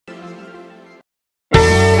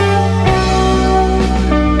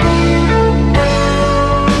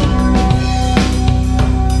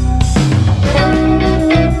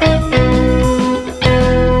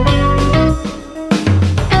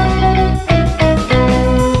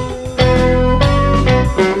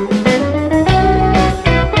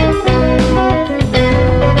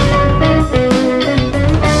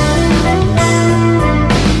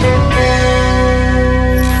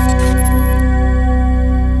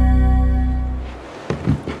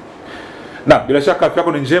Na bila shaka afya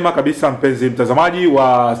yako ni njema kabisa mpenzi mtazamaji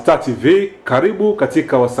wa Star TV. Karibu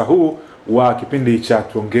katika wasaa huu wa kipindi cha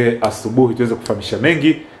Tuongee Asubuhi tuweze kufahamisha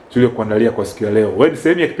mengi tuliyokuandalia kwa siku ya leo. Wewe ni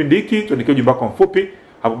sehemu ya kipindi hiki, tuandikie ujumbe wako mfupi.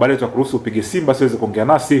 Hapo baadaye tutakuruhusu upige simu basi uweze kuongea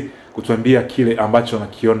nasi kutuambia kile ambacho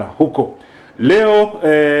unakiona huko. Leo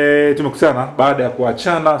tumekutana baada ya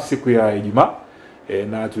kuachana siku ya Ijumaa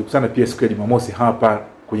na tulikutana pia siku ya Jumamosi hapa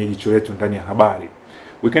kwenye jicho letu ndani ya habari.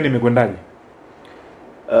 Weekend imekwendaje?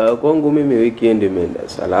 Kwangu mimi weekend imeenda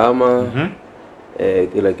salama.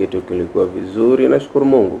 Kila kitu kilikuwa vizuri, nashukuru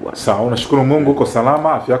Mungu bwana. Sawa, unashukuru Mungu uko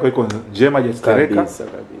salama, afya yako iko njema, hajastareka. Kabisa.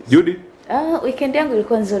 Judy? Weekend yangu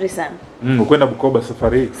ilikuwa nzuri sana. Ukwenda Bukoba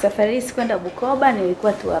safari hii? Safari hii sikwenda Bukoba,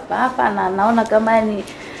 nilikuwa tu hapa na naona kama ni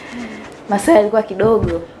masaa yalikuwa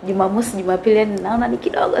kidogo. Jumamosi, Jumapili yani naona ni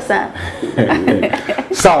kidogo sana.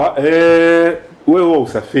 Sawa, wewe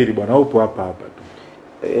usafiri bwana, upo hapa tu.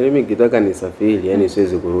 Mimi nikitaka nisafiri, yani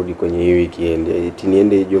siwezi kurudi kwenye hii weekend. Eti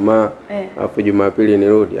niende Ijumaa, alafu Jumapili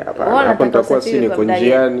nirudi hapa. Hapo nitakuwa si niko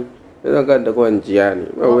njiani. Naweza nitakuwa njiani.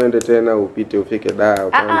 Uende tena upite ufike Dar,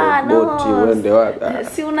 upande boti uende wapi?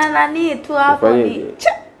 Si una nani tu hapo ni.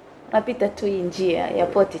 Napita tu hii njia ya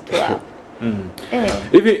poti tu hapo.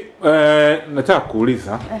 Hivi nataka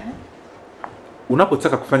kuuliza,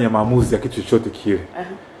 unapotaka kufanya maamuzi ya kitu chochote kile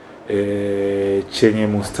chenye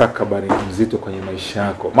mustakabali mzito kwenye maisha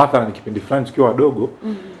yako, mathalan ni kipindi fulani tukiwa wadogo,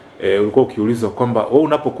 ulikuwa ukiulizwa kwamba wewe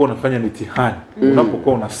unapokuwa unafanya mitihani,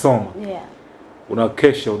 unapokuwa unasoma,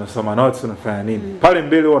 unakesha unasoma notes, unafanya nini, pale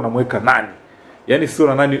mbele huwa unamweka nani? Yani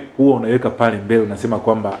sura nani huwa unaweka pale mbele, unasema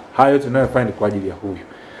kwamba haya yote tunayofanya ni kwa ajili ya huyu.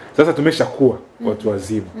 Sasa tumeshakuwa watu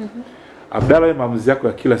wazima. Abdalla, maamuzi yako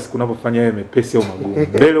ya kila siku unapofanya yeye mepesi au magumu,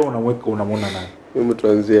 mbele unamweka unamwona nani? Mimi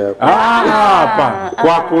tuanzie hapo. Hapana,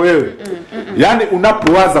 kwako wewe. Yaani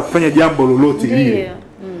unapowaza kufanya jambo lolote lile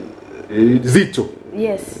zito.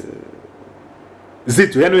 Yes.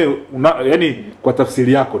 Zito, yani wewe yani kwa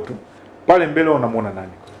tafsiri yako tu, pale mbele unamwona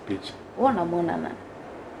nani kwa picha? Unamwona nani?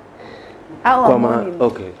 Au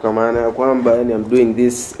kwa maana ya kwamba yani I'm doing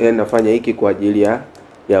this, nafanya hiki kwa ajili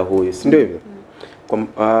ya huyu, si ndio hivyo?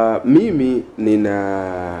 Mimi nina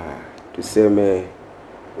tuseme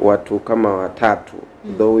watu kama watatu,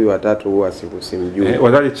 though huyu watatu huwa simjui.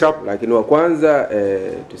 Wadali chap, lakini wa kwanza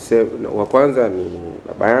tuseme wa kwanza ni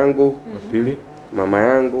baba yangu, wa pili mama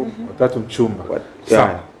yangu, watatu mchumba.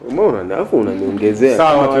 Sawa. Umeona, alafu unaniongezea.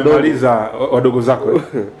 Sawa, tumaliza wadogo zako.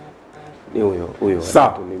 Ni huyo.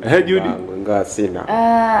 Sawa. Judy? Ingawa sina.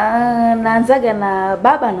 Naanzaga na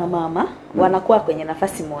baba na mama, wanakuwa kwenye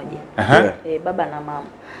nafasi moja. Baba na mama.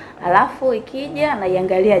 Alafu ikija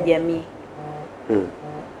naiangalia jamii.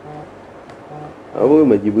 Hapo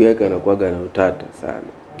majibu yake yanakuaga na utata sana.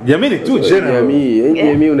 Jamii tu general.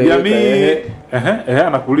 Jamii unaiweka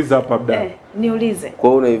anakuuliza hapa Abdalla. Niulize. Kwa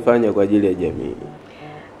hiyo unaifanya kwa ajili ya jamii.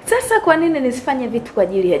 Sasa kwa nini nisifanye vitu kwa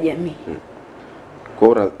ajili ya jamii?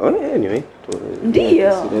 Anyway,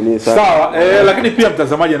 ndio. Sawa, lakini pia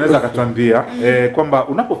mtazamaji anaweza akatuambia kwamba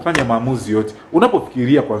unapofanya maamuzi yote,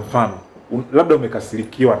 unapofikiria kwa mfano, labda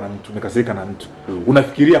umekasirika na mtu,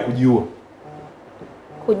 unafikiria kujiua.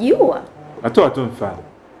 Kujiua? Natoa tu mfano.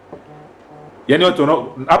 Yaani watu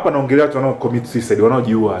hapa naongelea watu wanao commit suicide,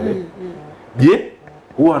 wanaojiua wale. Je,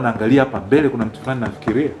 huwa anaangalia hapa mbele kuna mtu fulani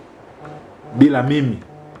nafikiria bila mimi?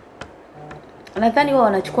 Nadhani wao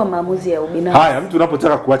wanachukua maamuzi ya ubinafsi. Haya, mtu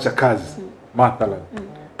unapotaka kuacha kazi, mathalan,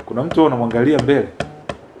 kuna mtu unamwangalia mbele.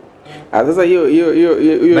 Sasa hiyo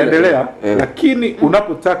naendelea, lakini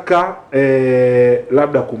unapotaka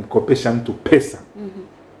labda kumkopesha mtu pesa,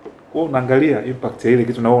 kwa unaangalia impact ya ile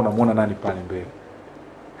kitu na wewe unamuona nani pale mbele.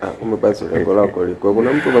 Umebasi lengo lako liko.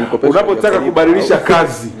 Kuna mtu unamkopesha. Unapotaka kubadilisha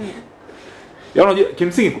kazi. Yaani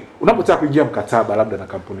kimsingi unapotaka kuingia mkataba labda na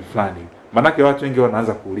kampuni fulani, manake watu wengi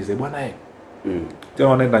wanaanza kuuliza, bwana tena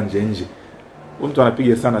wanaenda nje. Mtu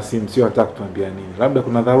anapiga sana simu, sio anataka kutuambia nini, labda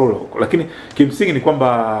kuna dharura huko. Lakini kimsingi ni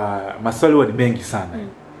kwamba maswali huwa ni mengi sana.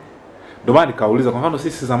 Ndio maana nikauliza, kwa mfano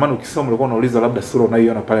sisi zamani ukisoma ulikuwa unauliza labda sura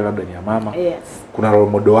unaiona pale labda ni ya mama. Kuna role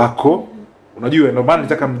model wako. Unajua, ndio maana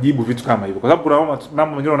nitaka mjibu vitu kama hivyo. Kwa sababu kuna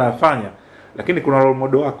mambo mengine unayafanya, lakini kuna role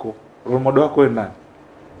model wako. Role model wako wewe nani?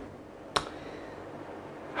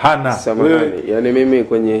 Hana. Wewe, yani mimi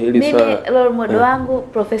kwenye hili swala mimi role model wangu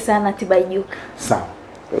Profesa Anatibaijuka. Sawa.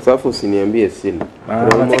 Sasa usiniambie sina.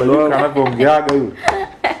 Role model wangu anapoongeaga yule.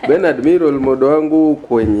 Bernard, mimi role model wangu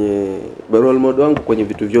kwenye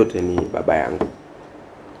vitu vyote ni baba yangu.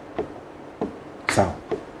 Sawa.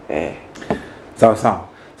 Sawa.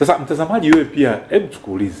 Sasa mtazamaji, wewe pia hebu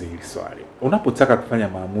tukuulize hili swali. Unapotaka kufanya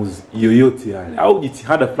maamuzi yoyote yale au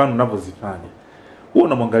jitihada fulani unavozifanya, huwa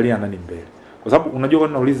unamwangalia nani mbele? Kwa sababu unajua kwa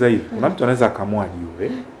nini nauliza hivi? Kuna mtu anaweza akamua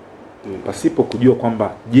jiwe pasipo kujua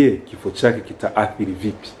kwamba je, kifo chake kitaathiri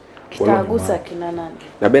vipi, kitagusa kina nani.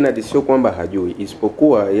 Na Bernard sio kwamba hajui,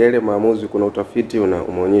 isipokuwa yale maamuzi, kuna utafiti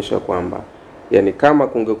umeonyesha kwamba yani kama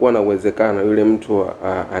kungekuwa na uwezekano yule mtu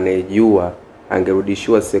anayejiua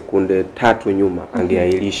angerudishiwa sekunde 3 nyuma,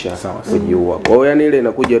 angeahirisha kujiua. Kwa hiyo yani ile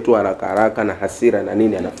inakuja tu haraka haraka na hasira na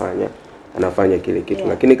nini, anafanya kile kitu.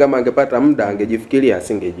 Lakini kama angepata muda angejifikiria,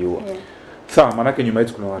 asingejiua. Sawa, maana nyuma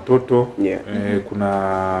yetu kuna watoto, kuna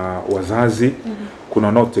wazazi, kuna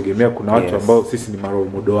wanaotegemea, kuna watu ambao sisi ni role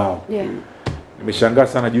model wao. Nimeshangaa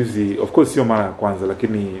sana juzi, of course sio mara ya kwanza,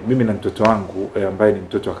 lakini mimi na mtoto wangu ambaye ni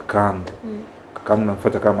mtoto wa kakaangu. Kakaangu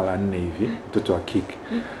namfuata kama mara 4 hivi, mtoto wa kike.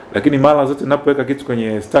 Lakini mara zote ninapoweka kitu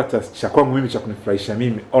kwenye status cha kwangu mimi cha kunifurahisha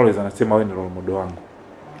mimi, always anasema wewe ni role model wangu.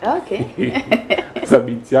 Okay. Sasa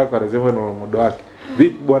binti yako anasema wewe ni role model wake.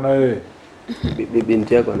 Vipi bwana wewe?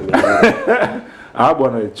 Binti yako anamwambia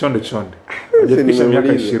bwana wewe chonde. Hajafikisha miaka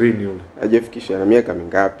 20 yule. Hajafikisha na miaka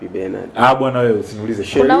mingapi Bernard? Bwana wewe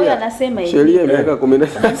usiniulize. Kuna huyu anasema hivi. Sheria miaka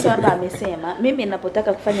 16. Mtu hapa amesema mimi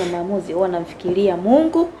ninapotaka kufanya maamuzi huwa namfikiria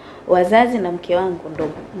Mungu, wazazi na mke wangu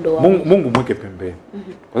ndo Mungu mweke pembeni.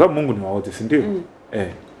 Kwa sababu Mungu ni wa wote, si ndio?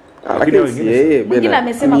 Lakini wengine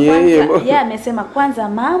amesema kwanza, amesema kwanza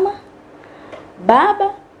mama,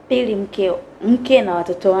 baba, pili mke na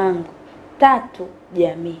watoto wangu, 3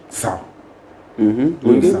 jamii. Sawa.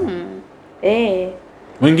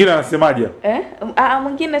 Mwingine anasemaje?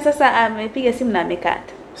 Mwingine sasa amepiga simu na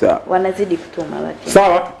amekata. Sawa. Wanazidi kutuma lakini.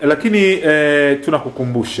 Sawa, lakini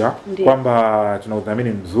tunakukumbusha kwamba tuna udhamini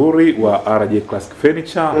mzuri wa RJ Classic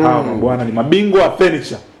Furniture. Hawa bwana ni mabingwa wa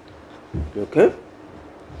furniture. Okay.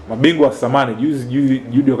 Mabingwa wa samani.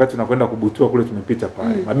 Juzi wakati tunakwenda kubutua kule tumepita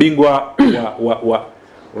pale. Mabingwa wa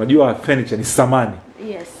unajua furniture ni samani.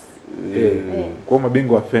 Yes. Kwa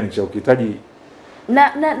mabingwa wa furniture ukihitaji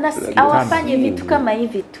na hawafanye vitu kama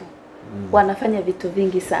hivi tu. Wanafanya vitu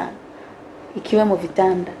vingi sana. Ikiwemo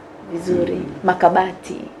vitanda vizuri,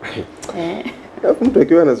 makabati. Mtu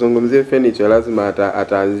akiwa anazungumzia furniture lazima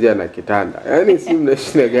ataanzia na kitanda. Yaani si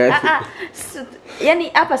mnashina gani? Yaani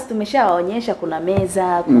hapa tumeshawaonyesha kuna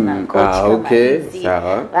meza, kuna kochi kama hizi.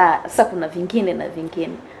 Sawa. Sasa kuna vingine na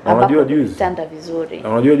vingine. Unajua juzi vitanda vizuri.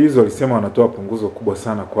 Unajua juzi walisema wanatoa punguzo kubwa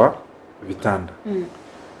sana kwa vitanda.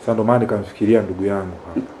 Sasa ndo maana nikamfikiria ndugu yangu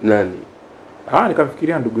hapa. Nani?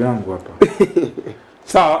 Nikamfikiria ndugu yangu hapa.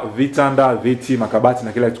 Sawa, vitanda, viti, makabati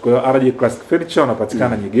na kila kitu. Kwa hiyo RJ Classic Furniture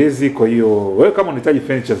unapatikana Nyegezi. Kwa hiyo wewe kama unahitaji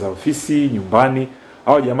furniture za ofisi, nyumbani,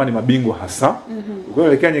 au jamani mabingwa hasa.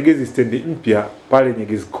 Ukielekea Nyegezi stendi mpya pale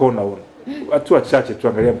Nyegezi Corner, watu wachache tu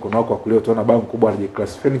angalia mkono wako wa kulia utaona bango kubwa RJ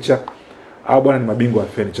Classic Furniture. Bwana ni mabingwa wa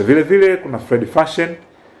furniture. Vile vile kuna Fred Fashion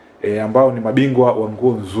ambao ni mabingwa wa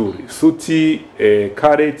nguo nzuri. Suti,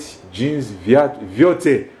 carrot, jeans, viatu,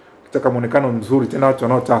 vyote. Ukitaka muonekano mzuri tena watu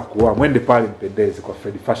wanaotaka kuoa, mwende pale mpendeze kwa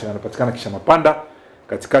Fred Fashion. Anapatikana kisha mapanda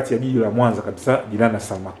katikati ya jiji la Mwanza kabisa, jirani na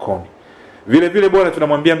Salmakoni. Vile vile bwana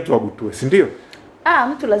tunamwambia mtu abutue, si ndio?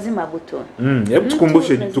 Mtu lazima abutue. Hebu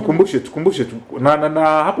tukumbushe na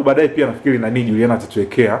hapo baadaye pia nafikiri na nini Juliana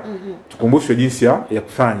atatuwekea. Tukumbushwe jinsi ya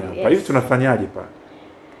kufanya. Hapa hivi tunafanyaje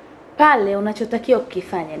pale unachotakiwa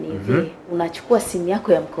kukifanya ni hivi. Unachukua simu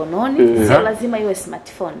yako ya mkononi, sio lazima iwe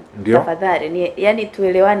smartphone. Tafadhali, yani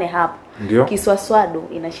tuelewane hapo. Kiswaswadu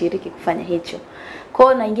inashiriki kufanya hicho. Kwa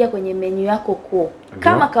hiyo unaingia kwenye menu yako kuu.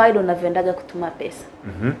 Kama kawaida unavyoendaga kutuma pesa.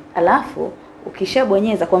 Alafu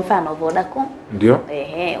ukishabonyeza kwa mfano Vodacom,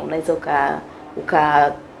 unaweza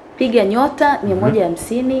ukapiga nyota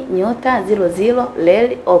 150 nyota 00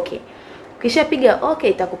 leli okay. Ukishapiga okay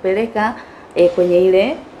itakupeleka kwenye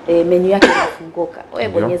ile menu yake inafunguka. Wewe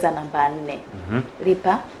bonyeza namba 4.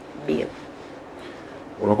 Lipa bill.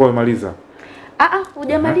 Unakuwa umemaliza?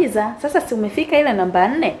 Hujamaliza. Sasa si umefika ile namba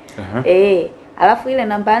 4? Alafu ile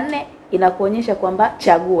namba 4 inakuonyesha kwamba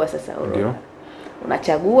chagua sasa orodha.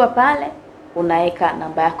 Unachagua pale, unaweka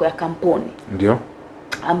namba yako ya kampuni.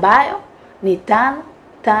 Ambayo ni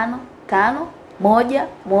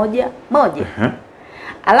 555111.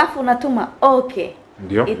 Alafu unatuma okay.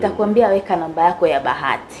 Itakwambia weka namba yako ya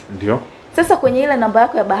bahati. Sasa kwenye ile namba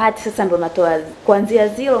yako ya bahati sasa ndo unatoa kuanzia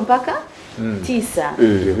 0 mpaka 9.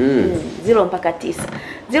 0 mpaka 9.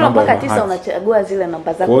 0 mpaka 9 unachagua zile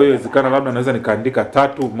namba zako. Kwa hiyo inawezekana labda naweza nikaandika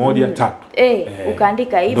 313.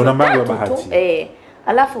 Ukaandika hivyo. Ndo namba ya bahati.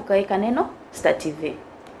 Alafu ukaweka neno Star TV.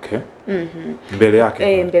 Mbele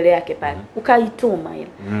yake. Mbele yake pale. Ukaituma ile.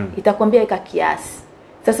 Itakwambia weka kiasi.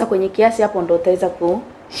 Sasa kwenye kiasi hapo ndo utaweza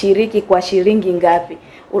kushiriki kwa shilingi ngapi.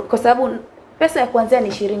 Kwa sababu pesa ya kuanzia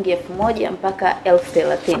ni shilingi 1000 mpaka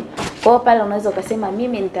 1030. Kwa hiyo pale unaweza ukasema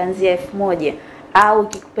mimi nitaanzia 1000. au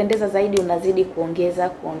ikikupendeza zaidi unazidi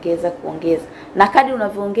kuongeza. Na kadri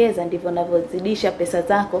unavyoongeza ndivyo unavyozidisha pesa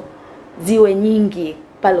zako ziwe nyingi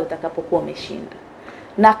pale utakapokuwa umeshinda.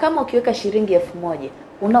 Na kama ukiweka shilingi 1000,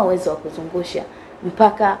 una uwezo wa kuzungusha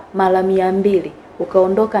mpaka mara 200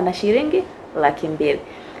 ukaondoka na shilingi 200,000.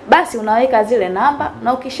 Basi unaweka zile namba,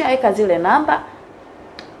 na ukishaweka zile namba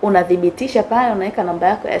unadhibitisha pale, unaweka namba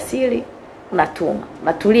yako ya siri, unatuma.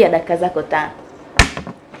 Unatulia dakika zako 5.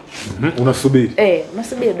 Unasubiri.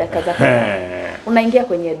 Unasubiri dakika zako 5. Unaingia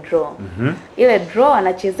kwenye draw. Ile draw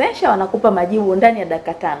anachezesha, wanakupa majibu ndani ya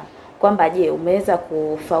dakika 5. Kwamba je, umeweza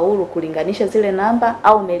kufaulu kulinganisha zile namba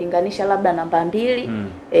au umelinganisha labda namba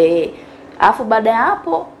 2. Alafu baada ya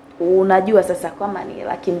hapo unajua sasa kama ni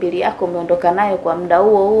 200,000 yako umeondoka nayo kwa muda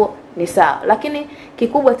huo ni sawa. Lakini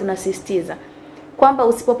kikubwa tunasisitiza kwamba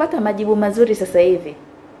usipopata majibu mazuri sasa hivi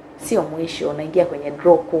sio mwisho, unaingia kwenye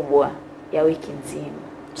draw kubwa ya wiki nzima.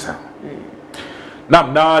 Sawa.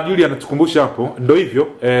 Naam, na Julia anatukumbusha hapo, ndio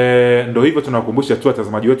hivyo tunakukumbusha tu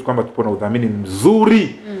watazamaji wetu kwamba tupo na udhamini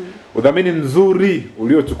mzuri. Udhamini mzuri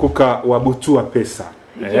uliotukuka wa Butua Pesa.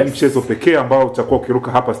 Yaani mchezo pekee ambao utakuwa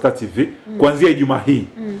ukiruka hapa Star TV kuanzia Ijumaa hii.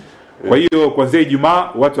 Kwa hiyo kuanzia Ijumaa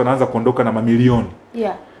watu wanaanza kuondoka na mamilioni.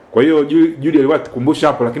 Kwa hiyo Julia aliwahi kutukumbusha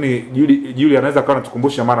hapo, lakini Julia anaweza kawa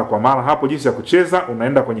anatukumbusha mara kwa mara hapo jinsi ya kucheza.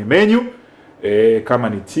 Unaenda kwenye menu kama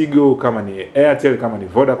ni Tigo, kama ni Airtel, kama ni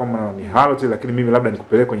Voda, kama ni Halotel, lakini mimi labda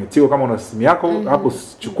nikupeleke kwenye Tigo. Kama una simu yako hapo,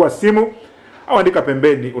 chukua simu au andika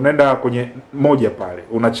pembeni, unaenda kwenye moja pale.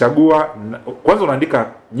 Unachagua kwanza, unaandika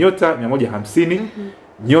 *150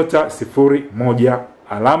 *01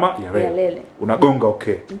 alama ya reli. Unagonga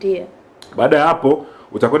okay. Ndio. Baada ya hapo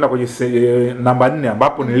utakwenda kwenye namba 4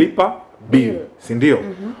 ambapo ni lipa bill, si ndio?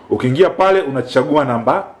 Ukiingia pale unachagua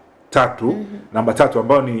namba 3, namba 3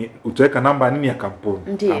 ambayo ni utaweka namba nini ya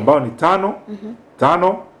kampuni, ambayo ni 5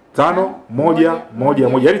 5 5 1 1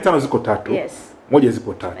 1. Yaani 5 ziko 3. Moja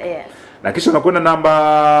zipo 3. Na kisha unakwenda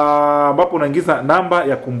namba ambapo unaingiza namba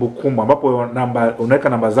ya kumbukumbu, ambapo unaweka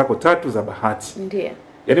namba zako 3 za bahati. Ndio.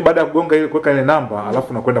 Yaani baada ya kugonga ile kuweka ile namba,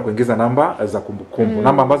 alafu unakwenda kuingiza namba za kumbukumbu.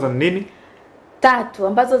 Namba ambazo ni nini? 3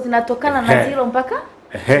 ambazo zinatokana na 0 mpaka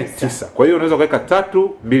 9. Kwa hiyo unaweza kuweka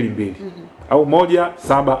 322 au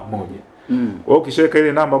 171. Kwa hiyo ukishaweka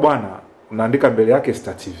ile namba bwana, unaandika mbele yake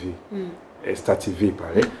Star TV. Star TV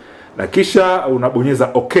pale. Na kisha unabonyeza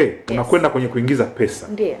okay. Unakwenda kwenye kuingiza pesa.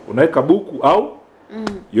 Unaweka buku au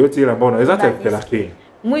yote ile ambayo unaweza, hata 30.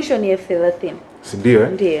 Mwisho ni 30. Si ndio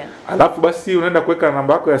Ndio. Alafu basi unaenda kuweka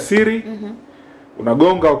namba yako ya siri.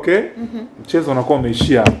 Unagonga okay. Mchezo unakuwa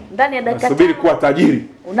umeishia ndani ya dakika 5. Subiri kuwa tajiri.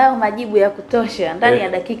 Unayo majibu ya kutosha ndani ya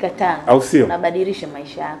dakika 5. Au sio? Unabadilisha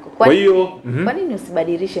maisha yako. Kwa hiyo kwa nini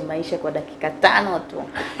usibadilishe maisha kwa dakika 5 tu?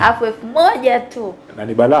 Alafu 1000 tu. Na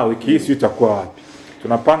ni balaa wiki hii sio itakuwa wapi?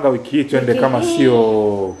 Tunapanga wiki hii twende kama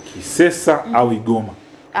sio Kisesa au Igoma.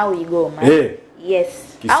 Au Igoma. Yes.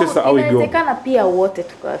 Kisesa au Igoma. Inawezekana pia wote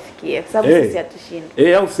tukawafikia kwa sababu sisi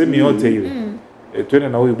hatushindi. Au semi yote ile. Twende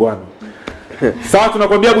na huyu bwana. Sawa,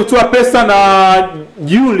 tunakwambia Butua Pesa na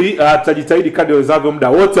Julie atajitahidi kadri awezavyo, muda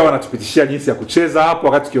wote wanatupitishia jinsi ya kucheza hapo.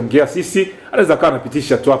 Wakati tukiongea sisi anaweza kawa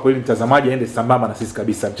anapitisha tu hapo ili mtazamaji aende sambamba na sisi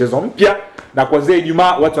kabisa. Mchezo mpya na kuanzia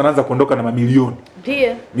Ijumaa watu wanaanza kuondoka na mamilioni.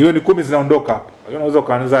 Ndio. Milioni 10 zinaondoka hapo. Unaweza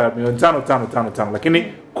kuanza milioni 5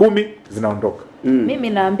 lakini 10 zinaondoka. Mimi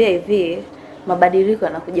naambia hivi, mabadiliko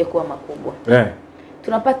yanakuja kuwa makubwa.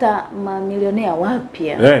 Tunapata mamilionea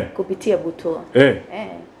wapya kupitia Butua.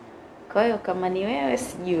 Kwa hiyo kama ni wewe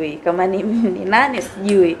sijui, kama ni nani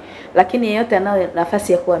sijui, lakini yeyote anayo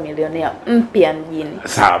nafasi ya kuwa milionea mpya mjini.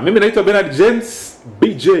 Sawa, mimi naitwa Bernard James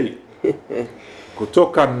BJ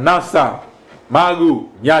kutoka NASA Magu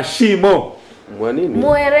Nyashimo.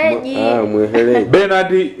 Muhereji. Muhereji.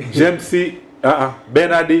 Bernard James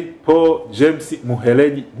Bernard Paul James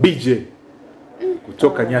Muhereji BJ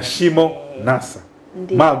kutoka Nyashimo NASA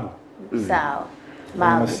Magu. Sawa.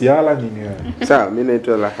 Masiala nini wewe? Sawa, mimi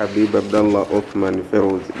naitwa la Habib Abdullah Othman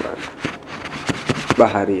Feruzi bana.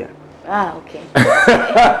 Baharia. Okay.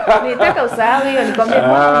 Nitaka usahau hiyo, nikwambie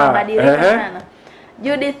mbona mabadiliko sana.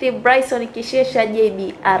 Judith Bryson Kishesha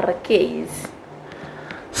JBRKs.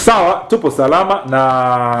 Sawa, tupo salama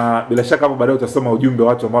na bila shaka hapo baadaye utasoma ujumbe wa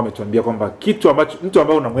watu ambao wametuambia kwamba kitu ambacho mtu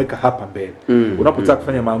ambaye unamweka hapa mbele unapotaka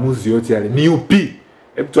kufanya maamuzi yote yale ni upi.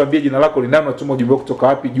 Hebu tuambie jina lako linani, unatuma ujumbe kutoka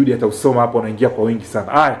wapi? Judy atausoma hapo, unaingia kwa wingi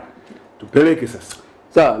sana. Haya, tupeleke sasa.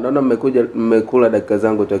 Sawa, naona mmekula dakika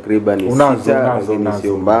zangu takriban 6,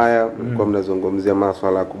 sio mbaya. Mlikuwa mnazungumzia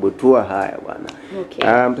masuala ya kubutua haya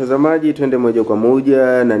bwana. Mtazamaji, twende moja kwa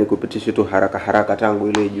moja na nikupitishe tu haraka tangu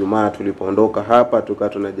ile Ijumaa tulipoondoka hapa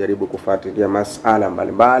tunajaribu kufuatilia masuala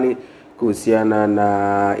mbalimbali kuhusiana na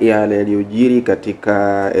yale yaliyojiri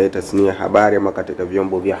katika tasnia ya habari ama katika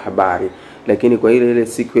vyombo vya habari. Lakini kwa ile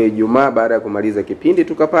siku ya Ijumaa baada ya kumaliza kipindi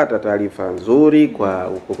tukapata taarifa nzuri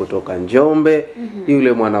kwa kutoka Njombe.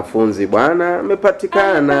 Yule mwanafunzi bwana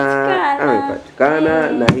amepatikana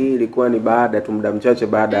na hii ilikuwa ni baada tu muda mchache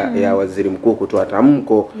baada ya waziri mkuu kutoa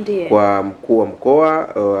tamko kwa mkuu wa mkoa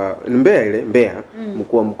Mbeya,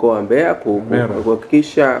 mkuu wa mkoa wa Mbeya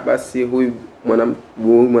kuhakikisha basi huyu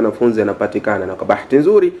mwanafunzi anapatikana, na kwa bahati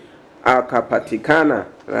nzuri akapatikana.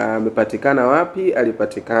 Amepatikana wapi?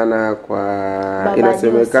 Alipatikana kwa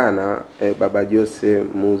inasemekana Baba Jose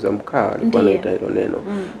muuza mkaa alikuwa anaita hilo neno.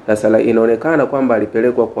 Sasa inaonekana kwamba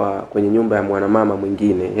alipelekwa kwenye nyumba ya mwanamama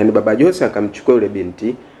mwingine. Yaani Baba Jose akamchukua yule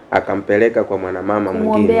binti akampeleka kwa mwanamama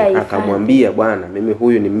mwingine, akamwambia bwana, mimi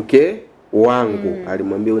huyu ni mke wangu.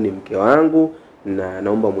 Alimwambia huyu ni mke wangu na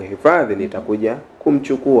naomba muhifadhi, nitakuja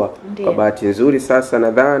kumchukua. Kwa bahati nzuri sasa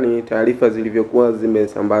nadhani taarifa zilivyokuwa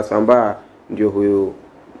zimesambaa ndio huyu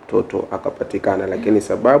mtoto akapatikana, lakini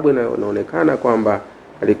sababu inaonekana kwamba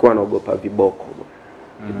alikuwa anaogopa viboko.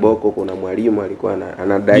 Viboko, kuna mwalimu alikuwa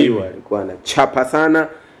anadaiwa alikuwa anachapa sana.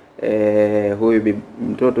 Huyu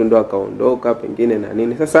mtoto ndo akaondoka pengine na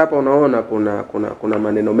nini. Sasa hapa unaona kuna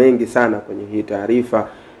maneno mengi sana kwenye hii taarifa.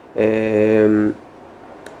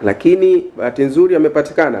 Lakini bahati nzuri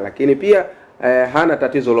amepatikana, lakini pia hana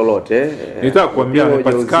tatizo lolote. Nitaka kuambia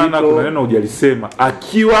amepatikana, kuna neno hujalisema,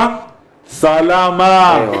 akiwa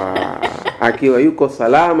salama. Akiwa yuko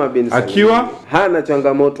salama bin akiwa hana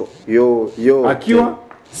changamoto akiwa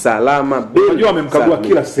salama bin. Unajua amemkagua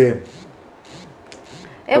kila sehemu.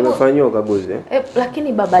 Amefanywa ukaguzi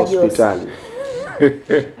lakini Baba Jose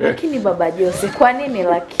lakini Baba Jose kwa nini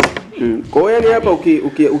lakini kwa hiyo hapa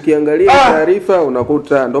ukiangalia taarifa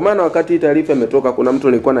unakuta, ndio maana wakati taarifa imetoka kuna mtu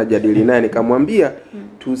alikuwa anajadili naye nikamwambia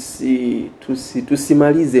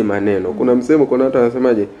tusimalize maneno. Kuna msemo, kuna watu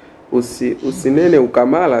wanasemaje, usinene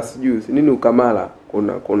ukamala, sijui nini ukamala,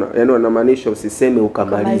 kuna yani wanamaanisha usiseme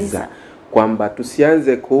ukamaliza, kwamba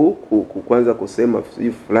tusianze kuanza kusema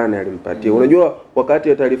fulani alimpatia. Unajua wakati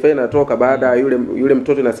ya taarifa inatoka baada ya yule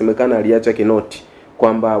mtoto inasemekana aliacha kinoti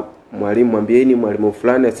kwamba mwalimu, mwambieni mwalimu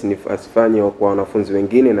fulani asifanye kwa wanafunzi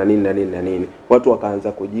wengine na nini na nini na nini. Watu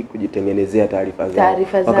wakaanza kujitengenezea taarifa zao.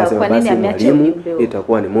 Wakasema basi mwalimu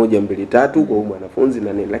itakuwa ni 1 2 3 kwa mwanafunzi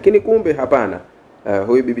na nini. Lakini kumbe hapana.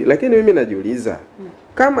 Huyu bibi, lakini mimi najiuliza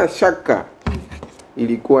kama shaka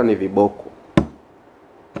ilikuwa ni viboko,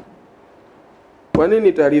 kwa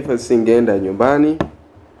nini taarifa singeenda nyumbani?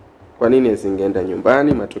 Kwa nini asingeenda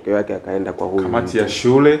nyumbani? Matokeo yake akaenda kwa huyu kamati ya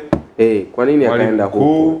shule. Kwa nini akaenda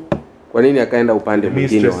huko? Kwa nini akaenda upande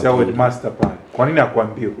mwingine wa master plan? Kwa nini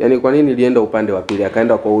akwambiwa? Yaani kwa nini ilienda upande wa pili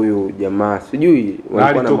akaenda kwa huyu jamaa? Sijui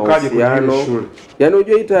walikuwa na mahusiano. Yaani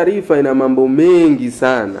unajua hii taarifa ina mambo mengi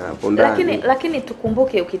sana hapo ndani. Lakini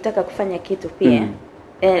tukumbuke, ukitaka kufanya kitu pia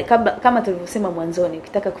kama tulivyosema mwanzoni,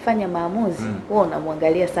 ukitaka kufanya maamuzi wewe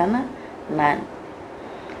unamwangalia sana nani.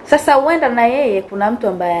 Sasa huenda na yeye kuna mtu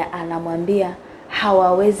ambaye anamwambia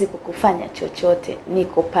hawawezi kukufanya chochote,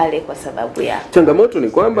 niko pale kwa sababu ya. Changamoto ni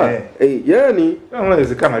kwamba yani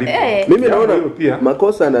inawezekana lipo. Mimi naona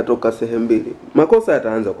makosa yanatoka sehemu mbili. Makosa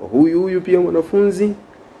yataanza kwa huyu pia mwanafunzi.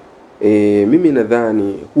 Mimi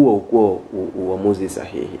nadhani huo uko uamuzi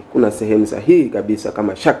sahihi. Kuna sehemu sahihi kabisa,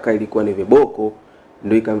 kama shaka ilikuwa ni viboko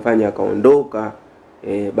ndio ikamfanya akaondoka,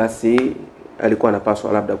 basi alikuwa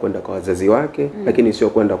anapaswa labda kwenda kwa wazazi wake, lakini sio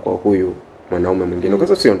kwenda kwa huyu mwanaume mwingine kwa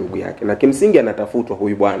sababu sio ndugu yake. Na kimsingi anatafutwa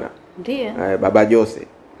huyu bwana. Ndiyo. Baba Jose.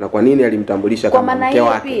 Na kwa nini alimtambulisha kama mke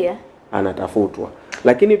wake? Pia anatafutwa.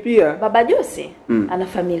 Lakini pia Baba Jose ana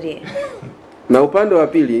familia. Na upande wa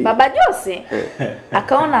pili Baba Jose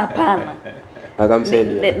akaona hapana,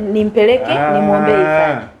 akamsaidia nimpeleke nimwombee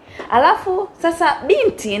ifanye. Alafu sasa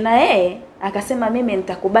binti na yeye akasema mimi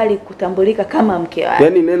nitakubali kutambulika kama mke wake.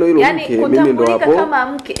 Yaani neno hilo mke, mimi ndo hapo kama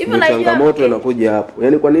mke. Hivyo na changamoto inakuja hapo.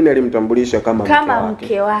 Yaani kwa nini alimtambulisha kama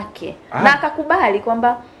mke wake? Na akakubali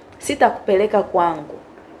kwamba sitakupeleka kwangu.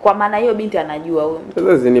 Kwa maana hiyo binti anajua huyo mtu.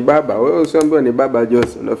 Sasa ni baba, wewe usiambiwe ni baba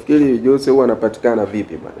Jose. Unafikiri Jose huwa anapatikana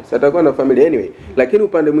vipi bwana? Sasa atakuwa na familia anyway. Lakini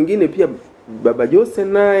upande mwingine pia baba Jose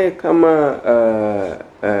naye kama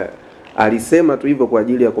alisema tu hivyo kwa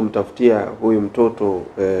ajili ya kumtafutia huyu mtoto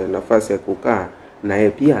nafasi ya kukaa, na yeye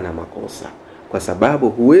pia ana makosa. Kwa sababu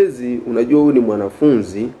huwezi, unajua huyu ni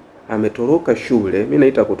mwanafunzi ametoroka shule, mimi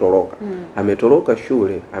naita kutoroka. Ametoroka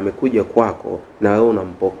shule, amekuja kwako na wewe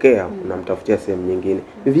unampokea, unamtafutia sehemu nyingine.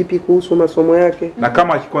 Vipi kuhusu masomo yake? Na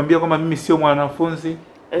kama akikwambia kwamba mimi sio mwanafunzi,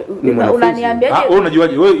 unaniambiaje? Wewe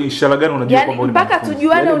unajuaje? Wewe ishara gani unajua kwamba ni mpaka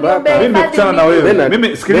tujuane uniombe. Mimi nikutana na wewe.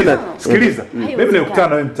 Mimi sikiliza. Mimi nikutana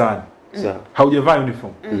na wewe mtaani. Haujavaa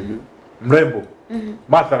uniform. mrembo.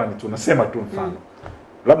 Mathalan tunasema tu mfano.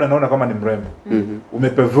 Labda naona kama ni mrembo.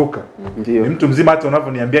 Umepevuka. Ni mtu mzima, hata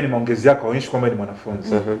unavyoniambia ni maongezi yako haonyeshi kwamba ni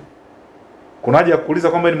mwanafunzi. Kuna haja ya kuuliza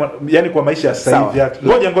kwamba yani kwa maisha ya sasa hivi hata.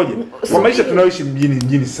 Ngoja. Kwa maisha tunayoishi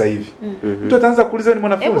mjini sasa hivi. Mtu ataanza kuuliza ni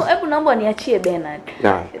mwanafunzi. Hebu naomba niachie Bernard.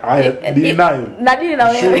 Haya, dini nayo. Na dini na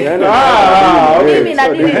wewe. Mimi na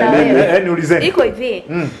dini na wewe. Niulizeni. Iko hivi.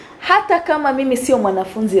 Hata kama mimi sio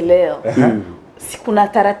mwanafunzi leo. Kuna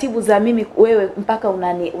taratibu za mimi wewe mpaka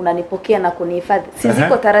unanipokea na kunihifadhi. Si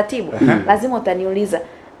ziko taratibu. Lazima utaniuliza.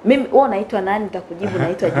 Mimi wewe unaitwa nani? Nitakujibu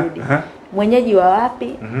naitwa Judy. Mwenyeji wa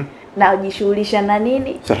wapi? Na ujishughulisha na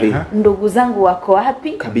nini? Sahihi. Ndugu zangu wako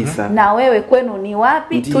wapi? Kabisa. Na wewe kwenu ni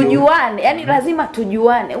wapi? Ndiyo. Tujuane. Yaani lazima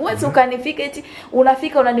tujuane. Uweze ukanifika eti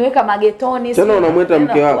unafika unaniweka magetoni. Tena unamwita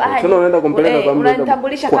mke wako. Tena unaenda kumpeleka kwa mke.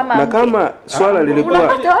 Unanitambulisha kama na kama swala lilikuwa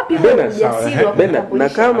unapata wapi wewe ujasiri wa kutambulisha? Na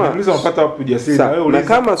kama unauliza unapata wapi ujasiri? Na wewe na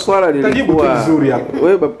kama swala lilikuwa vizuri hapo.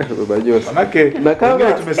 Wewe baba Jose. Manake na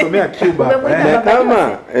kama tumesomea Cuba. Na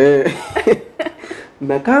kama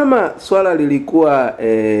na kama swala lilikuwa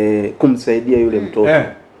kumsaidia yule mtoto,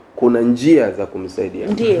 kuna njia za kumsaidia.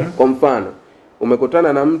 Kwa mfano,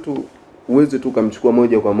 umekutana na mtu, uweze tu kumchukua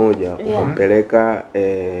moja kwa moja ukampeleka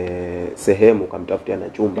sehemu ukamtafutia na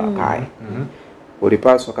chumba akae.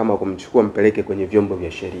 Ulipaswa kama kumchukua mpeleke kwenye vyombo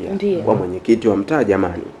vya sheria. Kwa mwenyekiti wa mtaa,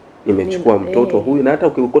 jamani, nimechukua mtoto huyu, na hata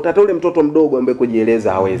ukikuta hata ule mtoto mdogo ambaye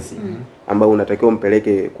kujieleza hawezi, ambaye unatakiwa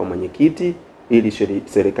mpeleke kwa mwenyekiti ili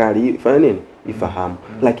serikali ifanye nini? Ifahamu.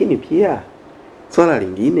 Lakini pia swala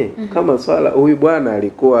lingine, kama swala huyu bwana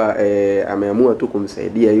alikuwa ameamua tu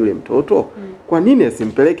kumsaidia yule mtoto, kwa nini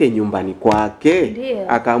asimpeleke nyumbani kwake?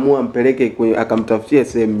 Akaamua mpeleke akamtafutia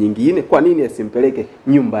sehemu nyingine, kwa nini asimpeleke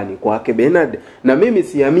nyumbani kwake Bernard? Na mimi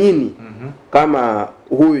siamini kama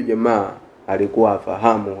huyu jamaa alikuwa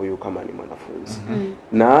afahamu huyu kama ni mwanafunzi.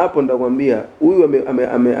 Na hapo ndakwambia huyu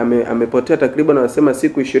amepotea takriban wanasema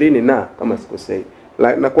siku 20 na kama sikosei.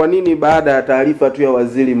 Na kwa nini baada ya taarifa tu ya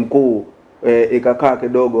waziri mkuu ikakaa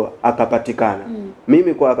kidogo akapatikana?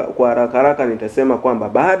 Mimi kwa haraka nitasema kwamba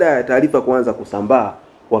baada ya taarifa kuanza kusambaa,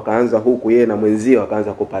 wakaanza huku yeye na mwenzie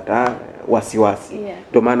wakaanza kupata wasiwasi.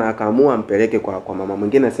 Ndio maana akaamua ampeleke kwa mama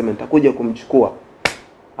mwingine, aseme nitakuja kumchukua.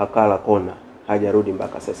 Akala kona, hajarudi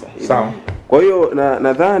mpaka sasa hivi. Sawa. Kwa hiyo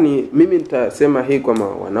nadhani mimi nitasema hii kwa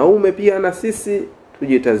wanaume pia, na sisi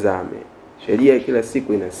tujitazame. Sheria kila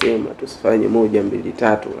siku inasema tusifanye 1, 2,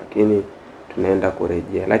 3, lakini tunaenda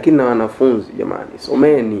kurejea. Lakini na wanafunzi, jamani,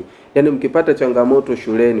 someni. Yaani mkipata changamoto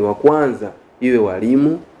shuleni, wa kwanza iwe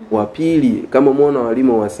walimu, wa pili kama muona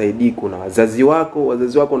walimu wasaidii, kuna wazazi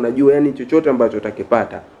wako najua, yani chochote ambacho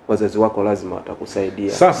utakipata wazazi wako lazima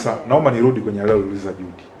watakusaidia. Sasa naomba nirudi kwenye leo uliuliza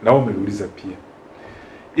Judy. Na wewe umeuliza pia.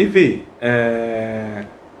 Hivi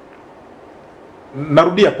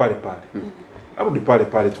narudia pale. Narudi pale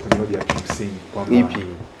tu kwenye hoja ya kimsingi kwamba ipi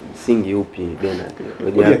msingi upi Bernard?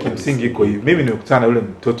 Hoja ya kimsingi iko hivi. Mimi nilikutana yule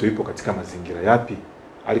mtoto yupo katika mazingira yapi?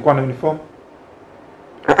 Alikuwa na uniform?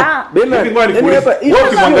 Bernard, ngoja.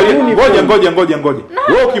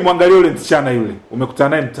 Wewe ukimwangalia yule msichana yule, umekutana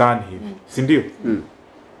naye mtaani hivi, si ndio?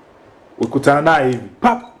 Ukutana naye hivi,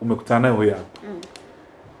 umekutana naye huyo hapa.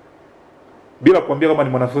 Bila kuambia kama ni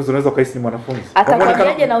mwanafunzi, unaweza kaisi ni mwanafunzi.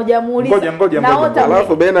 Atakwambiaje na hujamuuliza? Ngoja.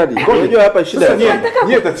 Alafu Bernard, unajua hapa shida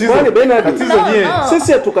nyie tatizo. Tatizo nyie.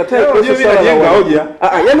 Sisi hatukatai kwa swala la hoja.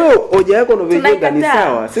 Yaani hoja yako unavyojenga ni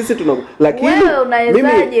sawa. Sisi lakini wewe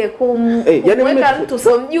unawezaje kumweka mtu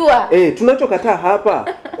somjua? Tunachokataa hapa,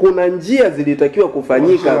 kuna njia zilitakiwa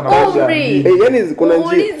kufanyika kabla. Yaani kuna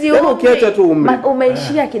njia. Yaani ukiacha tu umri.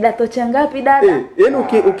 Umeishia kidato cha ngapi dada? Yaani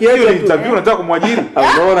ukiacha tu interview unataka kumwajiri.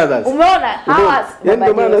 Umeona?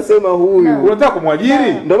 Ndio maana nasema huyu unataka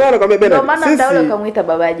kumwajiri. Ndio maana nakwambia Bernard, ndio maana ndio kumuita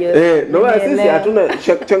baba Jose. Ndio maana sisi hatuna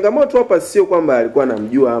changamoto hapa, sio kwamba alikuwa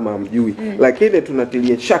anamjua ama hamjui, lakini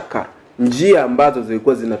tunatilia shaka njia ambazo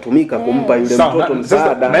zilikuwa zinatumika kumpa yule mtoto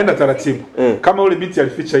msaada. Naenda taratibu. Kama yule binti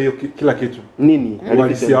alificha hiyo kila kitu. Nini?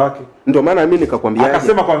 Alificha wake. Ndio maana mimi nikakwambia.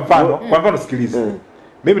 Akasema kwa mfano sikiliza.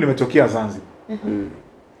 Mimi nimetokea Zanzibar.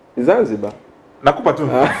 Zanzibar. Nakupa tu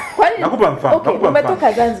mfano. Nakupa mfano.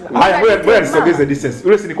 Umetoka Zanzibar. Haya, wewe nisogeze distance.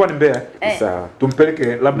 Yule si nilikuwa ni Mbeya. Sawa.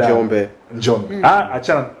 Tumpeleke labda Njombe.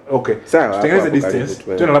 Achana. Okay. Tutengeneze distance.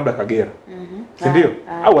 Tuende labda Kagera. Si ndio?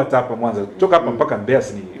 Au hata hapa Mwanza. Kutoka hapa mpaka Mbeya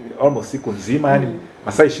ni almost siku nzima, yani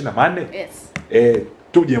masaa 24.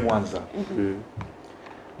 Tuje Mwanza.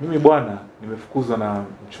 Mimi bwana nimefukuzwa na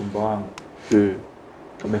mchumba wangu.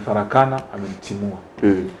 Tumefarakana, amemtimua.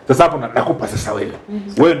 Sasa hapo nakupa sasa wewe.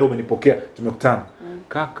 Wewe ndio umenipokea, tumekutana.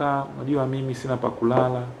 Kaka, unajua mimi sina pa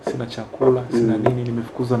kulala, sina chakula, sina nini,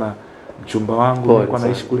 nimefukuzwa na mchumba wangu, nilikuwa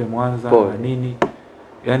naishi kule Mwanza na nini.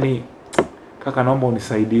 Yaani kaka naomba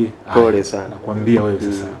unisaidie. Pole sana. Nakwambia wewe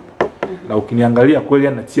sasa. Na ukiniangalia kweli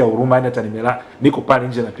anatia huruma, yani hata niko pale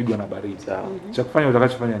nje napigwa na baridi. Sawa. Cha kufanya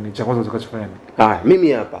utakachofanya ni cha kwanza utakachofanya ni.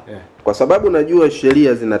 Mimi hapa. Kwa sababu najua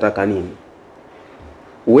sheria zinataka nini.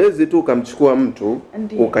 Uwezi tu ukamchukua mtu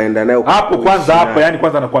ukaenda naye hapo kwanza hapa, yani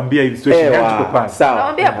kwanza nakwambia hivi situation yangu iko pale. Sawa.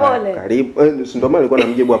 Naambia pole. Karibu. Ndio maana nilikuwa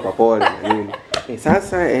namjibu hapa pole na nini.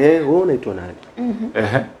 Sasa wewe unaitwa nani?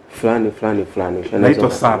 Fulani.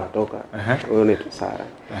 Naitwa Sara. Wewe unaitwa Sara.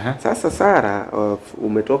 Sasa Sara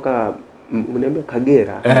umetoka Mniambia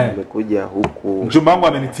Kagera, umekuja huku. Mjomba wangu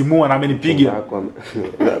amenitimua na amenipiga.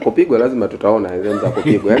 Kupigwa lazima tutaona za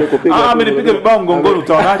kupigwa. Yaani kupigwa. Amenipiga vibao mgongoni,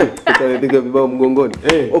 utaonaje? Utapiga vibao mgongoni.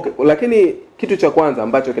 Okay, lakini kitu cha kwanza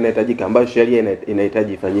ambacho kinahitajika, ambacho sheria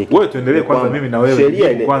inahitaji ifanyike. Wewe tuendelee kwanza, mimi na wewe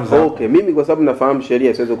sheria kwanza. Okay, mimi kwa sababu nafahamu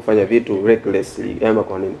sheria siwezi kufanya vitu recklessly. Ama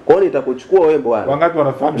kwa nini? Kwa nini nitakuchukua wewe bwana? Wangapi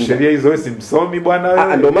wanafahamu sheria hizo? Wewe si msomi bwana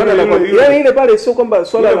wewe. Ndio maana nakwambia, yani ile pale sio kwamba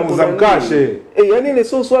swala la kuzamkashe. Yani ile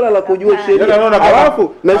sio swala la kujua sheria.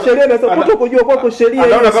 Alafu na sheria inasema kutokujua kwako sheria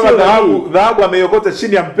hiyo. Anaona kama dhahabu ameiokota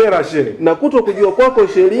chini ya mpera shehe. Na kutokujua kwako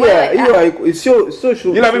sheria hiyo sio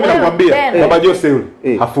shughuli. Ila mimi nakwambia baba Jose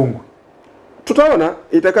yule hafungwi. Tutaona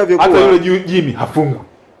itakavyokuwa. Hata yule Jimmy hafungwi.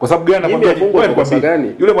 Kwa sababu gani nakwambia?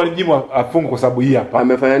 Yule mwalimu Jimmy afungwe kwa sababu hii hapa.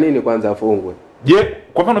 Amefanya nini kwanza afungwe? Je,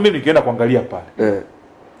 kwa mfano mimi nikienda kuangalia pale.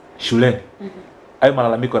 Shuleni. Hayo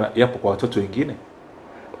malalamiko yapo kwa watoto wengine?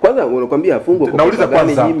 Kwanza unakwambia afungwe kwa nauliza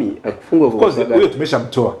kwanza Jimmy, afungwe kwa sababu gani? Huyo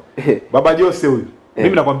tumeshamtoa. Baba Jose huyu.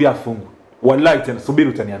 Mimi nakwambia afungwe. Wallahi tena subiri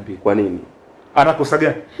utaniambia. Kwa nini? Anakosa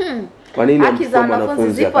gani? Kwa nini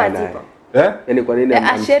wanafunzi zipo hazipo? Yaani kwa nini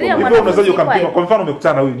sheria unawezaje ukampima? Kwa mfano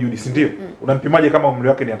umekutana na huyu Judy, si ndio? Unampimaje kama umri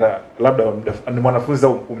wake ni labda ni mwanafunzi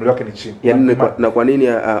au umri wake ni chini? Yaani na kwa nini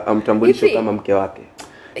amtambulishe kama mke wake?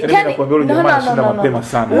 Yaani nakwambia yule jamaa anashinda mapema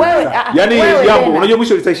sana. Yaani jambo unajua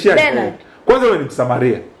mwisho litaishia. Kwanza yule ni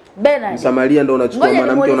Msamaria. Msamaria ndo unachukua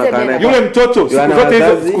mwanamke unakaa naye. Yule mtoto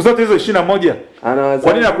siku zote hizo 21.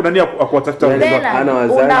 Kwa nini hakuna nia kuwatafuta wale? Ana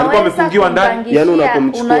wazazi. Alikuwa amefungiwa ndani. Yaani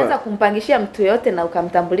unakumchukua. Unaweza kumpangishia mtu yote na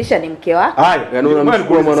ukamtambulisha ni mke wako. Haya, yaani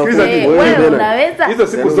unamchukua mwanafunzi wewe unaweza. Hizo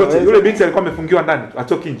siku zote yule binti alikuwa amefungiwa ndani,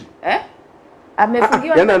 atoki nje.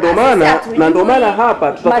 Amefungiwa. Yaani ndio maana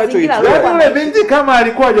hapa tutakachoichukua. Yule binti kama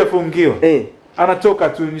alikuwa hajafungiwa. Anatoka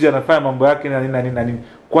tu nje anafanya mambo yake na nini.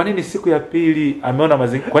 Kwa nini siku ya pili ameona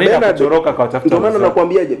mazingira? Kwa nini akatoroka akawatafuta? Ndio maana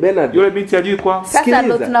nakwambiaje Bernard? Yule binti hajui kwa. Sasa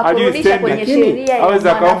ndo tunakurudisha kwenye sheria.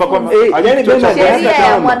 Aweza akaomba kwamba yani Bernard sheria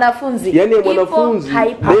ya mwanafunzi. Yani mwanafunzi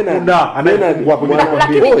hakuna anayefungwa hapo bila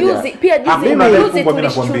kwambia. Lakini juzi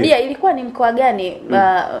tulishuhudia ilikuwa ni mkoa gani?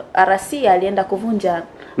 RC alienda kuvunja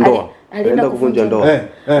alienda kuvunja ndoa.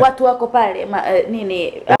 Watu wako pale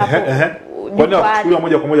nini hapo. Kwa nini wachukuliwa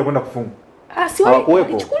moja kwa moja kwenda kufungwa?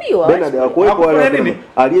 Alichukuliwa. Bernard hakuwepo wala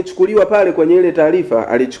aliyechukuliwa pale kwenye ile taarifa,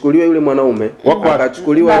 alichukuliwa yule mwanaume,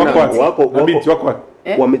 akachukuliwa na binti wako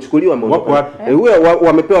wamechukuliwa huyo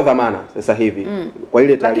wamepewa dhamana sasa hivi kwa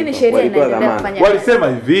ile taarifa walipewa dhamana. Walisema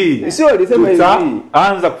hivi, sio walisema hivi,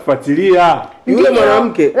 anza kufuatilia yule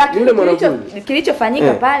mwanamke, yule mwanamke.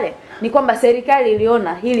 Kilichofanyika pale ni kwamba serikali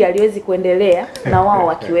iliona hili haliwezi kuendelea na wao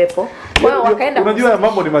wakiwepo. Kwa hiyo wakaenda. Unajua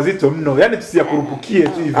mambo ni mazito mno. Yaani tusiyakurupukie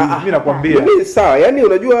tu hivi. Mimi nakwambia. Mimi sawa. Yaani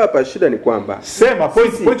unajua hapa shida ni kwamba sema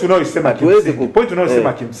point unayosema kimsingi. Point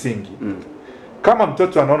unayosema kimsingi. Kama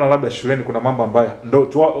mtoto anaona labda shuleni kuna mambo ambayo ndo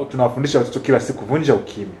tunawafundisha watoto kila siku, vunja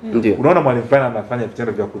ukimya. Unaona mwalimu fulani anafanya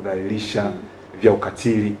vitendo vya kudhalilisha, vya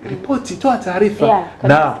ukatili, ripoti, toa taarifa.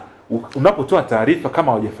 Na unapotoa taarifa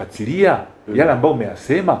kama hujafuatilia yale ambayo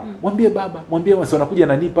umeyasema, mwambie baba, mwambie wasi wanakuja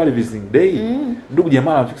nani pale visiting day. Ndugu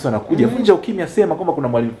jamaa wanafikisha wanakuja, vunja ukimya, sema kwamba kuna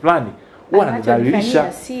mwalimu fulani huwa ananidhalilisha,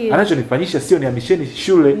 anachonifanyisha sio nihamisheni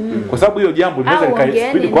shule. Kwa sababu hiyo jambo linaweza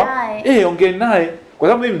likaispeed kwa ongea naye. Kwa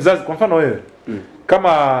sababu mimi mzazi, kwa mfano wewe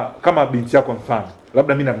kama binti yako mfano,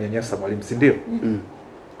 labda mimi namnyanyasa mwalimu, si ndio?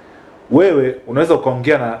 Wewe unaweza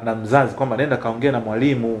ukaongea na mzazi kwamba nenda kaongea na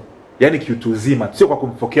mwalimu, yani kiutu uzima, sio kwa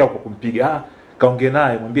kumfokea au kwa kumpiga. Kaongee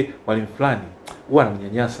naye, mwambie mwalimu fulani huwa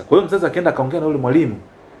anamnyanyasa. Kwa hiyo mzazi akaenda kaongea na yule mwalimu,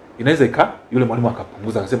 inaweza yule mwalimu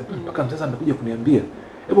akapunguza, akasema mpaka mzazi amekuja kuniambia.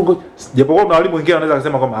 Hebu ngoja, japokuwa na walimu wengine wanaweza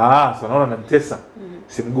kusema kwamba sio naona anamtesa,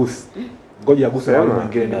 simgusi. Ngoja aguse walimu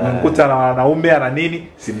wengine. Nimemkuta na wanaume ana nini,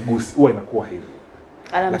 simgusi. Huwa inakuwa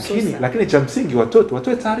hivyo. Lakini cha msingi watoto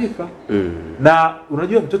watoe taarifa. Na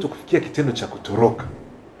unajua mtoto kufikia kitendo cha kutoroka.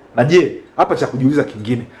 Na je, hapa cha kujiuliza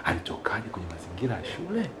kingine, alitokaje kwenye mazingira ya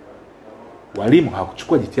shule? Walimu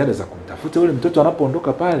hawakuchukua jitihada za kumtafuta yule mtoto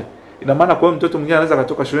anapoondoka pale. Ina maana kwa hiyo mtoto mwingine anaweza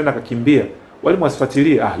katoka shuleni akakimbia. Walimu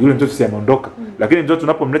wasifuatilie, yule mtoto si ameondoka. Lakini mtoto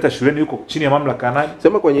unapomleta shuleni yuko chini ya mamlaka ya nani?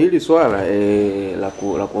 Sema kwenye hili swala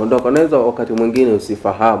la kuondoka, unaweza wakati mwingine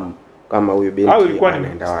usifahamu kama huyu binti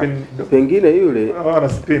anaenda wapi. Pengine yule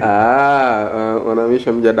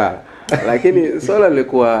wanamisha mjadala. Lakini swala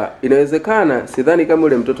lilikuwa inawezekana, sidhani kama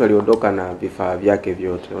yule mtoto aliondoka na vifaa vyake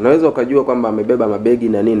vyote. Unaweza ukajua kwamba amebeba mabegi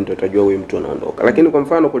na nini, ndio utajua huyu mtu anaondoka. Lakini kwa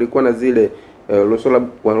mfano kulikuwa na zile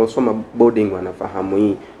walosoma boarding wanafahamu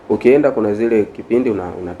hii. Ukienda kuna zile kipindi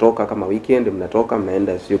unatoka kama weekend, mnatoka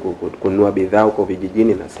mnaenda siku kununua bidhaa huko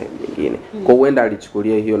vijijini na sehemu nyingine. Kwa huenda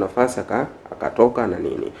alichukulia hiyo nafasi akatoka na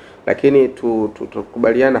nini. Lakini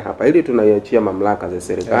tukubaliana hapa ili tunaiachia mamlaka za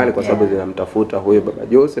serikali kwa sababu zinamtafuta huyo baba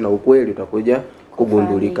Jose, na ukweli utakuja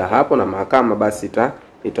kugundulika hapo na mahakama basi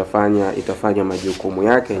itafanya majukumu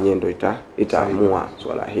yake yenyewe, ndio itaamua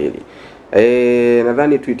swala hili.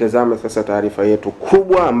 Nadhani tuitazame sasa taarifa yetu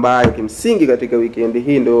kubwa ambayo kimsingi katika weekend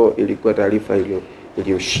hii ndio ilikuwa taarifa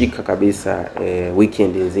iliyoshika kabisa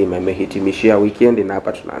weekend nzima, imehitimishia weekend na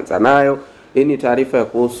hapa tunaanza nayo. Hii ni taarifa ya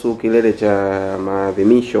kuhusu kilele cha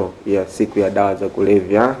maadhimisho ya siku ya dawa za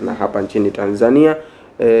kulevya, na hapa nchini Tanzania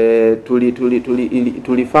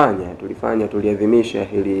tuliadhimisha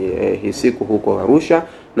hii siku huko Arusha.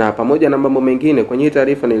 Na pamoja na mambo mengine, kwenye hii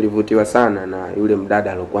taarifa nilivutiwa sana na yule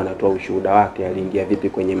mdada aliyokuwa anatoa ushuhuda wake, aliingia vipi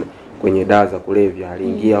kwenye dawa za kulevya.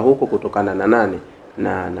 Aliingia huko kutokana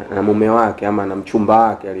na mume wake ama na mchumba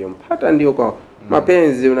wake aliyompata, ndio kwa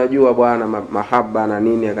mapenzi, unajua bwana, mahaba na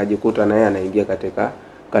nini, akajikuta na yeye anaingia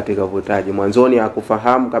katika uvutaji. Mwanzoni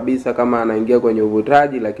hakufahamu kabisa kama anaingia kwenye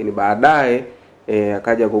uvutaji, lakini baadaye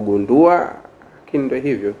akaja kugundua, lakini ndio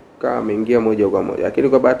hivyo kama ameingia moja kwa moja. Lakini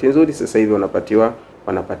kwa bahati nzuri sasa hivi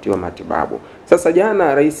wanapatiwa matibabu. Sasa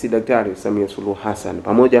jana Rais Daktari Samia Suluhu Hassan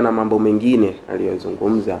pamoja na mambo mengine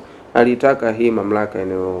aliyozungumza, alitaka hii mamlaka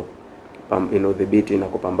inayodhibiti na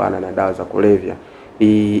kupambana na dawa za kulevya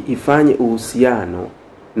ifanye uhusiano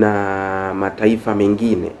na mataifa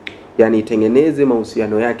mengine, yani itengeneze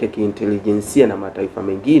mahusiano yake kiintelijensia na mataifa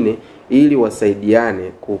mengine ili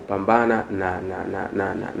wasaidiane kupambana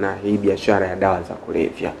na hii biashara ya dawa za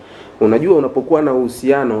kulevya. Unajua unapokuwa na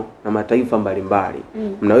uhusiano na mataifa mbalimbali,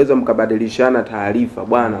 mnaweza mkabadilishana taarifa,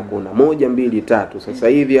 bwana kuna 1 2 3 sasa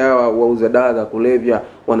hivi hawa wauza dawa za kulevya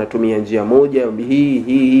wanatumia njia moja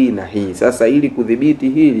hii na hii. Sasa ili kudhibiti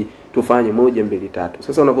hili tufanye 1 2 3.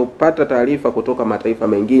 Sasa unapopata taarifa kutoka mataifa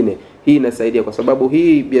mengine, hii inasaidia kwa sababu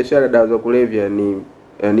hii biashara dawa za kulevya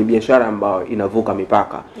ni biashara ambayo inavuka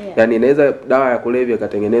mipaka. Yani inaweza dawa ya kulevya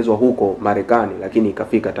ikatengenezwa huko Marekani lakini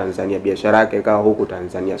ikafika Tanzania, biashara yake ikawa huko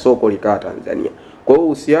Tanzania, soko likawa Tanzania. Kwa hiyo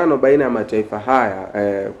uhusiano baina ya mataifa haya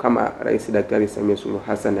kama Rais Daktari Samia Suluhu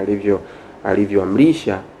Hassan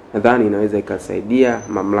alivyoamrisha, nadhani inaweza ikasaidia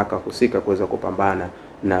mamlaka husika kuweza kupambana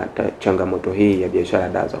na changamoto hii ya biashara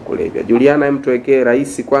dawa za kulevya. Juliana, mtuwekee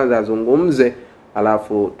rais kwanza azungumze,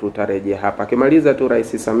 alafu tutarejea hapa. Akimaliza tu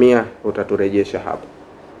Rais Samia utaturejesha hapa.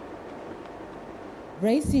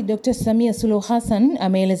 Rais Dr. Samia Suluhu Hassan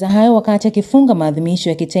ameeleza hayo wakati akifunga maadhimisho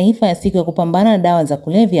ya kitaifa ya siku ya kupambana na dawa za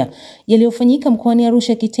kulevya yaliyofanyika mkoani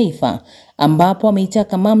Arusha kitaifa, ambapo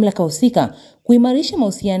ameitaka mamlaka husika kuimarisha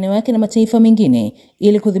mahusiano yake na mataifa mengine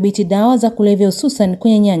ili kudhibiti dawa za kulevya hususan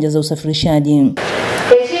kwenye nyanja za usafirishaji.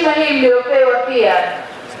 Heshima hii mliopewa pia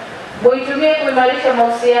muitumie kuimarisha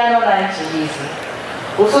mahusiano na nchi hizi,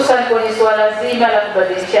 hususan kwenye suala zima la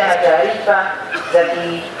kubadilishana taarifa za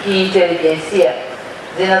kiintelijensia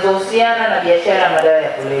zinazohusiana na biashara ya madawa ya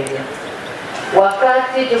kulevya.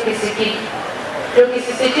 Wakati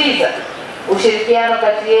tukisisitiza ushirikiano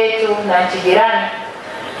kati yetu na nchi jirani,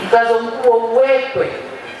 mkazo mkubwa uwekwe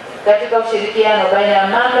katika ushirikiano baina ya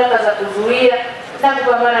mamlaka za kuzuia na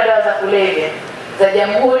kupambana na dawa za kulevya za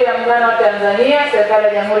Jamhuri ya Muungano wa Tanzania, serikali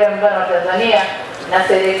ya Jamhuri ya Muungano wa Tanzania na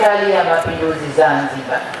serikali ya Mapinduzi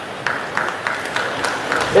Zanzibar.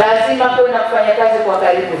 Lazima kuwe na kufanya kazi kwa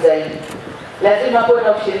karibu zaidi. Lazima kuwe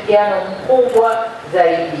na ushirikiano mkubwa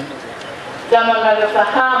zaidi. Kama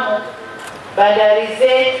mnavyofahamu, bandari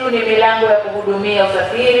zetu ni milango ya kuhudumia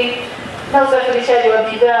usafiri na usafirishaji wa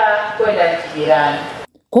bidhaa kwenda nchi jirani.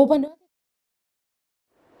 Kwa upande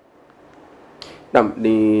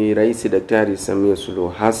ni Rais Daktari Samia Suluhu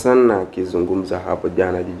Hassan akizungumza hapo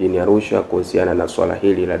jana jijini Arusha kuhusiana na swala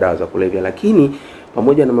hili la dawa za kulevya. Lakini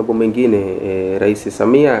pamoja na mambo mengine, Rais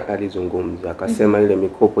Samia alizungumza akasema ile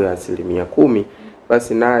mikopo ya 10%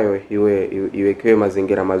 basi nayo iwekewe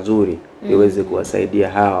mazingira mazuri iweze kuwasaidia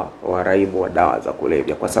hawa waraibu wa dawa za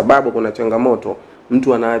kulevya, kwa sababu kuna changamoto,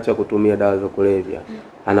 mtu anaacha kutumia dawa za kulevya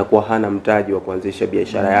anakuwa hana mtaji wa kuanzisha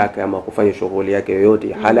biashara yake ama kufanya shughuli yake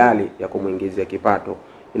yoyote halali ya kumuingizia kipato.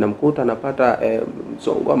 Inamkuta anapata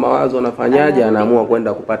msongo wa mawazo, anafanyaje? Anaamua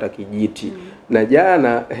kwenda kupata kijiti. Na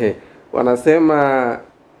jana wanasema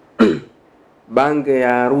bange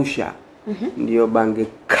ya Arusha ndio bange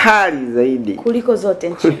kali zaidi kuliko zote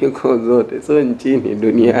nchini. Kuliko zote, so nchini,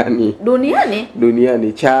 duniani.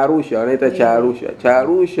 Duniani cha Arusha, wanaita cha Arusha. Cha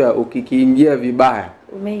Arusha ukikiingia vibaya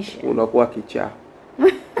umeisha, unakuwa kichaa.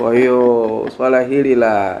 Kwa hiyo swala hili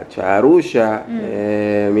la cha Arusha,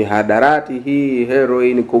 mihadarati hii,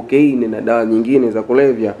 heroin, cocaine na dawa nyingine za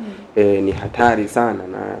kulevya ni hatari sana,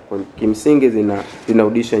 na kwa kimsingi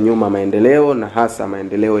zinarudisha nyuma maendeleo, na hasa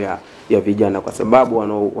maendeleo ya vijana, kwa sababu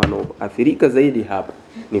wanaoathirika zaidi hapa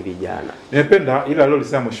ni vijana. Nimependa ila leo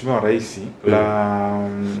lisema Mheshimiwa Rais la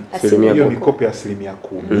hiyo mikopo ya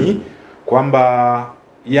 10% kwamba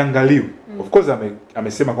iangaliwe. Of course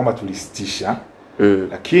amesema kwamba tulisitisha,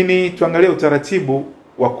 lakini tuangalie utaratibu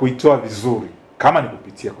wa kuitoa vizuri, kama ni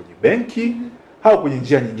kupitia kwenye benki au kwenye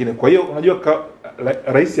njia nyingine. Kwa hiyo unajua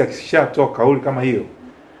rais akishatoa kauli kama hiyo,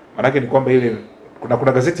 maana yake ni kwamba ile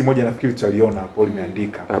kuna gazeti moja nafikiri tutaliona hapo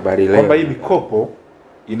limeandika Habari kwamba hii mikopo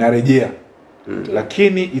inarejea,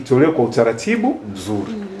 lakini itolewe kwa utaratibu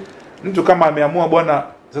mzuri. Mtu kama ameamua bwana,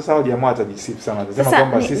 sasa hao jamaa atajisifu sana, atasema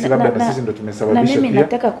kwamba sisi labda na sisi ndio tumesababisha pia. Na mimi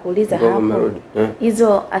nataka kuuliza hapo,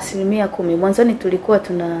 hizo 10% mwanzoni tulikuwa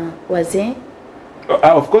tuna wazee,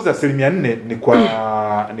 of course 4%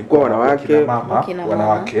 ni kwa wanawake,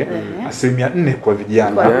 wanawake, 4% kwa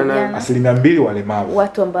vijana, 2% walemavu,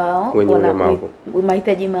 watu ambao wana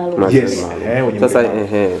mahitaji maalum. Yes,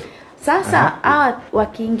 Sasa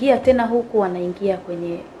wakiingia tena huku wanaingia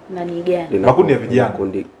kwenye nani gani? Makundi ya vijana.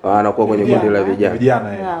 Anakuwa kwenye kundi la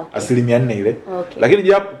vijana. 4% ile. Lakini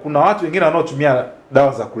japo kuna watu wengine wanaotumia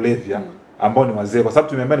dawa za kulevya ambao ni wazee, kwa sababu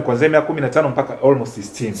tumeambia ni kuanzia miaka 15 mpaka almost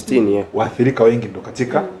 16. Waathirika wengi ndo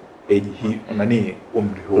katika age hii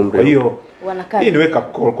umri huu. Kwa hiyo hii ni wake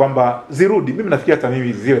up call kwamba zirudi. Mimi nafikiri hata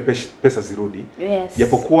mimi zile pesa zirudi.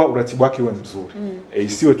 Japokuwa uratibu wake uwe mzuri.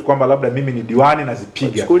 Isiwe tu kwamba labda mimi ni diwani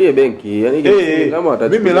nazipiga. Chukulie benki, yani kama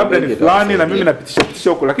mimi labda ni fulani na mimi napitisha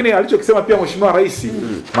huko. Lakini alichokisema pia Mheshimiwa Rais,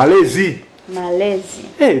 malezi.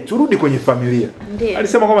 Turudi kwenye familia.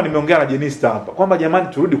 Alisema kwamba nimeongea na Jenista hapa kwamba jamani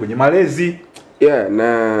turudi kwenye malezi.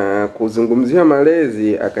 Na kuzungumzia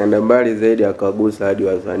malezi akaenda mbali zaidi, akagusa hadi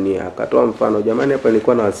wasanii, akatoa mfano. Jamani, hapa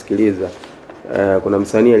nilikuwa nawasikiliza, kuna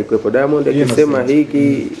msanii alikuwepo Diamond akisema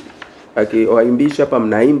hiki, akiwaimbisha hapa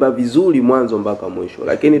mnaimba vizuri mwanzo mpaka mwisho,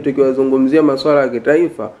 lakini tukiwazungumzia masuala ya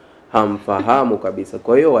kitaifa hamfahamu kabisa.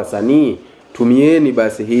 Kwa hiyo wasanii, tumieni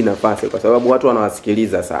basi hii nafasi, kwa sababu watu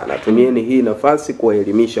wanawasikiliza sana. Tumieni hii nafasi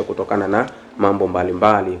kuwaelimisha kutokana na mambo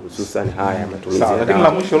mbalimbali, hususan haya matumizi ya dawa. Lakini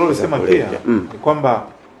la mwisho leo sema pia ni kwamba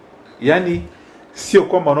yani sio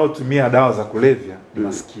kwamba wanaotumia dawa za kulevya ni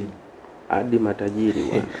maskini, hadi matajiri.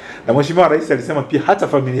 Na Mheshimiwa Rais alisema pia hata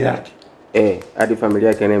familia yake hadi familia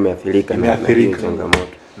yake nayo imeathirika na changamoto.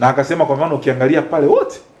 Na akasema kwa maana ukiangalia pale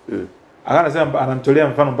wote anasema anamtolea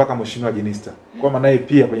mfano mpaka Mheshimiwa Jenista kwamba naye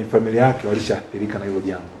pia kwenye familia yake walishaathirika na hilo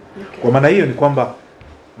jambo. Kwa maana hiyo ni kwamba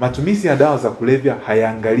matumizi ya dawa za kulevya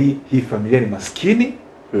hayaangalii hii familia ni maskini.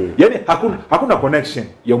 Yaani hakuna connection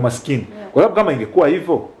ya umaskini. Kwa sababu kama ingekuwa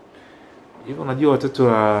hivyo unajua watoto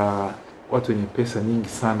wa watu wenye pesa nyingi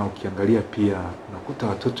sana, ukiangalia pia unakuta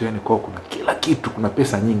watoto yani kwao kuna kila kitu, kuna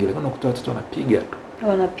pesa nyingi, lakini unakuta watoto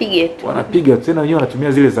wanapiga tena wenyewe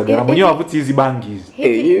wanatumia zile za gharama, wenyewe wavuti hizi bangi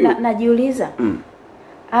hizi. Najiuliza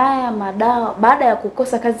haya madawa baada ya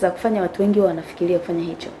kukosa kazi za kufanya, watu wengi wanafikiria kufanya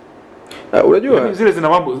hicho. Unajua yani zile zina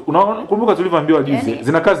mambo, unakumbuka tulivyoambiwa juzi,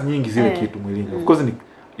 zina kazi nyingi zile kitu mwilini. Of course ni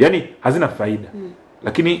yani hazina faida,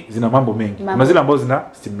 lakini zina mambo mengi. Kuna zile ambazo zina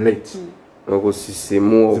stimulate,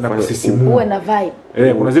 kusisimua, uwe na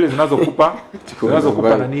vibe. Kuna zile zinazokupa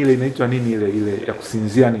na ile inaitwa nini ile ya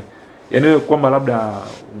kusinzia ni. Yaani wewe kwamba labda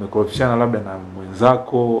umekorofishana labda na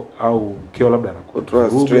mwenzako au mkeo labda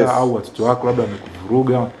anakuvuruga au watoto wako labda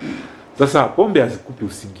wamekuvuruga. Sasa pombe hazikupi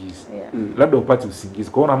usingizi. Labda upate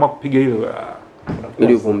usingizi. Kwa hiyo unaamua kupiga ile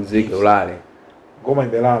ili upumzike, ulale. Ngoma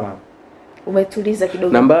imelala. Umetuliza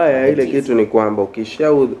kidogo. Na mbaya ile kitu ni kwamba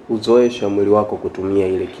ukishauzoesha mwili wako kutumia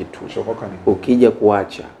ile kitu, ukija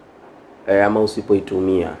kuacha ama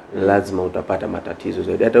usipoitumia lazima utapata matatizo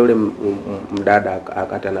zaidi. Hata yule mdada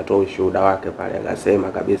akata anatoa ushuhuda wake pale, akasema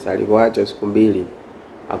kabisa alivyoacha siku 2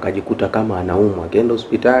 akajikuta kama anaumwa, akaenda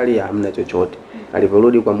hospitali hamna chochote.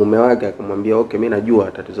 Alivyorudi kwa mume wake akamwambia mimi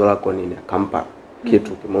najua tatizo lako nini, akampa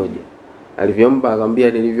kitu kimoja. Alivyompa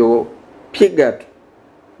akamwambia nilivyopiga tu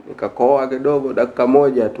nikakoa kidogo, dakika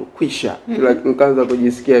moja tu kwisha, kila nikaanza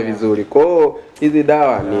kujisikia vizuri. Kwa hiyo hizi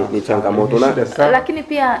dawa ni changamoto lakini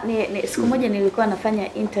pia siku moja nilikuwa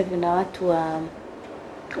nafanya interview na watu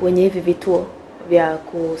wenye hivi vituo vya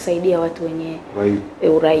kusaidia watu wenye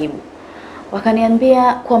uraibu.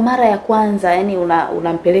 Wakaniambia kwa mara ya kwanza, yani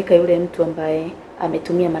unampeleka yule mtu ambaye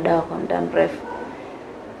ametumia madawa kwa muda mrefu,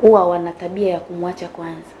 huwa wana tabia ya kumwacha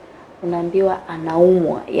kwanza. Unaambiwa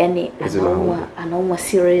anaumwa, yani anaumwa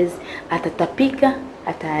serious, atatapika,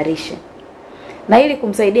 ataarisha. Na ili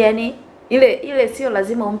kumsaidia, yani ile sio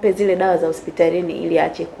lazima umpe zile dawa za hospitalini ili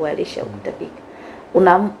aache kuarisha au kutapika.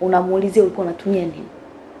 Unamuulizia ulikuwa unatumia nini?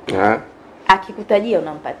 Akikutajia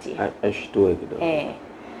unampatia. Ashtue kidogo.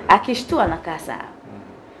 Akishtua anakaa sawa.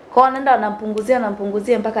 Kwa anaenda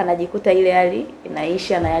anampunguzia mpaka anajikuta ile hali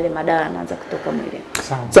inaisha na yale madawa yanaanza kutoka mwilini.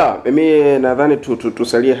 Sawa, mimi nadhani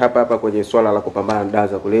tusalie hapa kwenye swala la kupambana na dawa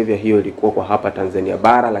za kulevya. Hiyo ilikuwa kwa hapa Tanzania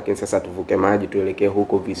bara, lakini sasa tuvuke maji tuelekee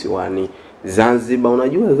huko visiwani Zanzibar.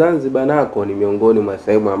 Unajua Zanzibar nako ni miongoni mwa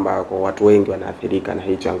sehemu ambako watu wengi wanaathirika na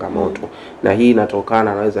hii changamoto. Na hii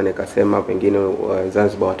inatokana, naweza nikasema pengine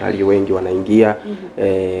Zanzibar watalii wengi wanaingia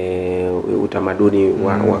utamaduni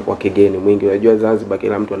wa kigeni mwingi. Unajua Zanzibar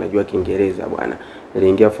kila mtu anajua Kiingereza bwana.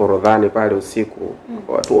 Niliingia Forodhani pale usiku,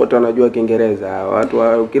 watu wote wanajua Kiingereza,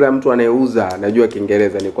 kila mtu anayeuza anajua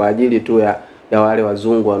Kiingereza. Ni kwa ajili tu ya wale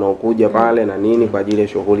wazungu wanaokuja pale na nini kwa ajili ya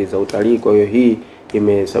shughuli za utalii. Kwa hiyo hii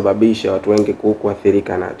imesababisha watu wengi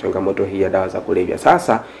kuathirika na changamoto hii ya dawa za kulevya.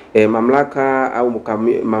 Sasa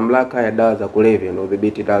mamlaka ya dawa za kulevya na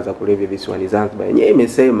udhibiti dawa za kulevya visiwani Zanzibar yenyewe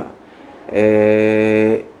imesema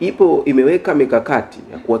imeweka mikakati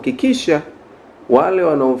ya kuhakikisha wale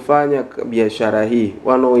wanaofanya biashara hii,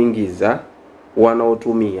 wanaoingiza,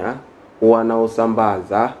 wanaotumia,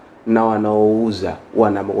 wanaosambaza na wanaouza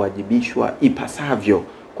wanawajibishwa ipasavyo,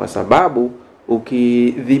 kwa sababu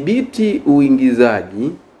ukidhibiti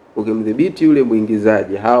uingizaji, ukimdhibiti yule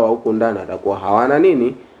muingizaji, hawa huko ndani atakuwa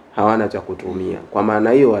hawana cha kutumia. Kwa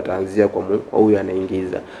maana hiyo wataanzia kwa huyu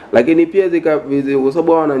anaingiza. Lakini pia kwa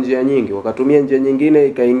sababu wana njia nyingi, wakatumia njia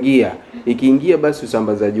nyingine ikiingia basi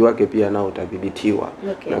usambazaji wake pia nao utadhibitiwa.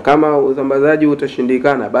 Na kama usambazaji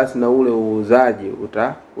utashindikana, basi na ule uuzaji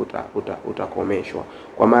utakomeshwa.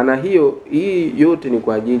 Kwa maana hiyo hii yote ni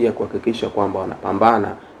kwa ajili ya kuhakikisha kwamba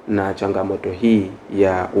wanapambana na changamoto hii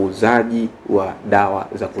ya uuzaji wa dawa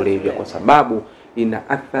za kulevya, kwa sababu ina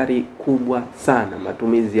athari kubwa sana.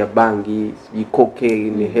 Matumizi ya bangi,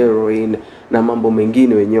 cocaine, heroin na mambo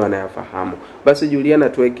mengine wenyewe wanayafahamu. Basi Juliana,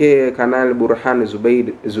 tuwekee kanali Burhan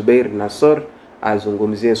Zubair Nasor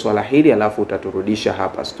azungumzie swala hili, alafu utaturudisha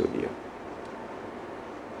hapa studio.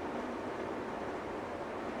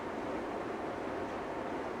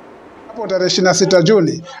 Hapo tarehe 26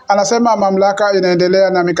 Juni anasema mamlaka inaendelea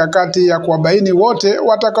na mikakati ya kuwabaini wote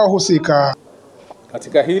watakaohusika.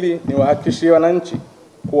 Katika hili ni wahakikishie wananchi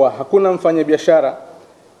kuwa hakuna mfanyabiashara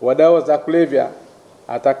wa dawa za kulevya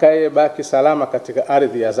atakayebaki salama katika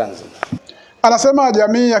ardhi ya Zanzibar. Anasema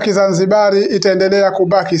jamii ya Kizanzibari itaendelea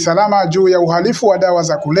kubaki salama juu ya uhalifu wa dawa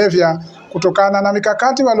za kulevya kutokana na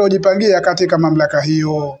mikakati waliojipangia katika mamlaka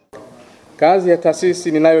hiyo. Kazi ya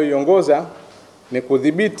taasisi ninayoiongoza ni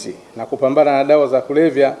kudhibiti na kupambana na dawa za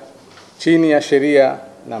kulevya chini ya sheria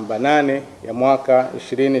namba 8 ya mwaka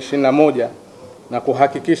 2021 na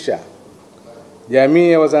kuhakikisha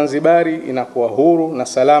jamii ya Wazanzibari inakuwa huru na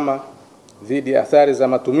salama dhidi ya athari za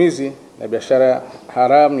matumizi na biashara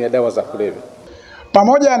haramu ya dawa za kulevya.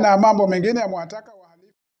 Pamoja na mambo mengine ya mwataka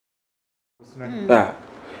wahalifu.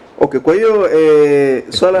 Okay, kwa hiyo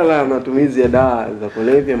swala la matumizi ya dawa za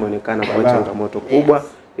kulevya imeonekana kama changamoto kubwa.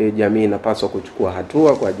 Jamii inapaswa kuchukua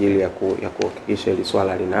hatua kwa ajili ya kuhakikisha hili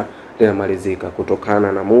swala linamalizika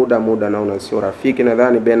kutokana na muda naona sio rafiki.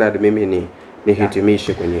 Nadhani Bernard, mimi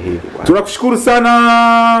nihitimishe kwenye hili bwana. Tunakushukuru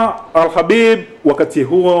sana Al-Habib. Wakati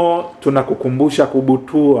huo tunakukumbusha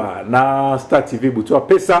kubutua na Star TV butua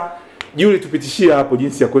pesa. Julie tupitishia hapo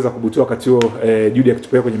jinsi ya kuweza kubutua wakati huo. Julie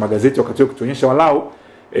akitupeleka kwenye magazeti wakati huo kutuonyesha walau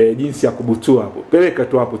jinsi ya kubutua hapo. Peleka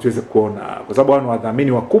tu hapo tuweze kuona, kwa sababu wao ni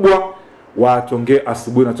wadhamini wakubwa wa Tuongee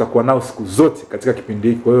Asubuhi na tutakuwa nao siku zote katika kipindi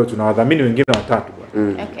hiki. Kwa hiyo tuna wadhamini wengine watatu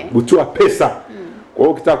bwana. Okay. Butua pesa. Kwa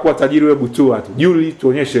hiyo ukitaka kuwa tajiri wewe butua tu. Julie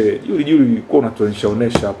tuonyeshe, Julie kwa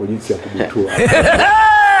unatuonyesha hapo jinsi ya kubutua.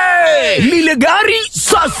 Lile gari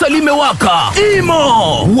sasa limewaka. Imo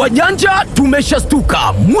wajanja tumeshastuka,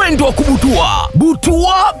 mwendo wa kubutua.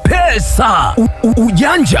 Butua pesa.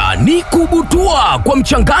 Ujanja ni kubutua kwa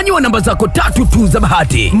mchanganyo wa namba zako 3 tu za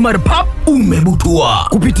bahati. Marpap umebutua.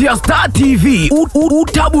 Kupitia Star TV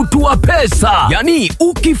utabutua pesa. Yani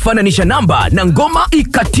ukifananisha namba na ngoma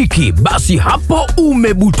ikatiki, basi hapo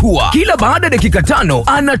umebutua. Kila baada dakika 5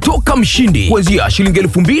 anatoka mshindi kuanzia shilingi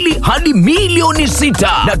 2,000 hadi milioni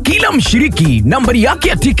 6. Na kila mshiriki nambari yake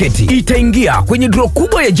ya tiketi itaingia kwenye draw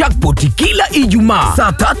kubwa ya jackpot kila Ijumaa saa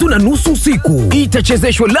 3:30 usiku.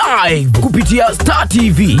 Itachezeshwa live kupitia Star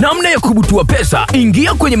TV. Namna ya kubutua pesa,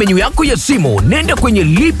 ingia kwenye menyu yako ya simu, nenda kwenye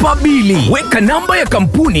lipa bili, weka namba ya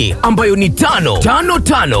kampuni ambayo ni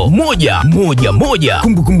 555111.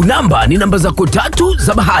 Kumbukumbu namba ni namba zako 3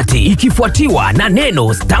 za bahati, ikifuatiwa na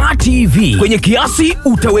neno Star TV. Kwenye kiasi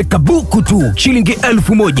utaweka buku tu shilingi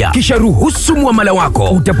 1000, kisha ruhusu muamala wako.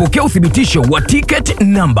 Utapokea uthibitisho wa ticket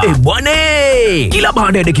number. Bwane, kila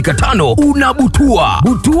baada ya dakika 5 unabutua.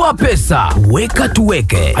 Butua pesa, weka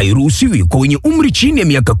tuweke. Hairuhusiwi kwa wenye umri chini ya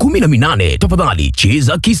miaka 18. Tafadhali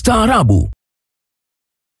cheza kistaarabu.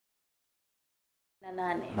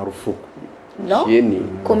 Marufuku. No?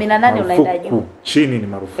 18 unaenda juu. Chini ni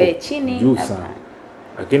marufuku. Chini juu sana.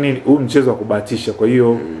 Lakini huu mchezo wa kubahatisha, kwa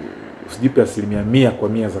hiyo usijipe 100% kwa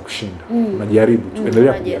 100 za kushinda. Unajaribu tu,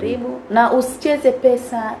 endelea kujaribu. Na usicheze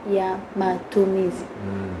pesa ya matumizi.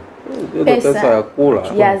 Pesa ya kula.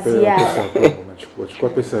 Ya ziada. Chukua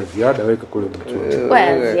pesa ya ziada, weka kule Mtoto. Kwa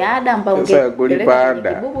ya ziada ambayo ungepeleka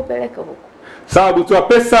kibubu, peleka huko. Sawa, Butua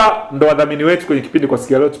Pesa ndo wadhamini wetu kwenye kipindi kwa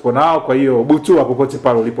siku ya leo tupo nao. Kwa hiyo Butua popote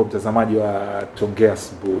pale ulipo mtazamaji wa Tuongea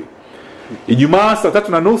Asubuhi. Ijumaa saa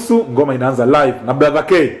 3:30 ngoma inaanza live na Brother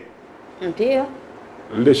K. Ndio.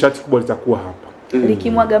 Lile shati kubwa litakuwa hapa.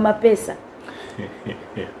 Likimwaga mapesa.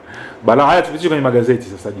 Bala haya tupitie kwenye magazeti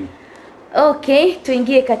sasa juu. Okay,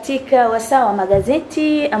 tuingie katika wasaa wa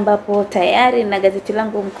magazeti ambapo tayari na gazeti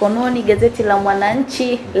langu mkononi, gazeti la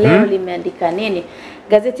Mwananchi leo limeandika nini?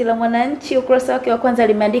 Gazeti la Mwananchi ukurasa wake wa kwanza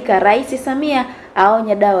limeandika Rais Samia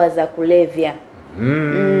aonya dawa za kulevya.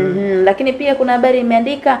 Lakini pia kuna habari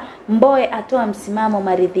imeandika Mbowe atoa msimamo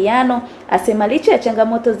maridhiano, asema licha ya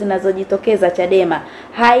changamoto zinazojitokeza Chadema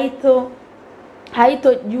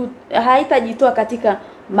haitajitoa katika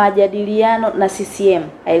majadiliano na CCM,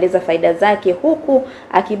 aeleza faida zake huku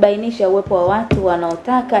akibainisha uwepo wa watu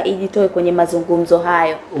wanaotaka ijitoe kwenye mazungumzo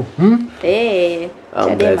hayo.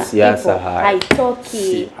 Chadema siasa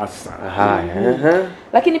haitoki.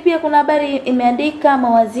 Lakini pia kuna habari imeandika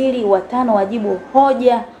mawaziri 5 wajibu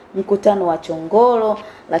hoja mkutano wa Chongolo.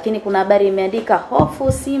 Lakini kuna habari imeandika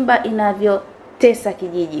hofu Simba inavyotesa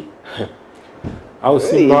kijiji. Au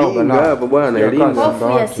Simba au bwana Iringa.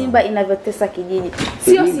 Hofu ya Simba inavyotesa kijiji.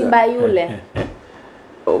 Sio Simba yule.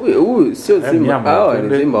 Huyu sio Simba, hao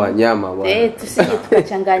ni Simba wanyama bwana. Tusije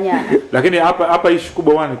tukachanganyana. Lakini hapa issue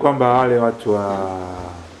kubwa ni kwamba wale watu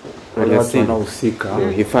wanaohusika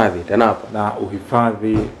uhifadhi TANAPA na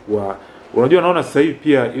uhifadhi wa, unajua naona sasa hivi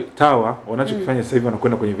pia TAWA wanachokifanya sasa hivi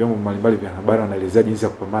wanakwenda kwenye vyombo mbalimbali vya habari, wanaelezea jinsi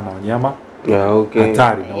ya kupambana na wanyama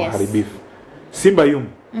hatari na waharibifu. Simba yumo,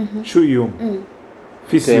 chui yumo,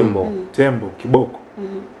 fisi yumo, tembo, kiboko.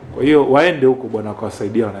 Kwa hiyo waende huko bwana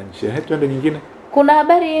kuwasaidia wananchi. Tuende nyingine. Kuna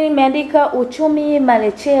habari imeandika uchumi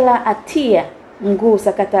Malechela atia mguu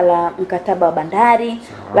sakata la mkataba wa bandari.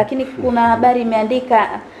 Lakini kuna habari imeandika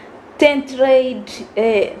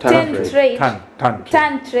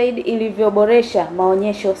Tan trade ilivyoboresha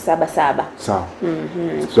maonyesho 77. Sawa.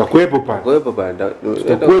 Tutakuepo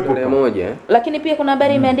pale moja. Lakini pia kuna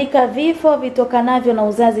habari imeandika vifo vitokanavyo na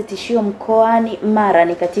uzazi tishio mkoani Mara,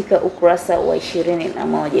 ni katika ukurasa wa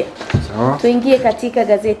 21. Sawa. Tuingie katika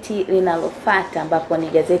gazeti linalofuata ambapo ni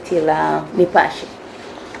gazeti la Nipashe.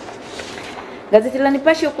 Gazeti la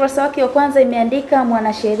Nipashe ukurasa wake wa kwanza imeandika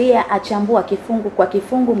mwanasheria achambua kifungu kwa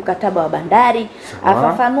kifungu mkataba wa bandari,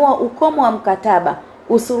 afafanua ukomo wa mkataba,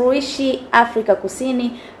 usuluhishi Afrika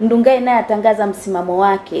Kusini, Ndungai naye atangaza msimamo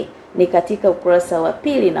wake, ni katika ukurasa wa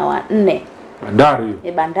 2 na wa 4.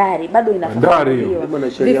 Bandari bado inafafanuliwa.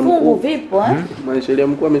 Vifungu vipo Mwanasheria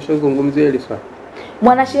mkuu ameshazungumzia hili swali.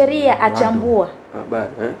 Mwanasheria achambua.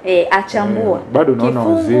 Achambua. Bado naona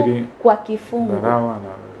waziri kwa kifungu.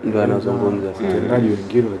 Ndio anazungumza watendaji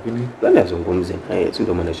wengine, lakini anazungumza si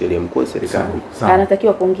ndio mwanasheria mkuu wa serikali.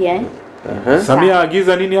 Anatakiwa kuongea Samia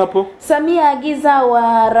agiza nini hapo? Samia agiza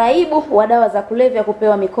waraibu wa dawa za kulevya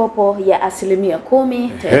kupewa mikopo ya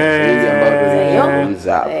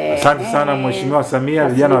 10%. Asante sana Mheshimiwa Samia,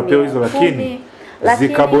 vijana wapewe hizo lakini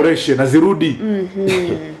zikaboreshe na zirudi.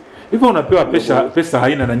 Hivyo unapewa pesa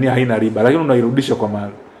haina riba, lakini unairudisha kwa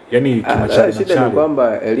yani kimachana. Shida ni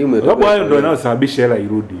kwamba elimu yetu sababu hayo ndio inayosababisha hela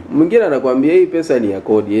irudi. Mwingine anakuambia hii pesa ni ya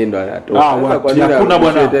kodi, yeye ndo anatoa. Hakuna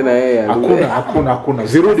bwana tena yeye. Hakuna.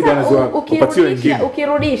 Zirudi bwana upatie wengine.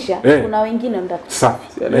 Ukirudisha kuna wengine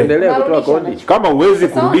safi. Anaendelea kutoa kodi. Kama uwezi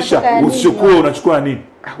kurudisha usichukue, unachukua nini?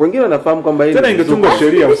 Wengine wanafahamu kwamba hii tena ingetungwa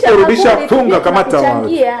sheria, usirudisha funga kama tawa.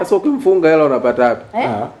 Sasa ukimfunga hela unapata wapi?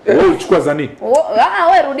 Wewe ulichukua za nini?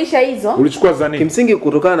 Wewe rudisha hizo. Ulichukua za nini? Kimsingi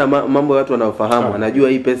kutokana na mambo watu wanaofahamu, anajua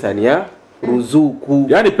hii pesa ni ya ruzuku.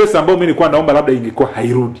 Yaani pesa ambayo mimi nilikuwa naomba labda ingekuwa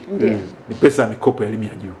hairudi. Ni pesa ya mikopo ya elimu ya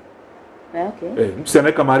juu. Okay. Mtu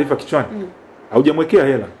anaweka maarifa kichwani. Haujamwekea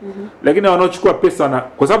hela. Lakini wanaochukua pesa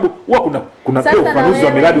kwa sababu huwa kuna pia ufafanuzi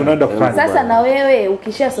wa miradi unaenda kufanya. Sasa na wewe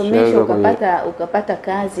ukishasomeshwa ukapata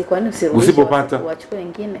kazi, kwa nini usirudishe? Usipopata Wachukue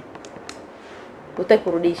wengine. Utaki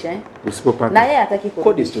kurudisha Usipopata. Na yeye hataki kurudisha.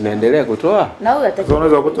 Kodi tunaendelea kutoa. Na wewe hataki.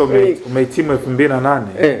 Unaweza kukuta umehitimu 2008.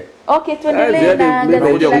 Okay, tuendelee na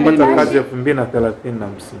gazeti la kupata kazi ya 2030 na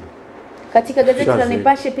 50. Katika gazeti la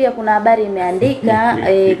Nipashe pia kuna habari imeandika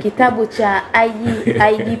kitabu cha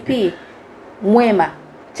IGP Mwema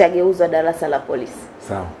chageuzwa darasa la polisi.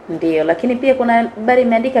 Sawa. Ndio, lakini pia kuna habari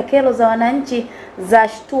imeandika kero za wananchi za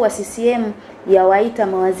shtua CCM ya waita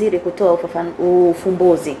mawaziri kutoa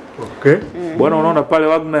ufumbuzi. Okay. Bwana unaona pale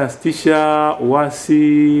Wagner yastisha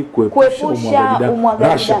uasi kuepusha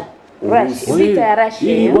umwagaji. Vita ya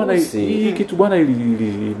Russia. Bwana hii kitu bwana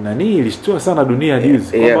ilishtua sana dunia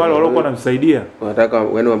juzi. Kwa wale waliokuwa wanamsaidia. Wanataka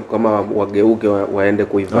kama wageuke waende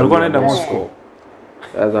kuivamia. Walikuwa wanaenda Moscow.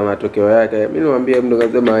 Sasa matokeo yake mimi niwaambie mtu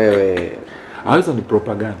kasema wewe hizo ni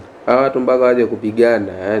propaganda. Watu mpaka waje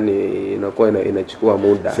kupigana, yani inakuwa inachukua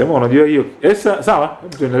muda. Sema unajua hiyo. Sawa,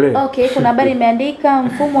 hebu tuendelee. Okay, kuna habari imeandika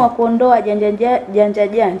mfumo wa kuondoa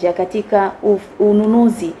janja katika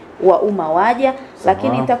ununuzi wa umma waja,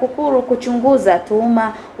 lakini TAKUKURU kuchunguza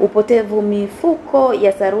tuhuma upotevu mifuko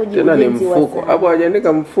ya saruji ujenzi wa mfuko. Hapo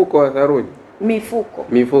hajaandika mfuko wa saruji.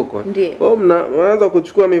 Mifuko. Ndio. Wao mnaanza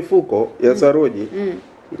kuchukua mifuko ya saruji.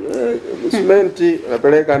 Simenti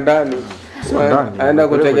napeleka ndani. Aenda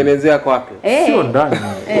kutengenezea kwake. Sio ndani.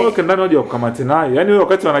 Wao ndani waje kukamata nayo. Yaani wewe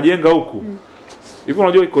wakati wanajenga huku. Hivi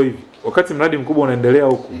unajua iko hivi. Wakati mradi mkubwa unaendelea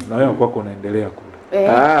huku na wewe kwako unaendelea kule.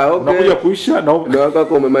 Okay. Unakuja kuisha na ndio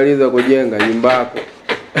wako umemaliza kujenga nyumba yako.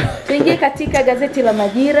 Tuingie katika gazeti la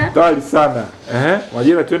Majira. Tayari sana.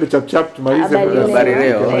 Majira tuende chap tumalize habari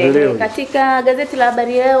leo. Katika gazeti la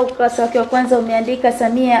Habari Leo ukurasa wake wa kwanza umeandika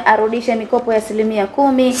Samia arudisha mikopo ya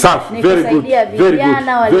 10%. Ni kusaidia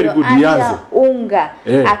vijana walioacha unga.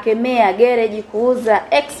 Akemea gereji kuuza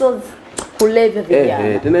exos kulevya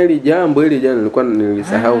vijana. Tena hili jana nilikuwa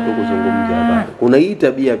nilisahau tu kuzungumzia habari. Kuna hii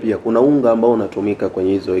tabia pia, kuna unga ambao unatumika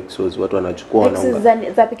kwenye hizo exos, watu wanachukua na unga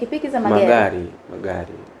za pikipiki za magari.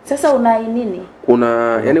 Sasa una nini?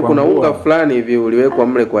 Kuna unga fulani hivi uliwekwa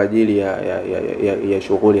mle kwa ajili ya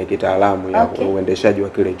shughuli ya kitaalamu ya uendeshaji wa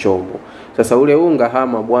kile chombo. Sasa ule unga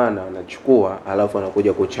bwana anachukua alafu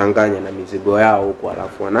anakuja kuchanganya na mizigo yao huko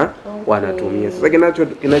alafu wanatumia. Sasa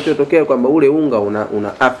kinachotokea kwamba ule unga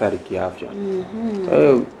una athari kiafya.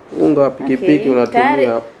 Unga wa pikipiki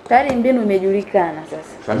unatumia tayari mbinu imejulikana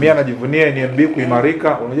sasa. Samia anajivunia NMB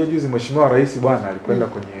kuimarika. Unajua juzi Mheshimiwa Rais bwana alikwenda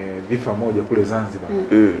kwenye dhifa moja kule Zanzibar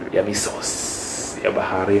ya misosi ya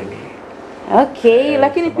baharini. Okay,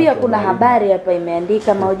 lakini pia kuna habari hapa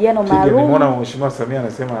imeandika mahojiano maalum. Nimeona Mheshimiwa Samia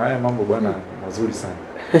anasema haya mambo bwana mazuri sana.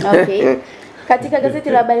 Okay. Katika gazeti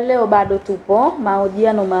la Habari Leo bado tupo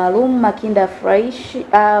mahojiano maalum. Makinda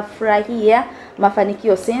furahia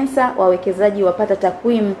mafanikio sensa, wawekezaji wapata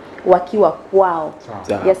takwimu wakiwa kwao.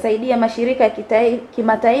 Yasaidia mashirika ya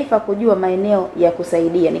kimataifa kujua maeneo ya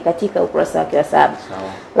kusaidia, ni katika ukurasa wake wa 7.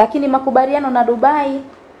 Lakini makubaliano na Dubai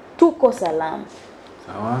tuko salama.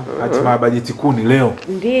 Sawa. Hatima bajeti kuu ni leo.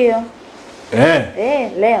 Ndio.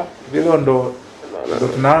 Leo. Hilo ndo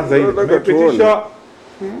tunaanza hivi. Tumepitisha.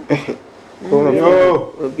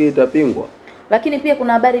 Itapingwa. Lakini pia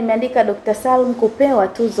kuna habari imeandika Dr. Salim kupewa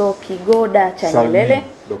tuzo Kigoda cha Nyerere.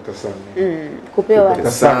 Dr. Salim. Kupewa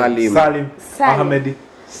Dr. Salim Ahmed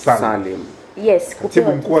Salim. Yes,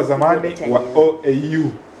 katibu mkuu wa zamani wa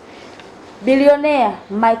OAU. Bilionea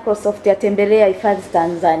Microsoft yatembelea hifadhi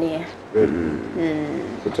Tanzania.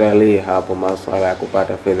 Kutalii hapo masuala ya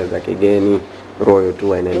kupata fedha za kigeni, Royal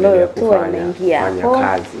Tour inaendelea kufanya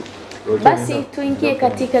kazi. Basi tuingie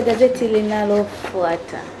katika gazeti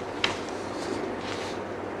linalofuata.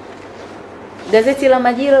 Gazeti la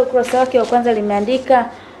Majira ukurasa wake wa kwanza limeandika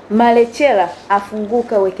Malechela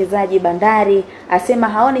afunguka uwekezaji bandari, asema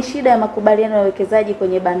haoni shida ya makubaliano ya uwekezaji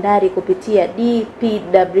kwenye bandari kupitia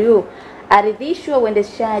DPW, aridhishwa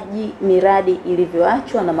uendeshaji miradi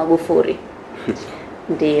ilivyoachwa na Magufuli.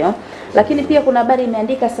 Ndio. Lakini pia kuna habari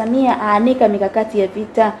imeandika Samia aanika mikakati ya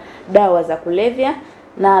vita dawa za kulevya,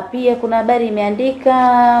 na pia kuna habari imeandika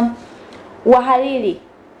wahariri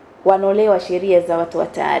wanolewa sheria za watu wa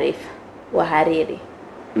taarifa. Wahariri.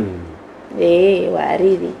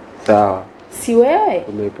 Wahariri. Sawa. Si wewe?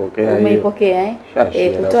 Umeipokea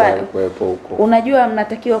kutoa huko. Unajua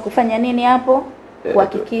mnatakiwa kufanya nini hapo?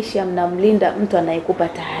 Kuhakikisha mnamlinda mtu anayekupa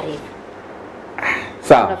taarifa.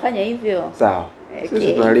 Sawa. Unafanya hivyo? Sawa.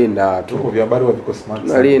 Sisi tunalinda watu. Vyombo vya habari wako smart.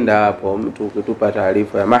 Tunalinda hapo mtu ukitupa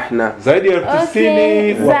taarifa ya mahna zaidi ya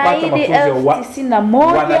 90 wapata mafunzo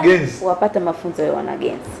ya wanagenzi. Wapata mafunzo ya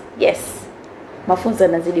wanagenzi. Yes. Mafunzo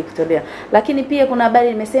yanazidi kutolewa. Lakini pia kuna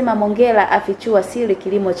habari imesema Mongela afichua siri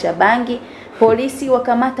kilimo cha bangi. Polisi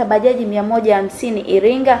wakamata bajaji 150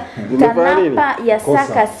 Iringa. TANAPA ya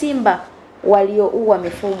saka simba walioua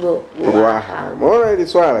mifugo. Mbona hili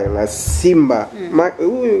swala la simba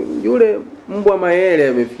huyu yule mbwa Mayele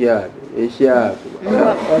amefikia wapi? Isha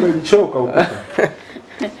amechoka huko.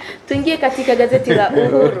 Tuingie katika gazeti la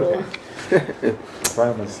Uhuru.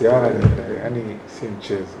 Fanya masiara yani si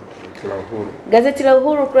mchezo. Gazeti la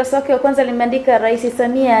Uhuru kurasa wake wa kwanza limeandika Rais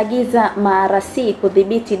Samia agiza MRC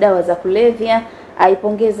kudhibiti dawa za kulevya,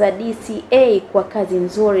 aipongeza DCA kwa kazi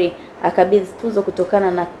nzuri, akabidhi tuzo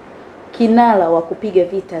kutokana na kinala wa kupiga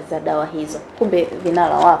vita za dawa hizo. Kumbe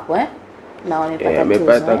vinala wapo na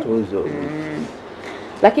wamepata tuzo.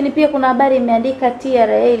 Lakini pia kuna habari imeandika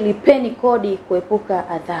TRA lipeni kodi kuepuka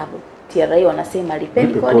adhabu. TRA wanasema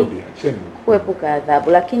lipeni kodi kuepuka adhabu.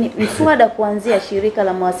 Lakini mswada kuanzisha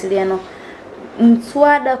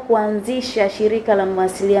shirika la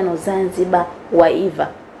mawasiliano Zanzibar waiva.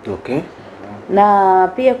 Okay. Na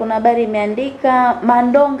pia kuna habari imeandika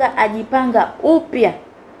Mandonga ajipanga upya.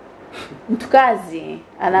 Mtukazi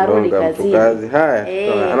anarudi kazini. Mtukazi haya.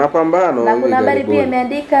 Anapambana. Na kuna habari pia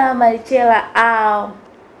imeandika Marichela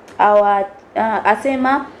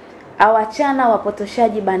asema awachana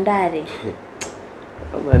wapotoshaji bandari.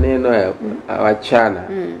 Maneno ya awachana.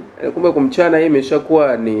 Kumbe kumchana hii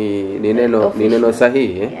imeshakuwa ni neno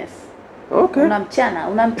sahihi. Yes. Okay. Unamchana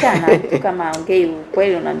kama ongei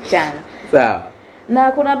kweli unamchana. Sawa.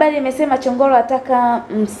 Na kuna habari imesema Chongolo ataka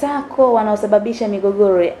msako wanaosababisha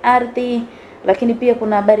migogoro ya ardhi. Lakini pia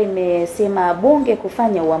kuna habari imesema bunge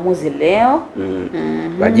kufanya uamuzi leo.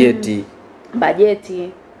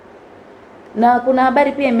 Bajeti. Na kuna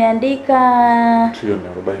habari pia imeandika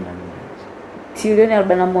trilioni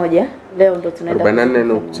 41 leo ndo tunaenda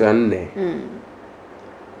 44.4.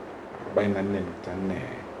 44.4.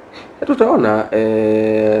 Tutaona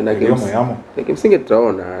na kimsingi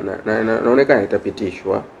tutaona naonekana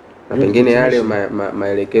itapitishwa na pengine yale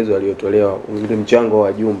maelekezo yaliyotolewa ule mchango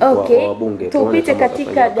wa jumbe wa wabunge. Tupite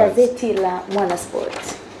katika gazeti la Mwanasport.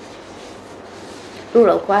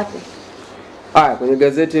 Rula uko wapi? Kwenye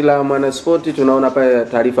gazeti la Mwanasport tunaona pale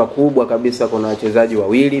taarifa kubwa kabisa, kuna wachezaji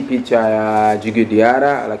wawili, picha ya Djigui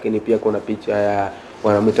Diarra, lakini pia kuna picha ya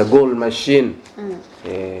wanamuita goal machine.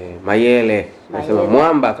 Mayele. Nasema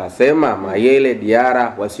Mwamba akasema Mayele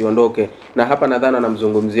Diarra wasiondoke. Na hapa nadhani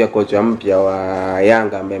anamzungumzia kocha mpya wa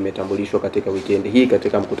Yanga ambaye ametambulishwa katika weekend hii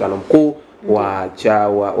katika mkutano mkuu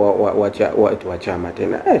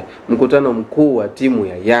mkutano mkuu wa timu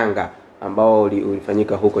ya Yanga ambao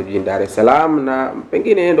ulifanyika huko jijini Dar es Salaam, na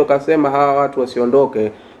pengine yeye ndo kasema hawa watu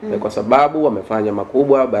wasiondoke kwa sababu wamefanya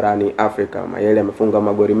makubwa barani Afrika. Mayele amefunga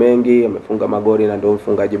magoli mengi, amefunga magoli na ndio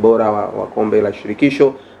mfungaji bora wa kombe la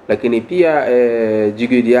shirikisho, lakini pia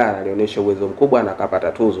Djigui Diarra alionyesha uwezo mkubwa na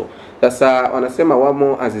akapata tuzo. Sasa wanasema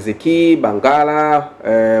wamo Aziziki, Bangala,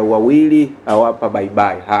 wawili hawapa bye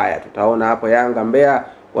bye. Haya tutaona hapo Yanga Mbeya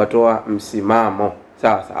watoa msimamo.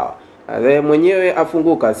 Sawa. Mwenyewe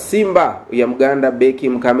afunguka Simba ya Mganda beki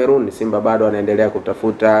Mkameruni. Simba bado anaendelea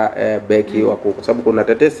kutafuta beki kwa sababu kuna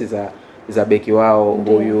tetesi za beki wao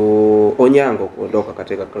huyu Onyango kuondoka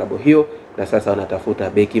katika klabu hiyo, na sasa wanatafuta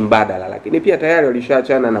beki mbadala. Lakini pia tayari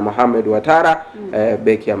walishaachana na Mohamed Watara,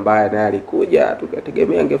 beki ambaye naye alikuja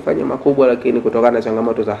tukategemea angefanya makubwa, lakini kutokana na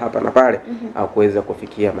changamoto za hapa na pale hakuweza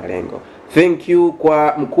kufikia malengo. Thank you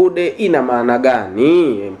kwa Mkude ina maana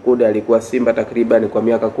gani? Mkude alikuwa Simba takriban kwa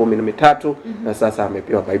miaka 13 na sasa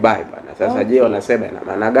amepewa bye bye bana. Sasa je, wanasema ina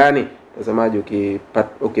maana gani? Mtazamaji,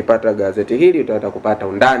 ukipata gazeti hili utaenda kupata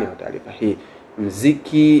undani wa taarifa hii.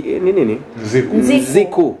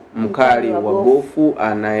 Mziku mkali wa gofu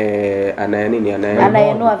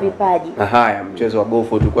anayenua vipaji. Haya, mchezo wa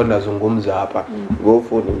gofu tulikuwa tunazungumza hapa.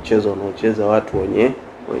 Gofu ni mchezo unaocheza watu wenye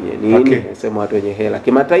nini? Nasema watu wenye hela.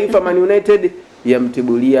 Kimataifa Man United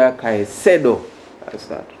yamtibulia Caicedo.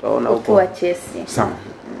 Sasa tutaona huko wa Chelsea. Sawa.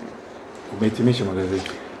 Umehitimisha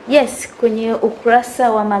magazeti? Yes, kwenye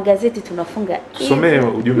ukurasa wa magazeti tunafunga. Tusomee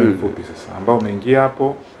ujumbe mfupi sasa ambao umeingia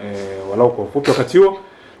hapo walau kwa ufupi, wakati huo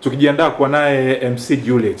tukijiandaa kwa naye MC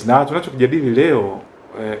Juliet. Na tunachokujadili leo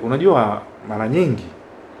unajua mara nyingi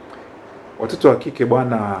watoto wa kike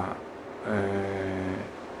bwana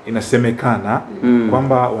inasemekana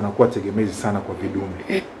kwamba wanakuwa tegemezi sana kwa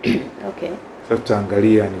vidume. Okay. Sasa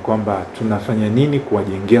tutaangalia ni kwamba tunafanya nini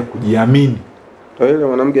kuwajengea kujiamini. Kwa hiyo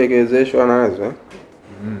mwanamke akiwezeshwa anaweza.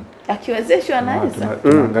 Akiwezeshwa anaweza.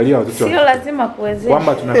 Tunaangalia watoto. Sio lazima kuwezeshwa.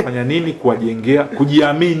 Kwamba tunafanya nini kuwajengea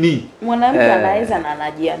kujiamini. Mwanamke anaweza na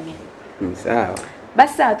anajiamini. Sawa.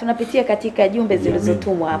 Basi tunapitia katika jumbe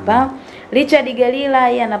zilizotumwa hapa. Richard Galila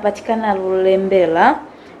yeye anapatikana Lulembela.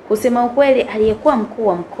 Kusema ukweli, aliyekuwa mkuu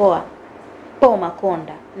wa mkoa Paul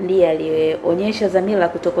Makonda ndiye aliyeonyesha dhamira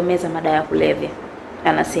kutokomeza madawa ya kulevya.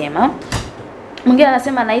 Anasema. Mwingine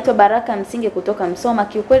anasema anaitwa Baraka Msinge kutoka Msoma.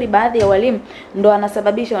 Kiukweli baadhi ya walimu ndo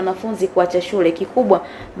anasababisha wanafunzi kuacha shule. Kikubwa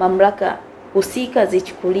mamlaka husika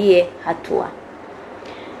zichukulie hatua.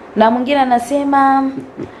 Na mwingine anasema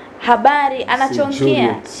Habari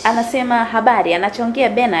anachongea, anasema Habari anachongea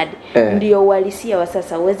Bernard ndio uhalisia wa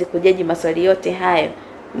sasa. Uwezi kujaji maswali yote hayo.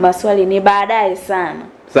 Maswali ni baadaye sana.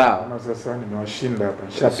 Sawa. Sasa nimewashinda hapa.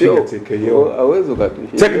 Nishapiga TKO. Hauwezi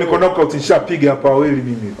kabisa. Technical knockout nishapiga hapa wawili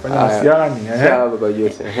mimi. Fanya masiani Sawa baba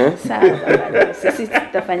Jose. Sawa baba. Sisi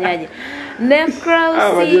tutafanyaje?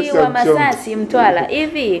 Necrosi wa Masasi Mtwara.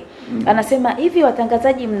 Hivi anasema hivi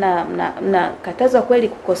watangazaji mnakatazwa kweli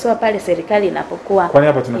kukosoa pale serikali inapokuwa. Kwani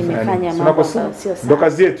hapa tunafanya tunakosoa? Ndio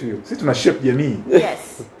kazi yetu hiyo. Sisi tuna shape jamii.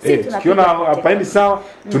 Yes. Tukiona hapaendi sawa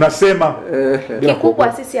tunasema.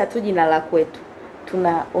 Kikubwa sisi hatuji na la kwetu.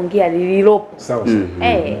 Tunaongea lililopo. Sawa.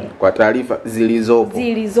 Kwa taarifa zilizopo.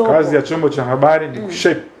 Kazi ya chombo cha habari ni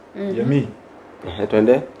kushape jamii.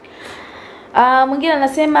 Twende. Mwingine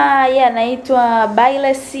anasema yeye anaitwa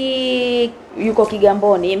Bailesi yuko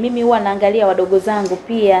Kigamboni. Mimi huwa naangalia wadogo zangu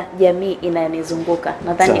pia jamii inayonizunguka.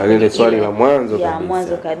 Nadhani ile swali la mwanzo kabisa. Ya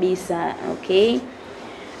mwanzo kabisa. Okay.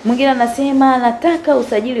 Mwingine anasema nataka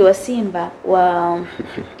usajili wa Simba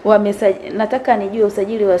nataka nijue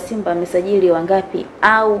usajili wa Simba wamesajili wangapi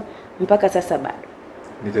au mpaka sasa bado.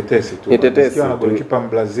 Nitetesi tu. Nitetesi na golikipa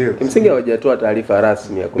Brazil. Kimsingi hawajatoa taarifa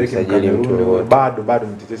rasmi ya kumsajili mtu. Bado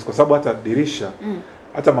nitetesi kwa sababu hata dirisha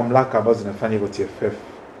hata mamlaka ambazo zinafanya hivyo TFF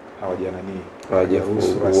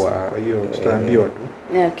hawajaruhusu. Kwa hiyo tutaambiwa tu.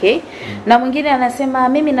 Okay. Na mwingine anasema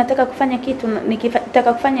mimi nataka kufanya kitu,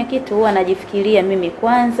 nikitaka kufanya kitu huwa najifikiria mimi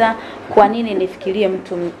kwanza. Kwa nini nifikirie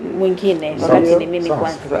mtu mwingine wakati ni mimi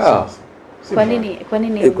kwanza? Kwa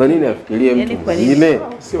nini afikirie mtu mwingine?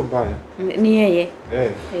 Sio mbaya. Ni yeye.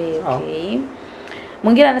 Okay.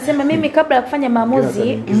 Mwingine anasema mimi kabla ya kufanya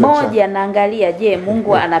maamuzi moja naangalia je,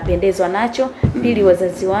 Mungu anapendezwa nacho, pili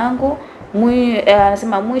wazazi wangu,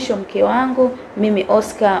 anasema mwisho mke wangu, mimi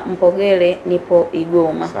Oscar Mpogele nipo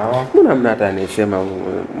Igoma. Sawa. Mbona mnatanishema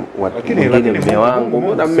lakini mume wangu,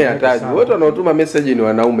 mbona mmehataji? Wote wanaotuma message ni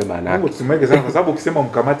wanaume maana yake. Mungu tumweke sana kwa sababu ukisema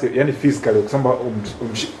umkamate, yani physically ukisema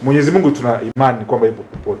Mwenyezi Mungu tuna imani kwamba yupo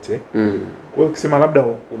popote. Kwa hiyo ukisema labda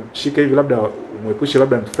umshike hivi labda umwepushe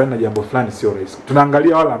labda mtufanye na jambo fulani sio rahisi.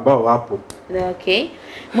 Tunaangalia wale ambao wapo. Okay.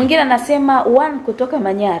 Mwingine anasema kutoka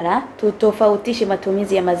Manyara, tutofautishe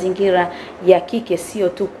matumizi ya mazingira ya kike sio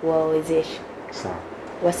tu kuwawezesha. Sawa.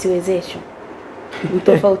 Wasiwezeshwe.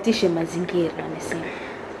 Mtofautishe mazingira anasema.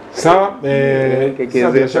 Sawa,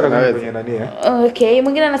 biashara kwenye nani Okay,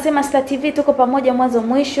 mwingine anasema Star TV tuko pamoja mwanzo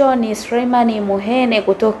mwisho. Ni Sreimani Muhene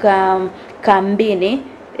kutoka Kambini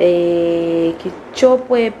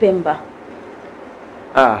Kichopwe Pemba.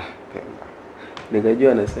 Pemba.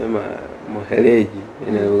 Nikajua anasema Muheleji.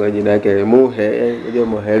 Ina jina lake Muhe, unajua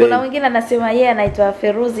Muheleji. Kuna mwingine anasema yeye anaitwa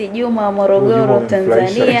Feruzi Juma wa Morogoro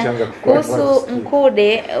Tanzania. Kuhusu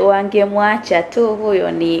Mkude wangemwacha tu,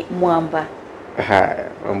 huyo ni mwamba. Haya,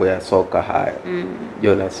 mambo ya soka haya.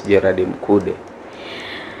 Jonas Gerard Mkude.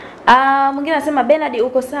 Mwingine anasema Bernard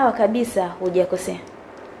uko sawa kabisa, hujakosea.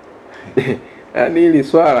 Yaani hili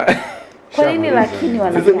swala kwa nini lakini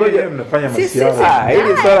wanafanya? Ngoja mnafanya masiara.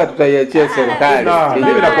 Hili swala tutaiachia serikali.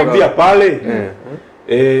 Mimi nakwambia pale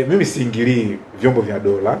mimi siingilii vyombo vya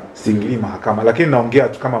dola, siingilii mahakama, lakini naongea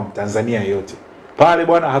tu kama Mtanzania yote. Pale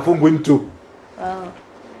bwana hafungwi mtu.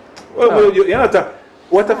 Wewe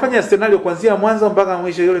watafanya scenario kuanzia mwanzo mpaka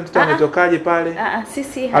mwisho, yule mtoto ametokaje pale?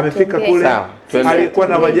 Sisi amefika kule. Alikuwa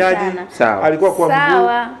na bajaji, alikuwa kwa mguu.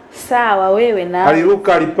 Sawa wewe na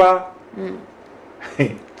aliruka alipaa.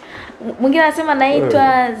 Mwingine anasema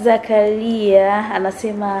naitwa Zakaria,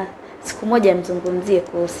 anasema siku moja mzungumzie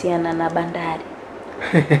kuhusiana na bandari.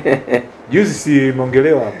 Juzi si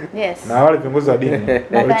mongelewa hapo. Yes. Na wale viongozi wa dini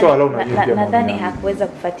walitoa lao na nyingi. Nadhani hakuweza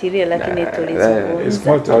kufuatilia lakini tulizungumza.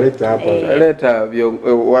 Small taleta hapo. Leta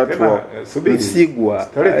watu wa Msigwa.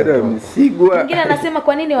 Msigwa. Mwingine anasema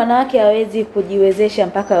kwa nini wanawake hawezi kujiwezesha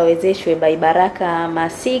mpaka wawezeshwe? By Baraka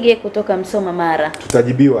Masige kutoka Msoma Mara.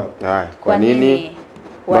 Tutajibiwa. Kwa nini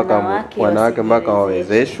wanawake mpaka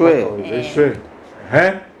wawezeshwe?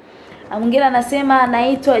 Mwingine anasema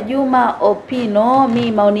naitwa Juma Opino,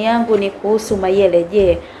 mimi maoni yangu ni kuhusu Mayele.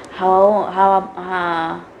 Je,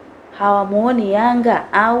 hawamuoni Yanga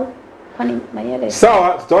au Kwani Mayele? Sawa,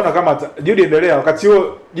 tutaona kama Judy endelea. Wakati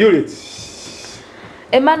huo Juliet.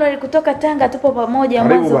 Emmanuel kutoka Tanga, tupo pamoja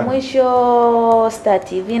mwanzo mwisho. Star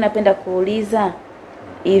TV napenda kuuliza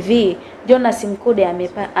hivi, Jonas Mkude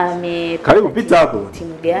Karibu pita hapo.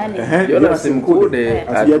 Timu gani? Jonas Mkude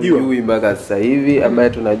hatujui mpaka sasa hivi, ambaye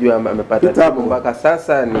tunajua amepata timu mpaka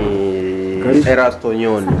sasa ni Erasto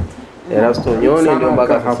Nyoni. Erasto Nyoni ndio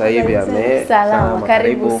mpaka sasa hivi salama.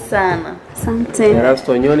 Karibu sana. Asante.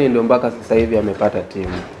 Erasto Nyoni ndio mpaka sasa hivi amepata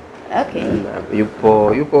timu. Okay.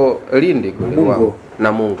 Yupo Lindi kule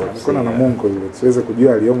na Mungu. Kuna na Mungu ile. Siweze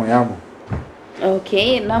kujua aliyomo yamo.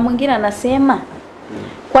 Okay, na mwingine anasema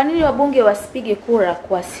kwa nini wabunge wasipige kura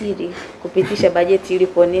kwa siri kupitisha bajeti ili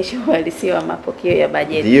kuonyesha uhalisia wa mapokeo ya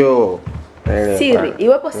bajeti? Ndio. Siri,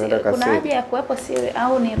 iwepo siri. Kuna haja ya kuwepo siri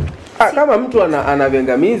au ni kama mtu ana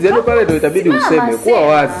vingamizi, yani pale ndio itabidi useme kuwa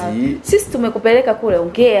wazi. Sisi tumekupeleka kule,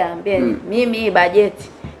 ongea, ambia mimi hii bajeti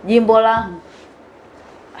jimbo langu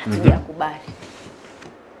hatujakubali.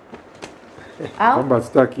 Kwamba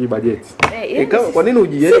sitaki bajeti. Kwa nini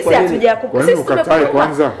ujiele? Kwa nini ukatae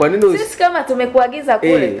kwanza? Kwa nini sisi kama tumekuagiza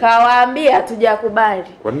kule kawaambia hatujakubali?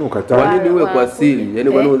 Kwa nini ukatae? Kwa nini uwe kwa siri?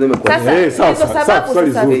 Yaani kwa nini useme kwa siri?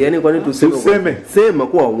 Sasa yaani kwa nini tuseme? Sema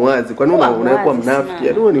kuwa mwazi. Kwa nini unakuwa mnafiki?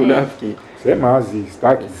 Yaani wewe ni unafiki. Sema wazi,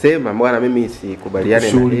 sitaki. Sema bwana, mimi sikubaliane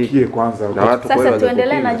na hii. Shughulikie kwanza. Na watu sasa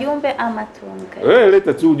tuendelee na jumbe ama tuamke? Wewe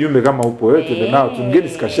leta tu ujumbe kama upo wewe, tuende nao. Tungeni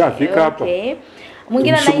sikashafika hapa.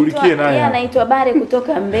 Mwingine anaitwa Habari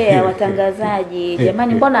kutoka Mbeya, watangazaji.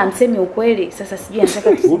 Jamani, mbona hamsemi ukweli? Sasa sijui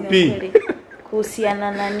anataka tuseme ukweli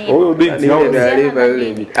kuhusiana na nini? Huyo binti au taarifa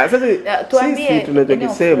yule. Sasa sisi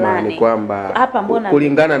tunachokisema ni kwamba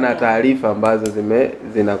kulingana na taarifa ambazo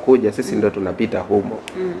zinakuja, sisi ndio tunapita humo.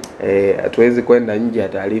 Hatuwezi kwenda nje ya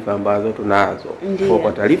taarifa ambazo tunazo.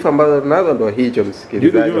 Kwa taarifa ambazo tunazo ndio hicho,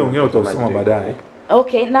 msikilizaji. Ndio mwenyewe utasoma baadaye.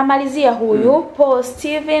 Okay, namalizia huyu Paul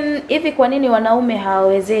Steven, hivi kwa nini wanaume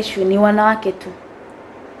hawawezeshwi? Ni wanawake tu?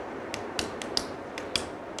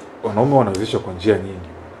 Wanaume wanawezeshwa kwa njia nyingi.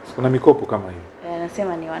 Kuna mikopo kama hiyo.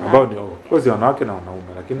 Anasema ni wanawake. Ambao ni of wanawake na wanaume,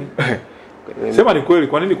 lakini sema ni kweli.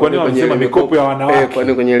 Kwa nini wanasema mikopo ya wanawake? Kwa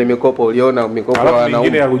nini kwenye ile mikopo uliona mikopo ya wanaume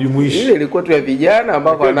nyingine ya kujumuisha? Ile ilikuwa tu ya vijana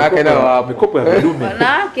ambao wanawake nao wapo. Mikopo ya vidume.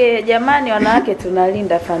 Wanawake jamani, wanawake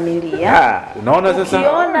tunalinda familia. Unaona sasa?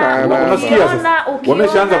 Unasikia sasa?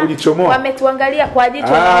 Wameshaanza kujichomoa. Wametuangalia kwa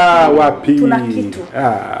jicho wapi? Tuna kitu.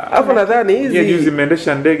 Hapo nadhani hizi juzi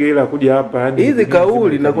zimeendesha ndege ila kuja hapa hadi hizi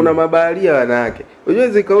kauli na kuna mabaharia wanawake. Unajua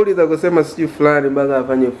hizi kauli za kusema siji fulani mpaka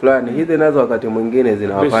afanye fulani, hizi nazo wakati mwingine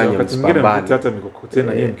zinawafanya msipambane. Hata mikokoteni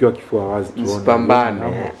na yeye mkiwa kifua wazi tuone. Msipambane.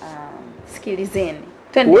 Sikilizeni.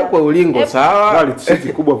 Uwekwe ulingo sawa. Bali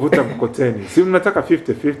tishiti kubwa vuta mkokoteni. Si mnataka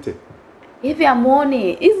 50-50. Hivi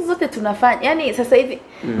amuoni hizi zote tunafanya. Yaani sasa hivi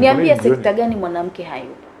niambie sekta gani mwanamke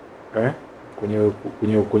hayupo?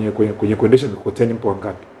 Kwenye kuendesha mikokoteni mpo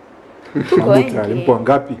wangapi? Tuko wengi. Mpo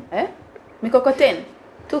wangapi? Mikokoteni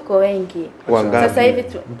tuko wengi. Sasa hivi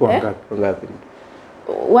mpo wangapi?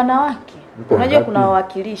 Wanawake. Unajua kuna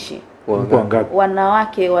wawakilishi. Mpo wangapi?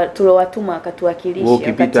 Wanawake tuliowatuma akatuwakilisha.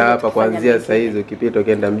 Ukipita hapa kuanzia saa hizo ukipita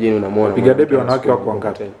ukienda mjini unamwona. Wapiga debe wanawake wako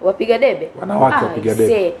wangapi? Wapiga debe? Wanawake wapiga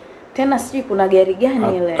debe. Tena sijui kuna gari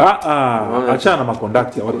gani ile. Achana na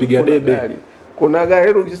makondakta, wapiga debe. Kuna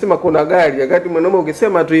gari, ukisema kuna gari, wakati mwanaume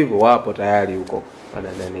ukisema tu hivyo wapo tayari huko.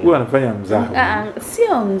 Huyu anafanya mzaha.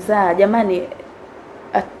 Sio mzaha jamani.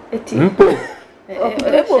 Eti mpo.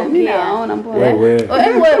 Hebu mimi naona mbona.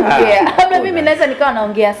 Hebu ongea. Labda mimi naweza nikawa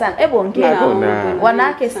naongea sana. Hebu ongea.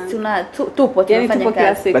 Wanawake tupo tunafanya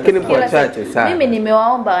kazi. Lakini mpo wachache sana. Mimi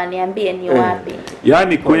nimewaomba waniambie ni wapi.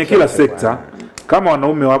 Yaani kwenye kila sekta kama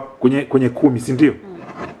wanaume kwenye 10, si ndio?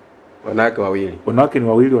 Wanawake 2. Wanawake ni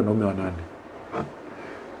 2, wanaume 8.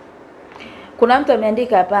 Kuna mtu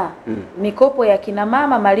ameandika hapa mikopo ya kina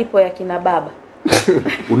mama, malipo ya kina baba.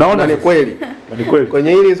 Unaona ni kweli. Ni kweli.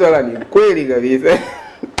 Kwenye hili swala ni kweli kabisa.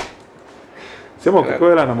 Sema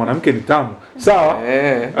ukikwela na mwanamke ni tamu. Sawa?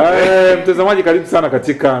 Mtazamaji karibu sana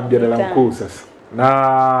katika mjadala mkuu sasa. Na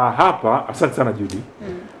hapa asante sana Judy.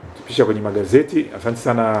 Tupisha kwenye magazeti, asante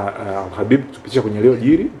sana Habib, tupisha kwenye leo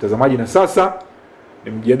jiri. Mtazamaji na sasa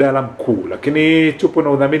ni mjadala mkuu, lakini tupo na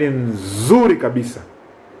udhamini nzuri kabisa.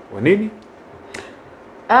 Wa nini?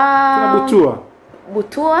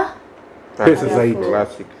 Butua pesa zaidi.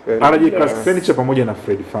 RJ Classic Furniture pamoja na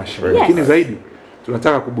Fred Fashion. Lakini zaidi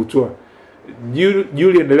tunataka kubutua.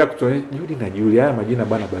 Julie endelea kutuonyesha Julie haya majina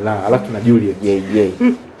bana balaa. Alafu tuna Juliet.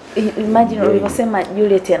 Imagine ulivyosema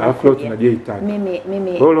Juliet anakuja. Alafu tuna J tag.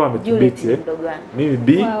 Mimi wao wametubiti mdogo wangu. Mimi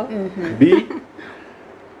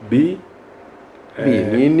B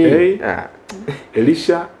nini?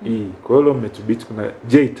 Elisha E. Kwa hiyo mmetubiti kuna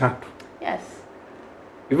J3. Yes.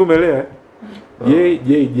 Hivyo umeelewa?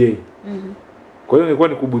 J. Kwa hiyo nilikuwa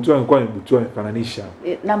nikubutua, nilikuwa nibutua nifananisha.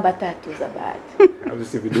 Namba 3 za bahati. Hapo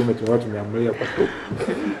si vidume tu watu tumeamlia kwa tu.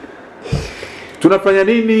 Tunafanya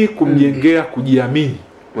nini kumjengea kujiamini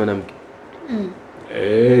mwanamke?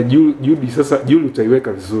 Judy sasa Judy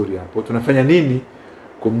utaiweka vizuri hapo. Tunafanya nini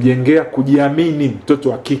kumjengea kujiamini mtoto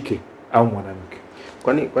wa kike au mwanamke?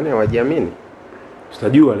 Kwani hawajiamini?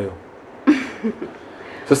 Tutajua leo.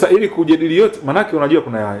 Sasa ili kujadili yote, manake unajua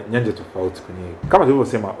kuna nyanja tofauti kwenye, kama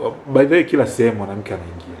tulivyosema, by the way kila sehemu mwanamke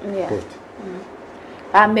anaingia. Kote.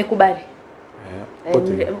 Mmekubali.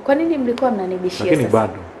 Kwa nini mlikuwa mnanibishia sasa? Lakini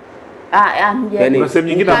bado. Yani kuna sehemu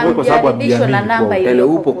nyingine ambayo kwa sababu hamjiamini. Yani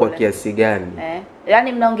upo kwa kiasi gani?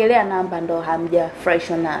 Yani mnaongelea namba ndo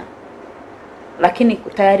hamjafurahishwa nayo. Lakini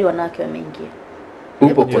tayari wanawake wameingia.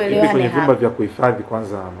 Upo kwenye vyumba vya kuhifadhi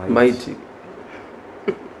kwanza maiti.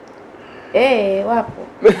 Wapo.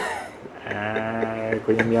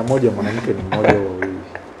 Kwenye 100 mwanamke ni mmoja au wawili.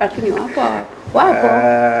 Lakini wapo.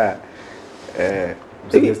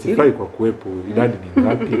 Sijastifai kwa kuwepo, idadi ni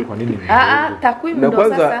ngapi, kwa nini ni takwimu ndo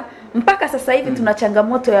sasa mpaka sasa hivi tuna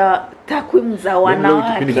changamoto ya takwimu za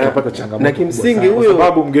wanawake. Kipindi kinapata changamoto. Na kimsingi huyo kwa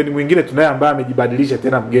sababu mgeni mwingine tunaye ambaye amejibadilisha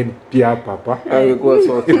tena mgeni pia hapa. Amekuwa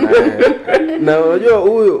sote. Na unajua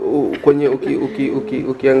huyo kwenye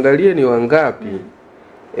ukiangalia ni wangapi?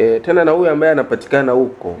 Tena na huyu ambaye anapatikana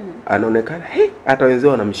huko anaonekana hata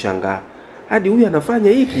wenzao wanamshangaa. Hadi huyu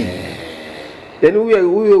anafanya hiki. Yaani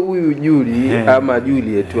huyu Julie ama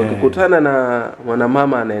Juliet wakikutana na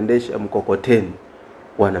mwanamama anaendesha mkokoteni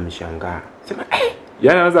wanamshangaa. Sema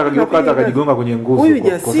yaani anaweza akageuka hata akajigonga kwenye nguzo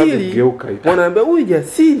kwa sababu geuka. Wanaambia huyu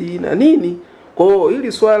jasiri na nini? Kwa hiyo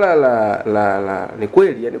hili swala la ni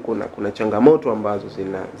kweli, yani kuna changamoto ambazo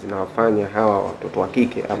zinawafanya hawa watoto wa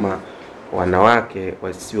kike ama wanawake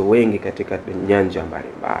wasiwe wengi katika nyanja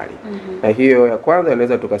mbalimbali. Na hiyo ya kwanza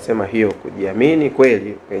inaweza tukasema hiyo kujiamini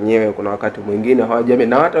kweli wenyewe. Kuna wakati mwingine hawajiamini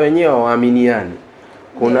na hata wenyewe hawaaminiani.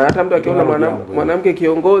 Kuna hata mtu akiona mwanamke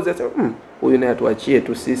kiongozi asema huyu naye tuachie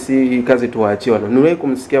tu sisi kazi tuwaachie. Niwahi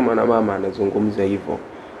kumsikia mwanamama anazungumza hivyo.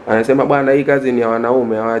 Anasema bwana hii kazi ni ya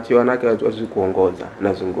wanaume, hawaachie wanawake waweze kuongoza.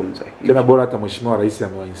 Nazungumza hivyo. Tena bora hata Mheshimiwa Rais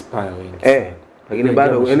amewainspire wengi. Lakini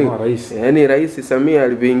bado yani Rais Samia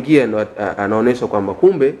alivyoingia ndo anaonesha kwamba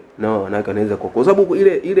kumbe na wanawake wanaweza kwa sababu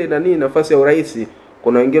ile nafasi ya urais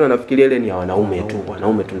kuna wengine wanafikiria ile ni ya wanaume tu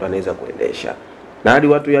ndo anaweza kuendesha. Na hadi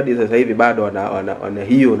watu hadi sasa hivi bado wana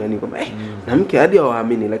hiyo nani kwamba na mke hadi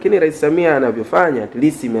hawaamini, lakini Rais Samia anavyofanya at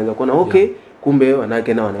least imeanza kuona kumbe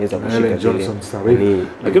wanawake nao wanaweza kushika Johnson Sarili.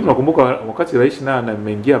 Lakini tunakumbuka wakati Rais na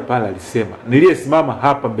ameingia pale alisema niliyesimama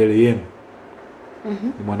hapa mbele yenu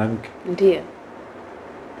ni mwanamke. Ndio.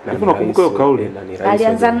 Na tunakumbuka hiyo kauli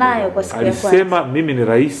alianza nayo kwa siku ya kwanza. Alisema mimi ni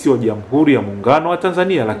rais wa Jamhuri ya Muungano wa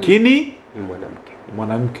Tanzania lakini ni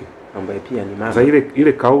mwanamke ambaye pia ni mama. Sasa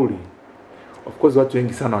ile kauli of course watu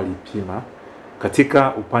wengi sana walipima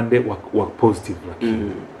katika upande wa positive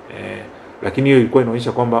lakini lakini hiyo ilikuwa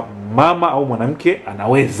inaonyesha kwamba mama au mwanamke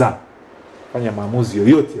anaweza fanya maamuzi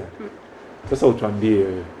yoyote yale. Sasa utuambie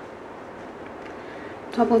wewe.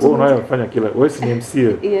 Wewe unayofanya kila wewe si MC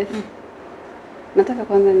wewe. Yes. Nataka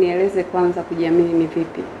kwanza nieleze kwanza kujiamini ni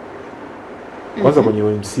vipi. Kwanza kwenye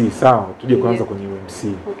MC sawa, tuje kwanza kwenye MC.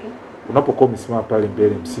 Okay. Unapokuwa umesimama pale mbele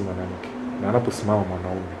MC mwanamke na anaposimama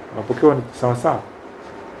mwanaume, unapokewa ni sawa sawa?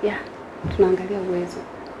 Yeah. Tunaangalia uwezo.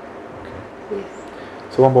 Okay. Yes.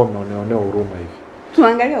 So mambo mnaonea huruma hivi.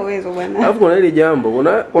 Tunaangalia uwezo bwana. Alafu kuna ile jambo,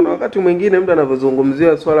 kuna wakati mwingine mtu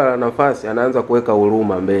anapozungumzia swala la nafasi anaanza kuweka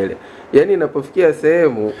huruma mbele. Yaani inapofikia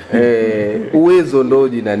sehemu uwezo ndio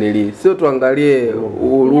jina nili. Sio tuangalie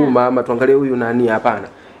huruma ama tuangalie huyu nani, hapana.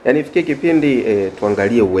 Yaani ifikie kipindi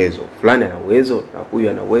tuangalie uwezo. Fulani ana uwezo na huyu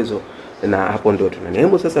ana uwezo na hapo ndio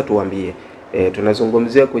tunanemo. Sasa tuambie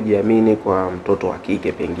tunazungumzia kujiamini kwa mtoto wa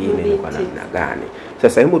kike pengine ni kwa namna gani?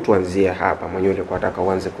 Sasa hebu tuanzie hapa, mwenyewe ulikuwa unataka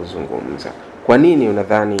uanze kuzungumza. Kwa nini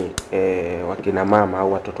unadhani wakina mama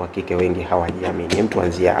au watoto wa kike wengi hawajiamini? Hebu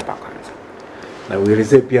tuanzie hapa kwanza. Na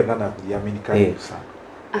uelezee pia dhana ya kujiamini karibu sana.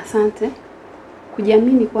 Asante.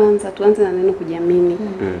 Kujiamini kwanza, tuanze na neno kujiamini.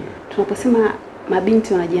 Tunaposema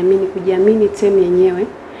mabinti wanajiamini, kujiamini term yenyewe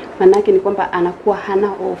maana yake ni kwamba anakuwa hana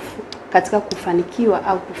hofu katika kufanikiwa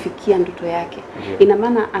au kufikia ndoto yake. Ina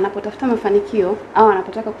maana anapotafuta mafanikio au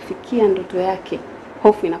anapotaka kufikia ndoto yake,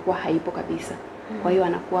 hofu inakuwa haipo kabisa. Kwa hiyo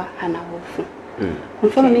anakuwa hana hofu. Kwa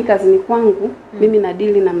mfano mimi kazini kwangu, mimi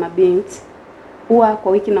nadili na mabinti. Huwa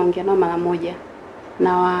kwa wiki naongea nao mara moja.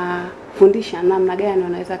 Na wafundisha namna gani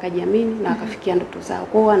wanaweza kujiamini na wakafikia ndoto zao.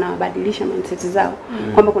 Kwa hiyo wanabadilisha mindset zao.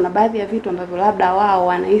 Kwamba kuna baadhi ya vitu ambavyo labda wao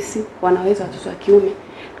wanahisi wanaweza watoto wa kiume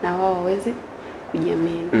na wao waweze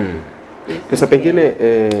kujiamini. Sasa pengine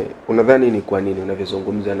unadhani ni kwa nini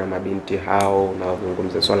unavyozungumza na mabinti hao,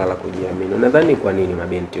 unazungumza swala la kujiamini, unadhani kwa nini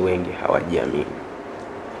mabinti wengi hawajiamini?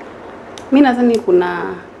 Mimi nadhani kuna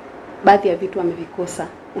baadhi ya vitu wamevikosa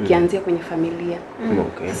ukianzia kwenye familia.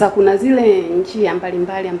 Okay. Sasa kuna zile njia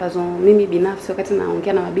mbalimbali ambazo mimi binafsi wakati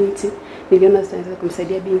naongea na mabinti niliona zinaweza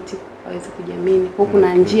kumsaidia binti aweze kujiamini. Kwa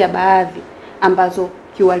kuna njia baadhi ambazo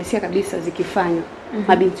kiuhalisia kabisa zikifanywa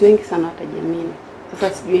mabinti wengi sana watajiamini.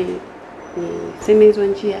 Sasa sijui niseme hizo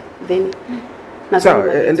njia then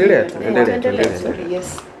sawa, endelea.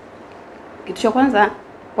 Yes. Kitu cha kwanza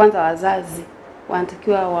wazazi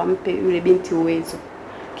wanatakiwa wampe yule binti uwezo.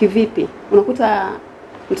 Kivipi? Unakuta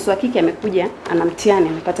mtoto wa kike amekuja ana mtihani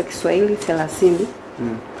amepata Kiswahili 30.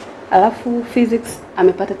 Alafu physics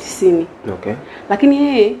amepata 90. Okay. Lakini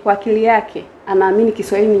yeye kwa akili yake anaamini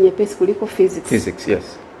Kiswahili ni nyepesi kuliko physics. Physics,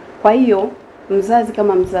 yes. Kwa hiyo mzazi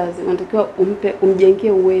kama mzazi unatakiwa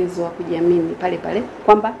umjengee uwezo wa kujiamini pale pale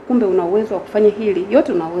kwamba kumbe una uwezo wa kufanya hili,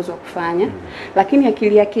 yote una uwezo wa kufanya. Lakini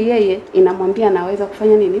akili yake yeye inamwambia anaweza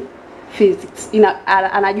kufanya nini? Physics.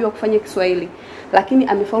 Anajua kufanya Kiswahili lakini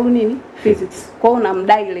amefaulu nini? Physics. Kwa hiyo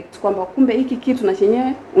unamdirect kwamba kumbe hiki kitu na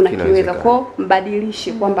chenyewe unakiweza. Kwa hiyo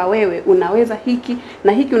mbadilishe kwamba wewe unaweza hiki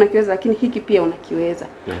na hiki unakiweza, lakini hiki pia unakiweza.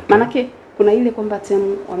 Okay. Manake kuna ile kwamba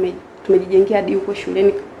tumejijengea hadi huko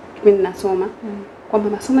shuleni kipindi nasoma kwamba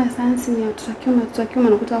masomo ya sayansi ni watoto wa kiume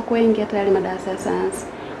nakuta wako wengi hata yale madarasa ya sayansi.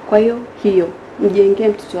 Kwa hiyo mjengee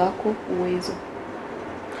mtoto wako uwezo.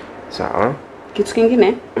 Sawa. Kitu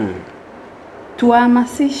kingine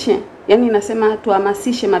tuhamasishe, yani nasema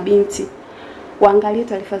tuhamasishe mabinti waangalie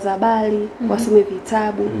taarifa za habari, wasome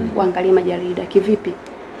vitabu, waangalie majarida. Kivipi?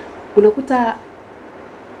 Unakuta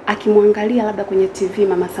akimwangalia labda kwenye TV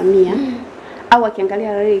Mama Samia au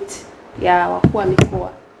akiangalia rate ya wakuu wa mikoa.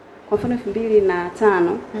 Kwa mfano 2005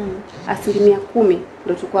 10%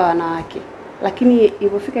 ndio tulikuwa wanawake. Lakini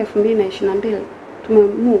ilipofika 2022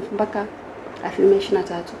 tumemove mpaka 23%.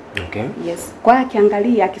 Okay. Yes. Kwa hiyo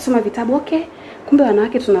akiangalia, akisoma vitabu, okay, kumbe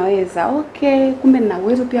wanawake tunaweza. Okay, kumbe nina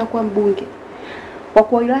uwezo pia kuwa mbunge.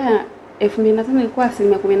 Wakuu wa wilaya 2005 ilikuwa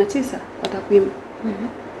 19% kwa takwimu.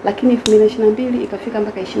 Lakini 2022 ikafika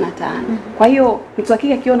mpaka 25. Kwa hiyo mtu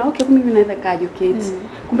akija akiona okay, kumbe mimi naweza kaa joketi.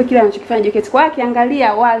 Kumbe kile anachokifanya joketi. Kwa hiyo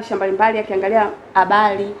akiangalia warsha mbalimbali, akiangalia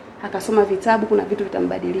habari, akasoma vitabu, kuna vitu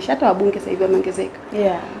vitambadilisha. Hata wabunge sasa hivi wameongezeka.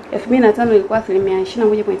 2005 ilikuwa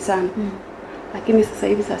 21.5. Lakini sasa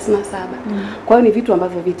hivi 37. Kwa hiyo ni vitu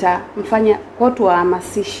ambavyo vitamfanya kwa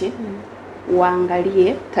tuwahamasishe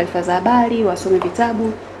waangalie taarifa za habari, wasome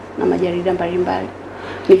vitabu na majarida mbalimbali.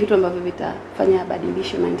 Ni vitu ambavyo vitafanya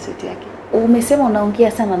abadilishe mindset yake. Umesema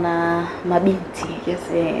unaongea sana na mabinti. Yes.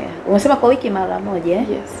 Umesema kwa wiki mara moja.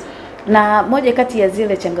 Yes. Na moja kati ya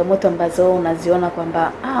zile changamoto ambazo unaziona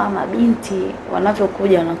kwamba mabinti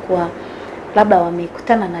wanavyokuja wanakuwa labda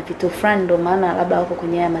wamekutana na vitu fulani ndio maana labda wako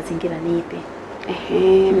kwenye haya mazingira ni ipi?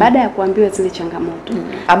 Baada ya kuambiwa zile changamoto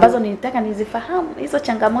ambazo nilitaka nizifahamu hizo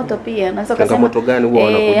changamoto pia naweza kusema changamoto gani huwa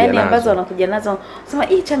wanakuja nazo, ambazo wanakuja nazo. Sema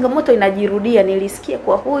hii changamoto inajirudia, nilisikia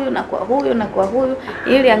kwa huyu na kwa huyu na kwa huyu,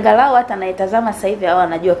 ili angalau hata anayetazama sasa hivi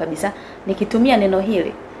anajua kabisa nikitumia neno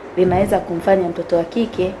hili linaweza kumfanya mtoto wa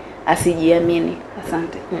kike asijiamini.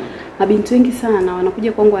 Asante. Mabinti wengi sana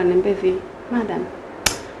wanakuja kwangu wananiambia hivi, madam,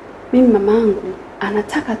 mimi mamangu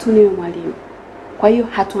anataka tu niwe mwalimu. Kwa hiyo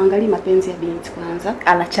hatuangalii mapenzi ya binti kwanza,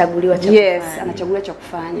 anachaguliwa cha kufanya. Yes, anachaguliwa cha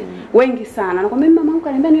kufanya. Wengi sana anakuambia mimi mamangu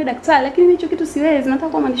ananiambia niwe daktari, lakini hicho kitu siwezi, nataka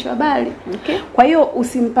kuwa mwandishi wa habari. Okay. Kwa hiyo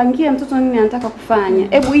usimpangie mtoto nini anataka kufanya.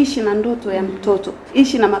 Hebu ishi na ndoto ya mtoto,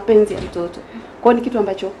 ishi na mapenzi ya mtoto. Kwa hiyo ni kitu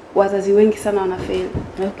ambacho wazazi wengi sana wanafeli.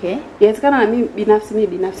 Okay. Inawezekana na mimi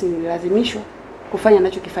binafsi nililazimishwa kufanya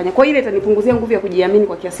ninachokifanya. Kwa hiyo ile itanipunguzia nguvu ya kujiamini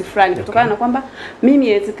kwa kiasi fulani, kutokana na kwamba mimi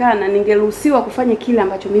inawezekana ningeruhusiwa kufanya kile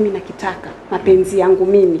ambacho mimi nakitaka, mapenzi yangu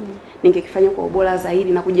mimi, ningekifanya kwa ubora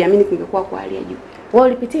zaidi na kujiamini kungekuwa kwa hali ya juu. Wewe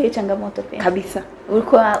ulipitia hiyo changamoto pia? Kabisa.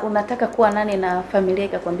 Ulikuwa unataka kuwa nani na familia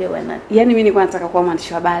ikakwambia wewe nani? Yaani mimi nilikuwa nataka kuwa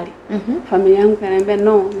mwandishi wa habari. Familia yangu kaniambia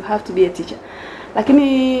no, you have to be a teacher.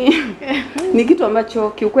 Lakini ni kitu ambacho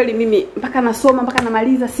kiukweli mimi mpaka nasoma mpaka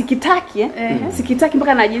namaliza sikitaki sikitaki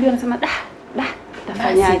mpaka naajiliwa nasema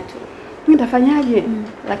tafanyaje? Mimi nitafanyaje?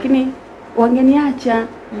 Lakini wangeniacha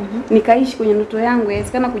nikaishi kwenye ndoto yangu,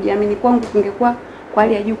 inawezekana kujiamini kwangu kungekuwa kwa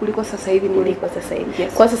hali ya juu kuliko sasa hivi niliko sasa hivi.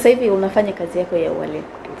 Yes. Kwa sasa hivi unafanya kazi yako ya ualimu.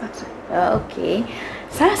 Okay.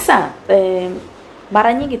 Sasa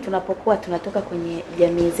mara nyingi tunapokuwa tunatoka kwenye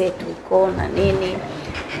jamii zetu uko na nini,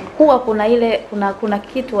 huwa kuna ile kuna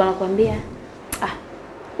kitu wanakuambia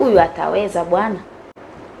huyu ataweza bwana.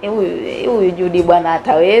 Huyu Judy bwana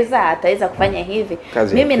ataweza kufanya hivi.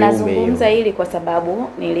 Mimi nazungumza hili kwa sababu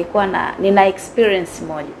nilikuwa nina experience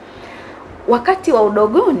moja. wakati wa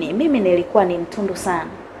udogoni mimi nilikuwa ni mtundu sana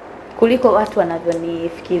kuliko watu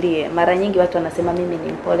wanavyonifikiria. Mara nyingi watu wanasema mimi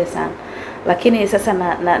ni mpole sana, lakini sasa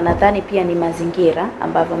nadhani pia ni mazingira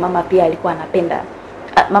ambavyo mama pia alikuwa anapenda.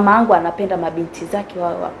 Mama yangu anapenda mabinti zake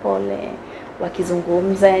wapole,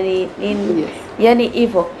 wakizungumza yani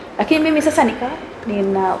hivyo. Lakini mimi sasa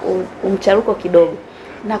nina umcharuko kidogo.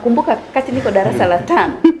 Nakumbuka wakati niko darasa la 5.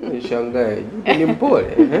 Nishangae, ni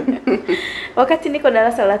mpole. Wakati niko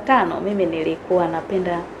darasa la 5 mimi nilikuwa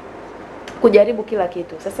napenda kujaribu kila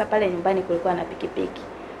kitu. Sasa pale nyumbani kulikuwa na pikipiki.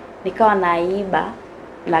 Nikawa naiba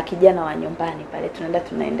na kijana wa nyumbani pale,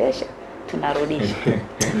 tunaendesha, tunarudisha.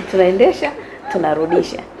 Tunaendesha,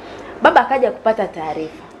 tunarudisha. Baba akaja kupata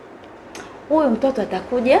taarifa. Huyu mtoto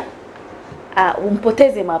atakuja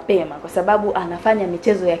umpoteze mapema kwa sababu anafanya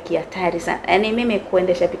michezo ya kihatari sana. Yaani mimi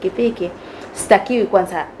kuendesha pikipiki sitakiwi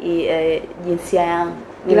kwanza jinsia yangu.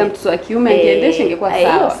 Ila mtoto wa kiume angeendesha ingekuwa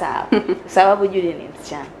sawa. Sawa. Sababu Judy ni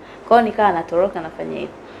msichana. Kwa hiyo nikawa natoroka nafanya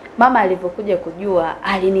hivyo. Mama alipokuja kujua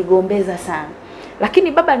alinigombeza sana.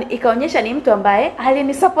 Lakini baba ikaonyesha ni mtu ambaye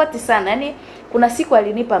alinisupport sana. Yaani kuna siku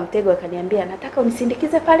alinipa mtego akaniambia nataka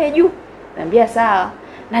unisindikize pale juu. Niambia sawa.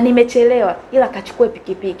 Na nimechelewa ila akachukua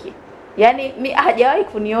pikipiki. Yaani hajawahi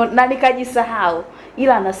kuniona na nikajisahau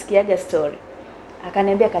ila anasikiaga story.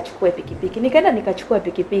 Akaniambia kachukue pikipiki. Nikaenda nikachukua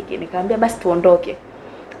pikipiki, nikamwambia basi tuondoke.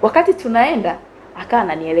 Wakati tunaenda akawa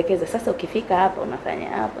ananielekeza sasa ukifika hapa unafanya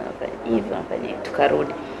hapa, unafanya hivi, unafanya hivi,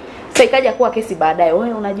 tukarudi. Sasa ikaja kuwa kesi baadaye.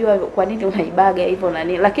 Wewe unajua kwa nini unaibaga hivyo na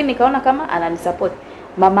nini? Lakini nikaona kama ananisupport.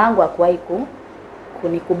 Mamangu hakuwahi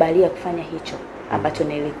kunikubalia kufanya hicho ambacho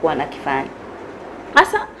nilikuwa nakifanya.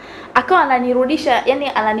 Sasa akawa ananirudisha,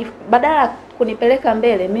 yani badala kunipeleka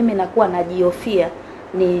mbele mimi nakuwa najiofia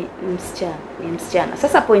ni msichana.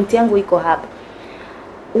 Sasa point yangu iko hapa.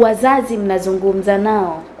 Wazazi mnazungumza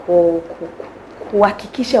nao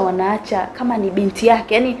kuhakikisha wanaacha kama ni binti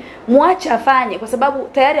yake, yani muacha afanye kwa sababu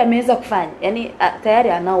tayari ameweza kufanya. Yani tayari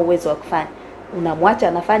anao uwezo wa kufanya. Unamwacha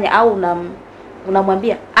anafanya au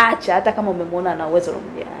unamwambia acha hata kama umemwona ana uwezo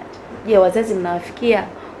unamwambia acha. Je, wazazi mnawafikia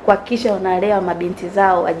kuhakikisha wanalea mabinti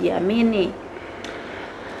zao wajiamini?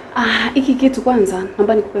 Hiki kitu kwanza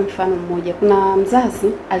naomba nikupe mfano mmoja. Kuna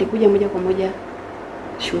mzazi alikuja moja kwa moja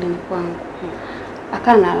shuleni kwangu.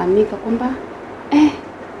 Akalalamika kwamba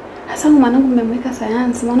hasa mwanangu mmemweka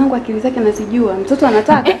sayansi, mwanangu akili zake anazijua, mtoto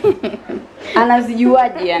anataka.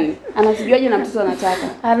 Anazijuaje yani? Anazijuaje na mtoto anataka?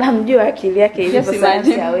 Anamjua akili yake ilivyo,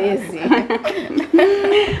 sayansi hawezi.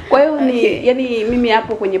 Kwa hiyo yani mimi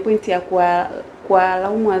hapo kwenye pointi ya kwa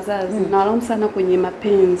laumu wazazi na walaumu sana kwenye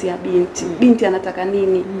mapenzi ya binti. Binti anataka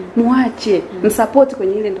nini? Muache, msupport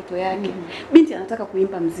kwenye ile ndoto yake. Binti anataka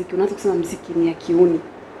kuimba muziki, unaanza kusema muziki ni ya kiuni.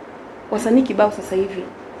 Wasanii kibao sasa hivi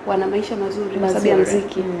wana maisha mazuri kwa sababu ya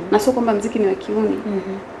muziki. Na sio kwamba muziki ni wa kiuni.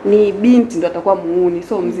 Ni binti ndo atakuwa muuni,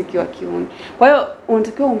 sio muziki wa kiuni. Kwa hiyo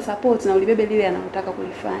unatakiwa umsupport na ulibebe lile analotaka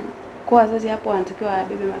kulifanya. Kwa wazazi hapo wanatakiwa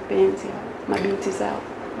wabebe mapenzi ya mabinti zao.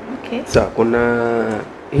 Okay. Sasa kuna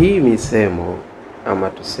hii misemo ama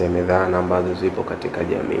tuseme dhana ambazo zipo katika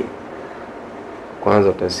jamii. Kwanza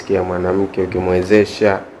utasikia mwanamke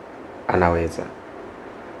ukimwezesha anaweza.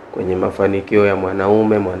 Kwenye mafanikio ya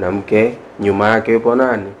mwanamke nyuma yake yupo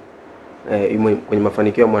nani? Kwenye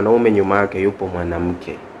mafanikio ya mwanaume nyuma yake yupo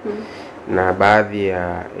mwanamke. Na baadhi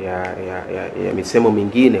ya misemo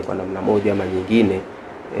mingine kwa namna moja ama nyingine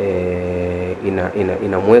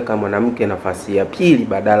inamweka mwanamke nafasi ya pili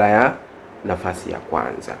badala ya nafasi ya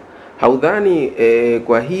kwanza. Haudhani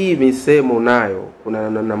kwa hii misemo nayo kuna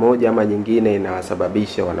namna moja ama nyingine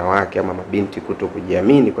inawasababisha wanawake ama mabinti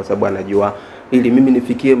kutokujiamini kwa sababu anajua ili mimi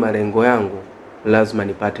nifikie malengo yangu lazima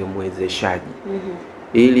nipate mwezeshaji.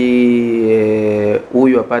 Ili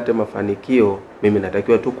huyu apate mafanikio mimi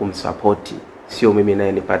natakiwa tu kumsupport, sio mimi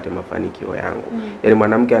naye nipate mafanikio yangu. Yaani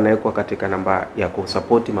mwanamke anawekwa katika namba ya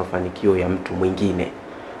kusupport mafanikio ya mtu mwingine.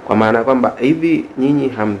 Kwa maana kwamba hivi nyinyi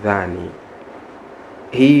hamdhani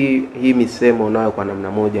hii misemo nayo kwa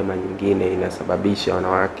namna moja ama nyingine inasababisha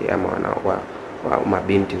wanawake ama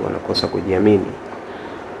mabinti wanakosa kujiamini?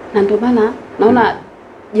 Na ndio maana naona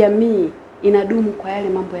jamii inadumu kwa yale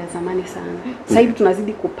mambo ya zamani sana. Sasa hivi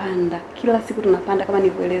tunazidi kupanda. Kila siku tunapanda kama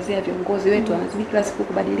nilivyoelezea, viongozi wetu wanazidi kila siku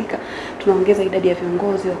kubadilika. Tunaongeza idadi ya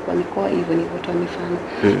viongozi wa mikoa, hivyo nilivyotoa mifano.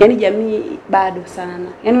 Yaani jamii bado sana.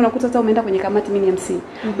 Yaani unakuta hata umeenda kwenye kamati, mimi ni MC.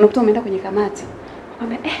 Unakuta umeenda kwenye kamati.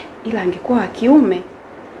 Unaambia ila angekuwa wa kiume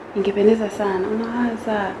ingependeza sana.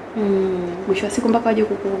 Unawaza mwisho wa siku mpaka waje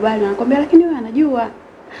kukubali, wanakuambia lakini wewe anajua.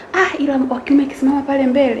 Ila wa kiume kisimama pale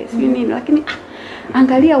mbele, sio nini, lakini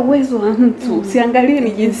angalia uwezo wa mtu, usiangalie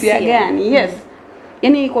ni jinsia gani. Yes.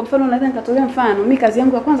 Yaani kwa mfano naweza nikatolea mfano, mimi kazi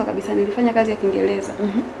yangu ya kwanza kabisa nilifanya kazi ya Kiingereza.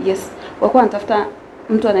 Yes. walikuwa wanatafuta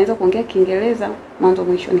mtu anaweza kuongea Kiingereza mwanzo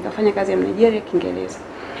mwisho. Nikafanya kazi ya Nigeria Kiingereza.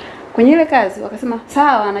 Kwenye ile kazi wakasema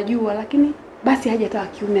sawa anajua, lakini basi haja hata wa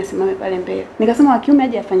kiume asimame pale mbele. Nikasema wa kiume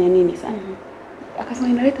aje afanye nini sana? Akasema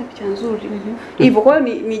inaleta picha nzuri. Hivyo kwa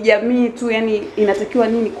hiyo ni jamii tu, yani inatakiwa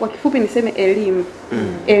nini? Kwa kifupi niseme elimu.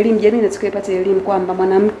 Elimu, jamii inatakiwa ipate elimu kwamba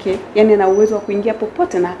mwanamke yani ana uwezo wa kuingia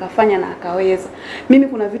popote na akafanya na akaweza. Mimi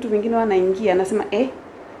kuna vitu vingine wanaingia nasema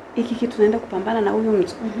hiki kitu naenda kupambana na huyo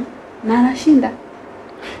mtu. Na anashinda.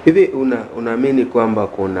 Hivi unaamini kwamba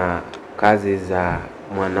kuna kazi za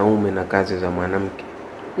mwanaume na kazi za mwanamke?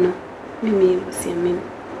 No. Mimi siamini.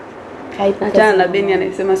 Hata na Beni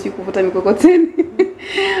anasema si kuvuta mikokoteni.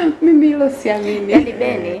 Mimi hilo siamini. Yaani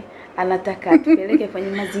Beni anataka tupeleke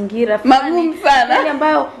kwenye mazingira magumu sana. Yaani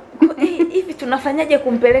ambayo hivi tunafanyaje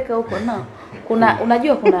kumpeleka huko? No.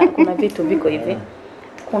 Unajua kuna vitu viko hivi.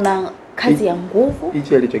 Kuna kazi ya nguvu.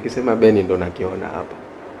 Hicho alichokisema Beni ndo nakiona hapa.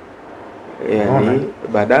 Yaani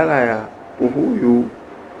badala ya huyu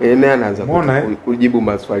naye anaanza kujibu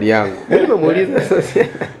maswali yangu. Nimemuuliza sasa.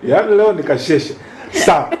 Yaani leo nikasheshe.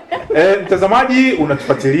 Sawa. Mtazamaji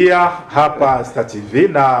unatufuatilia hapa Star TV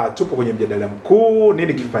na tupo kwenye mjadala mkuu,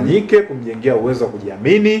 nini kifanyike kumjengea uwezo wa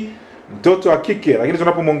kujiamini mtoto wa kike. Lakini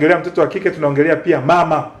tunapomwongelea mtoto wa kike tunaongelea pia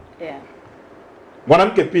mama.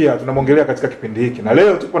 Mwanamke pia tunamwongelea katika kipindi hiki. Na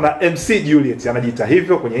leo tupo na MC Juliet, anajiita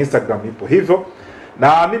hivyo, kwenye Instagram ipo hivyo.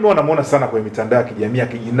 Na mimi wanamuona sana kwenye mitandao ya kijamii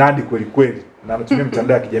akijinadi kweli kweli. Na anatumia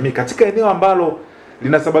mitandao ya kijamii katika eneo ambalo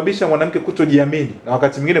linasababisha mwanamke kutojiamini, na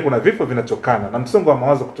wakati mwingine kuna vifo vinatokana na msongo wa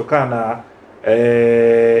mawazo kutokana na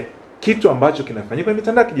kitu ambacho kinafanyika kwenye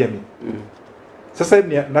mitandao ya kijamii. Sasa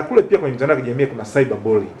hivi na kule pia kwenye mitandao ya kijamii kuna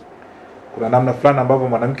cyberbullying. Kuna namna fulani ambavyo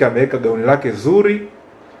mwanamke ameweka gauni lake zuri,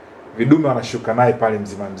 vidume wanashuka naye pale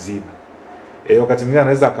mzima mzima. Wakati mwingine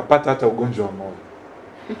anaweza akapata hata ugonjwa wa moyo.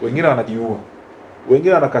 Wengine wanajiua.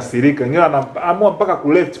 Wengine wanakasirika, wengine wanaamua mpaka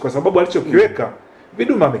kuleft kwa sababu alichokiweka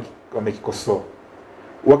vidume wamekikosoa.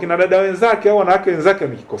 Wakina dada wenzake au wanawake wenzake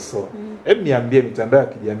wamekikosoa. Hebu niambie mitandao ya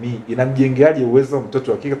kijamii inamjengeaje uwezo wa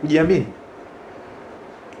mtoto wa kike kujiamini?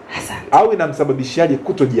 Asante. Au inamsababishaje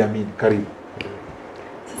kutojiamini? Karibu.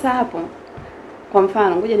 Sasa hapo kwa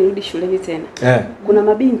mfano ngoja nirudi shuleni tena. Kuna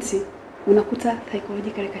mabinti unakuta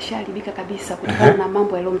psychologically kasharibika kabisa kutokana na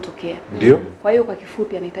mambo yaliyomtokea. Ndio. Kwa hiyo kwa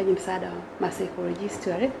kifupi anahitaji msaada wa psychologist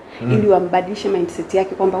wale ili wambadilishe mindset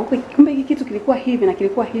yake kwamba kumbe hiki kitu kilikuwa hivi na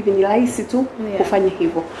kilikuwa hivi, ni rahisi tu kufanya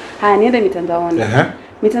hivyo. Haya, niende mitandaoni.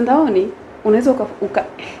 Mitandaoni unaweza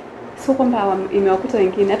sio kwamba imewakuta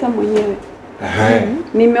wengine, hata mwenyewe.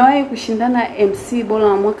 Nimewahi kushindana MC bora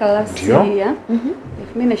wa mwaka last year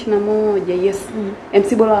 2021. Yes.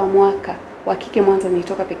 MC bora wa mwaka wa kike Mwanza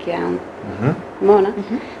nilitoka peke yangu. Umeona?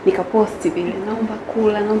 Nikaposti vile naomba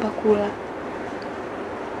kula.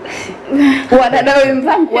 Wadada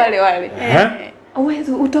wenzangu wale.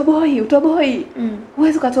 Uwezo utoboi.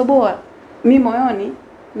 Uwezo katoboa. Mimi moyoni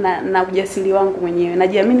na ujasiri wangu mwenyewe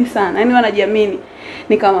najiamini sana. Yaani wanajiamini.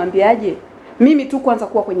 Nikamwambiaje? Mimi tu kwanza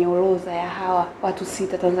kuwa kwenye orodha ya hawa watu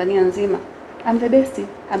 6 Tanzania nzima. I'm the best.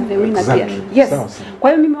 I'm the winner pia. Yes.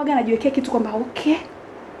 Kwa hiyo mimi waga najiwekea kitu kwamba okay,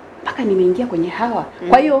 mpaka nimeingia kwenye hawa.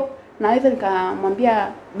 Kwa hiyo naweza nikamwambia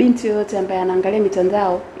binti yoyote ambaye anaangalia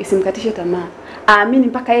mitandao isimkatishe tamaa. Aamini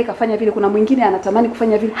mpaka yeye kafanya vile. Kuna mwingine anatamani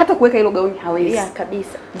kufanya vile, hata kuweka hilo gauni hawezi.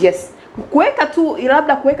 Kabisa. Yes. Kuweka tu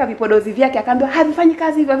labda kuweka vipodozi vyake akaambiwa havifanyi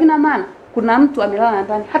kazi hivyo, havina maana. Kuna mtu amelala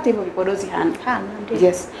ndani hata hivyo vipodozi hana.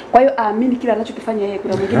 Yes. Kwa hiyo aamini kile anachokifanya yeye,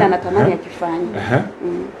 kuna mwingine anatamani akifanye.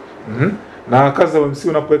 Na kazi za MC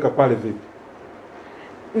unapoweka pale vipi?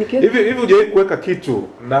 Hivi hujawahi kuweka kitu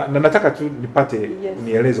na nataka tu nipate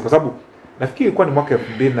nieleze kwa sababu nafikiri ilikuwa ni mwaka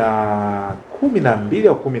 2012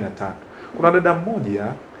 au 15. Kuna dada mmoja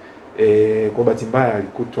kwa bahati mbaya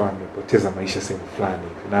alikutwa amepoteza maisha sehemu fulani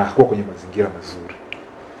na hakuwa kwenye mazingira mazuri.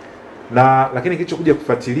 Lakini kilichokuja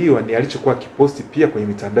kufuatiliwa ni alichokuwa kiposti pia kwenye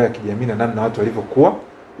mitandao ya kijamii na namna watu walivyokuwa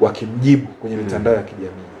wakimjibu kwenye mitandao ya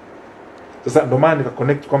kijamii. Sasa ndio maana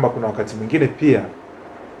nikaconnect kwamba kuna wakati mwingine pia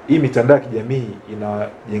hii mitandao ya kijamii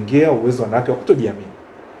inajengea uwezo wanawake wa kutojiamini.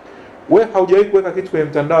 Wewe haujawahi kuweka kitu kwenye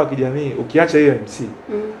mtandao wa kijamii ukiacha hiyo MC.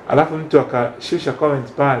 Alafu mtu akashusha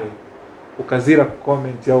comment pale, ukazira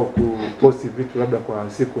comment au kuposti vitu labda kwa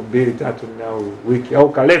siku 2, 3 au wiki au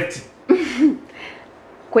ka left.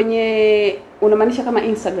 Kwenye unamaanisha kama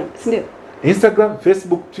Instagram, si ndio? Instagram,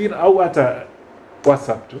 Facebook, Twitter au hata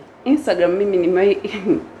WhatsApp tu. Instagram mimi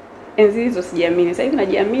enzi hizo sijiamini. Sasa hivi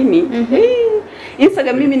najiamini.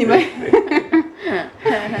 Instagram mimi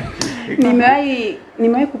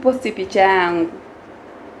nimewahi kuposti picha yangu.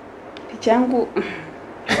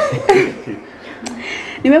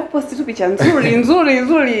 Nimewahi kuposti tu picha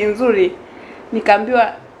nzuri.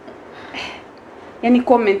 Nikaambiwa yani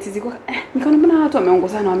comment ziko nikaona mbona watu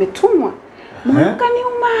wameongozana wametumwa. Mwaka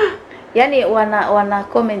niuma. Yani wana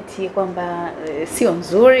comment kwamba sio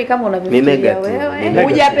nzuri kama unavyofikiria wewe.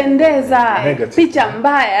 Hujapendeza, picha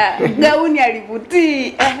mbaya, gauni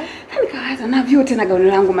alivutii. Nikawaza na vyote na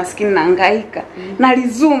gauni langu maskini nahangaika. Na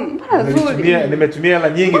lizoom, mbona nzuri. Nimetumia hela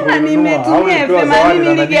nyingi kununua. Nimetumia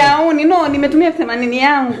 80 gauni. No, nimetumia 80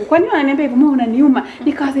 yangu. Kwa nini wananiambia hivyo? Mbona unaniuma?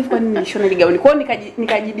 Nikawaza hivi kwa nini nishona ile gauni? Kwa hiyo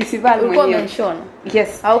nikajidisivali mwenyewe. Ulikuwa umeshona?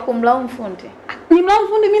 Yes. Au kumlaumu fundi? Ni mlaumu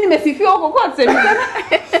fundi, mimi nimesifiwa huko kote.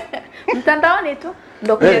 Mtandaoni tu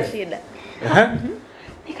ndio kuna shida.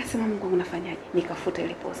 Nikasema Mungu unafanyaje? Nikafuta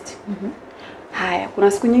ile post. Haya,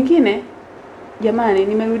 kuna siku nyingine jamani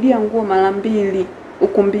nimerudia nguo mara 2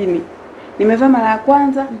 ukumbini. Nimevaa mara ya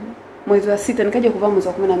kwanza mwezi wa 6 nikaja kuvaa mwezi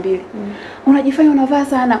wa 12. Unajifanya unavaa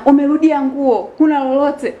sana, umerudia nguo, huna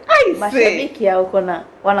lolote. Mashabiki hao kuna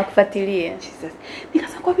wanakufuatilia. Jesus.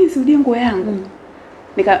 Nikasema kwa nini sirudie nguo yangu?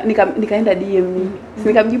 Nikaenda DM mimi.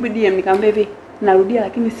 Nikamjibu DM nikamwambia hivi narudia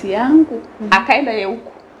lakini si yangu. Akaenda yeye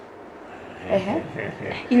huko.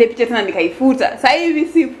 Ile picha tena nikaifuta. Sasa hivi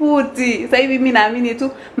sifuti. Sasa hivi mimi naamini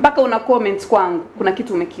tu mpaka una comment kwangu kuna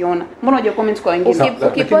kitu umekiona. Mbona unajua comment kwa wengine?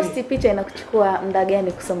 Ukiposti picha inakuchukua muda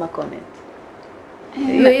gani kusoma comment?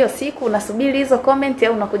 Hiyo siku unasubiri hizo comment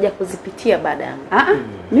au unakuja kuzipitia baada ya muda?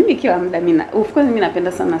 Mimi kila muda of course mimi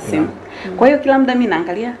napenda sana simu. Kwa hiyo kila muda mimi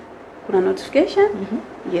naangalia kuna notification.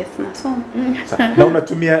 Yes, nasoma.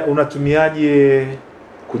 Na unatumiaje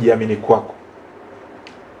kujiamini kwako?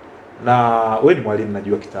 Na wewe ni mwalimu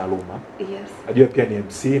najua kitaaluma. Yes. Najua pia ni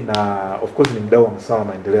MC na of course ni mdau wa masuala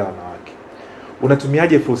maendeleo ya wanawake.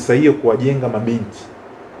 Unatumiaje fursa hiyo kuwajenga mabinti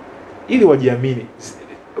ili wajiamini?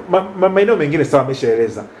 Maeneo mengine sawa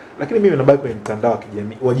ameshaeleza, lakini mimi nabaki kwenye mtandao wa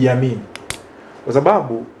kijamii wajiamini. Kwa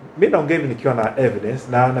sababu mimi naongea hivi nikiwa na evidence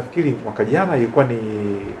na nafikiri mwaka jana ilikuwa ni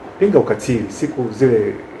kupinga ukatili, siku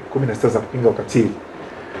zile 16 za kupinga ukatili.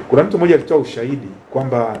 Kuna mtu mmoja alitoa ushahidi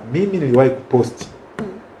kwamba mimi niliwahi kuposti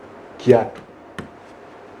kiatu.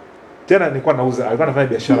 Tena nilikuwa nauza, alikuwa anafanya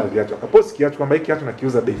biashara ya viatu. Akaposti kiatu kwamba hiki kiatu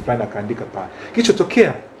nakiuza bei fulani akaandika pale.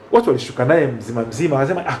 Kilichotokea watu walishuka naye mzima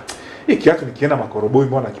wakasema hii kiatu nikienda Makoroboi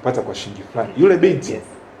mbona nakipata kwa shilingi fulani. Yule binti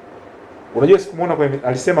unajua sikumuona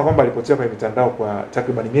alisema kwamba alipotea kwa mitandao kwa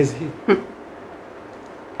takriban miezi hii.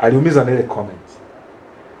 Aliumizwa na ile comment.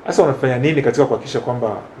 Sasa unafanya nini katika kuhakikisha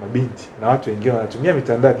kwamba mabinti na watu wengine wanatumia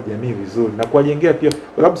mitandao ya kijamii vizuri na kuwajengea pia,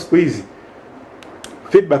 kwa sababu siku hizi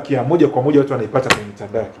feedback ya moja kwa moja watu wanaipata kwenye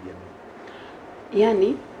mitandao ya kijamii.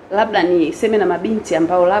 Yaani labda niseme na mabinti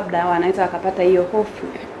ambao labda wanaweza wakapata hiyo hofu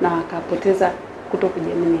na wakapoteza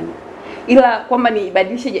kutokujiamini. Ila kwamba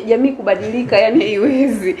nibadilishe jamii kubadilika yani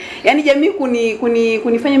haiwezi. Yani jamii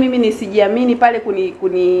kunifanya mimi nisijiamini pale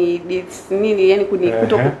nini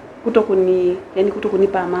yani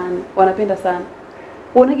kutokunipa amani. Wanapenda sana.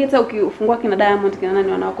 Unaona hata ukifungua kina Diamond kina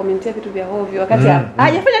nani wanakomentia vitu vya hovyo wakati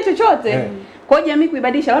hajafanya chochote. Kwa hiyo jamii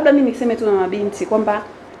kuibadilisha, labda mimi niseme tu na mabinti kwamba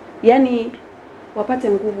yani wapate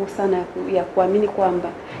nguvu sana ya kuamini kwamba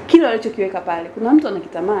kile walichokiweka pale kuna mtu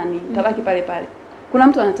anakitamani, tabaki pale pale. Kuna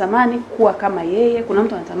mtu anatamani kuwa kama yeye, kuna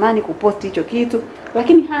mtu anatamani kuposti hicho kitu,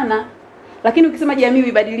 lakini hana. Lakini ukisema jamii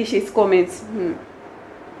uibadilishe his comments.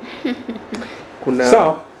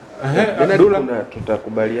 Kuna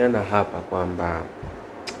tutakubaliana hapa kwamba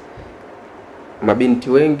mabinti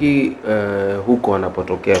wengi huko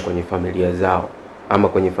wanapotokea kwenye familia zao ama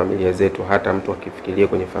kwenye familia zetu, hata mtu akifikiria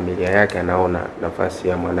kwenye familia yake anaona nafasi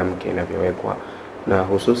ya mwanamke inavyowekwa, na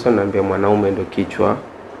hususan naambia mwanaume ndo kichwa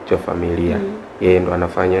cha familia. Yeye ndo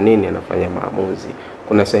anafanya nini? Anafanya maamuzi.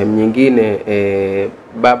 Kuna sehemu nyingine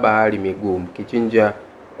baba hali miguu, kichinja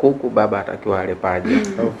kuku baba atakiwa ale paja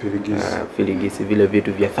au filigisi vile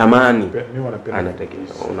vitu vya thamani anatakiwa.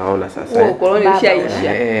 Unaona sasa koloni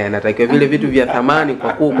ushaisha. Anatakiwa vile vitu vya thamani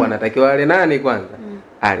kwa kuku anatakiwa ale nani kwanza?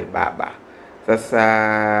 Ale baba.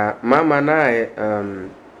 Sasa mama naye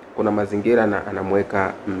kuna mazingira na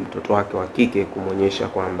anamweka mtoto wake wa kike kumuonyesha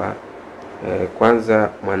kwamba kwanza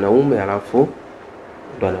mwanaume alafu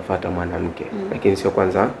ndo anafuata mwanamke. Lakini sio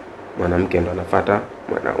kwanza mwanamke ndo anafuata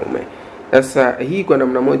mwanaume. Sasa hii kwa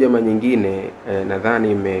namna moja ama nyingine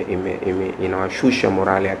nadhani inawashusha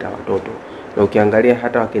morale hata watoto. Na ukiangalia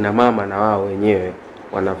hata wakina mama na wao wenyewe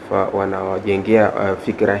wanawajengea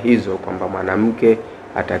fikra hizo kwamba mwanamke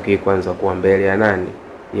hatakiwi kwanza kuwa mbele ya nani?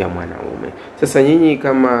 Ya mwanaume. Sasa nyinyi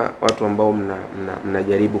kama watu ambao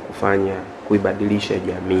mnajaribu kuibadilisha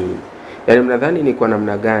jamii, yaani mnadhani ni kwa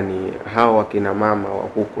namna gani hao wakina mama wa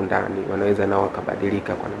huku ndani wanaweza nao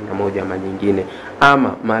wakabadilika kwa namna moja ama nyingine,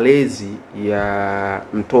 ama malezi ya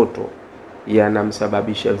mtoto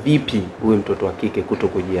yanamsababisha vipi huyu mtoto wa kike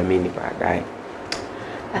kutokujiamini baadaye?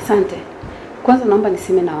 Asante. Kwanza naomba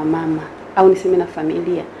niseme na wamama au niseme na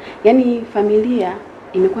familia. Yaani familia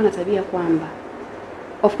imekuwa na tabia kwamba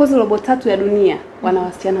of course robo tatu ya dunia wana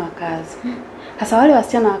wasichana wa kazi. Hasa wale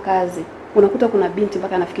wasichana wa kazi unakuta kuna binti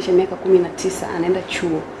mpaka anafikisha miaka 19 anaenda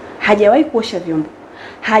chuo. Hajawahi kuosha vyombo,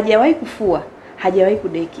 hajawahi kufua, hajawahi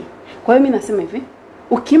kudeki. Kwa hiyo mimi nasema hivi,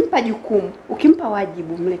 ukimpa jukumu, ukimpa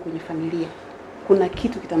wajibu mle kwenye familia, kuna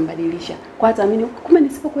kitu kitambadilisha. Kwa hata mimi kumbe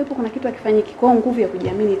nisipokuwepo kuna kitu akifanyiki, kwa nguvu ya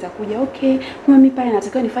kujiamini itakuja. Okay, kumbe mimi pale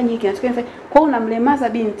natakiwa nifanye hiki, natakiwa nifanye. Kwa unamlemaza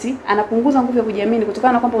binti, anapunguza nguvu ya kujiamini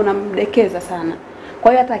kutokana na kwamba unamdekeza sana.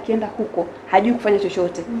 Kwa hiyo hata akienda huko hajui kufanya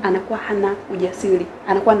chochote, anakuwa hana ujasiri,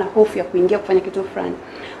 anakuwa na hofu ya kuingia kufanya kitu fulani.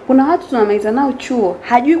 Kuna watu tunamaliza nao chuo,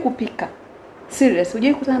 hajui kupika. Serious,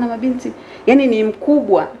 hujui kukutana na mabinti, yani ni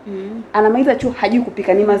mkubwa, anamaliza chuo hajui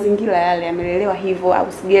kupika, ni mazingira yale amelelewa hivyo,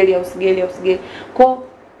 au sigeli. Kwa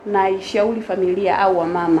naishauri familia au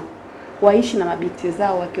wamama waishi na mabinti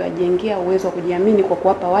zao wakiwajengea uwezo wa kujiamini kwa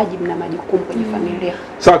kuwapa wajibu na majukumu kwenye familia.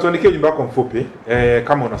 Sawa, tuandikie ujumbe wako mfupi.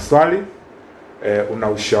 Kama una swali, una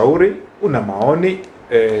ushauri, una maoni,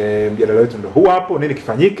 mjadala wetu ndio huu hapo. Nini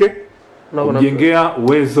kifanyike? Kumjengea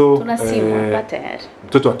uwezo. Tuna simu hapa tayari.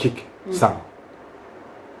 Mtoto wa kike. Sawa.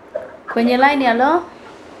 Kwenye line, halo.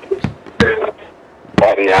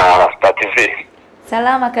 TV.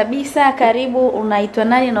 Salama kabisa, karibu. Unaitwa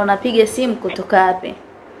nani na unapiga simu kutoka wapi?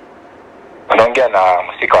 Unaongea na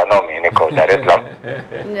Msika wa Nomi, niko Dar es Salaam.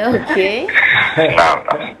 Okay. Naam.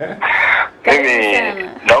 Mimi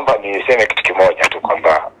naomba niseme kitu kimoja tu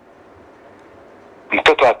kwamba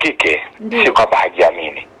mtoto wa kike si kwamba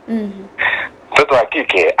hajiamini. Mtoto wa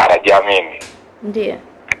kike anajiamini. Ndio.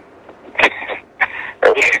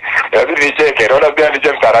 Lazima nicheke, naona pia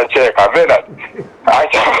nije mtaracheka. Mbona?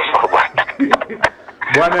 Acha bwana.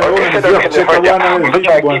 Bwana wewe unajua kucheka bwana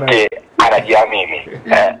wewe bwana. Anajiamini.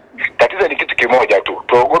 Tatizo ni kitu kimoja tu.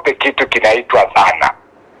 Tuogope kitu kinaitwa dhana.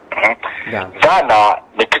 Dhana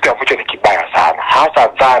ni kitu ambacho ni kibaya sana, hasa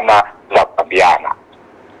dhana za kuambiana.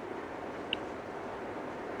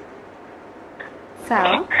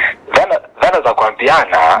 Sawa. Dhana za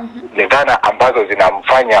kuambiana ni dhana ambazo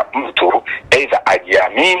zinamfanya mtu aidha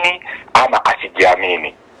ajiamini ama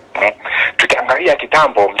asijiamini. Tukiangalia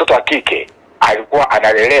kitambo, mtoto wa kike alikuwa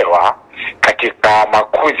analelewa katika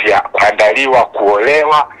makuzi ya kuandaliwa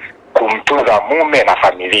kuolewa, kumtunza mume na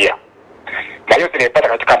familia. Na hiyo tunaipata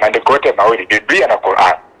katika maandiko yote mawili, Biblia na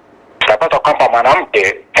Qur'an. Tunapata kwamba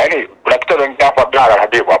mwanamke, yani kuna kitu kingine hapo bila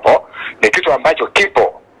habibu hapo, ni kitu ambacho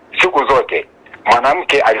kipo siku zote.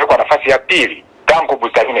 Mwanamke alikuwa nafasi ya pili tangu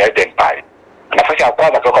bustani ya Eden pale. Nafasi ya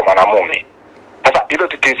kwanza kwa mwanamume. Sasa hilo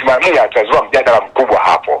tukisimamia tutazua mjadala mkubwa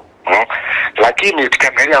hapo. Lakini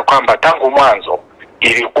tukiangalia kwamba tangu mwanzo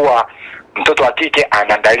ilikuwa mtoto wa kike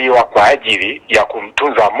anaandaliwa kwa ajili ya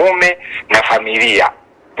kumtunza mume na familia.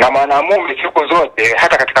 Na mwanamume siku zote,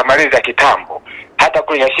 hata katika malezi ya kitambo, hata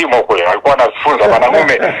kwenye shimo kule walikuwa wanafunza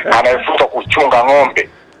mwanamume anayefunza kuchunga ng'ombe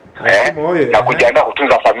na kujiandaa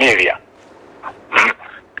kutunza familia.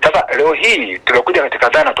 Sasa leo hii tunakuja katika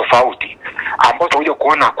dhana tofauti ambapo tunakuja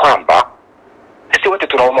kuona kwamba sisi wote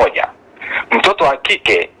tuna umoja. Mtoto wa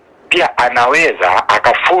kike pia anaweza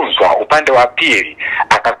akafunzwa upande wa pili,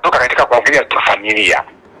 akatoka katika kuangalia tu familia,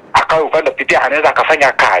 akawa upande pia anaweza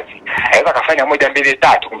akafanya kazi, anaweza akafanya 1 2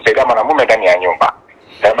 3 kumsaidia mwanamume ndani ya nyumba.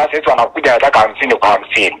 Na basi hizo anakuja anataka 50 kwa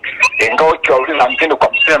 50. Ingawa ukiwauliza 50 kwa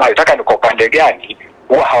 50 anataka ni kwa upande gani,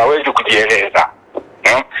 huwa hawawezi kujieleza.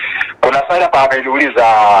 Kuna swali hapa ameuliza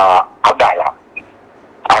Abdalla.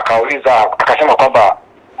 Akasema kwamba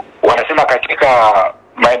wanasema katika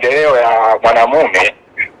maendeleo ya mwanamume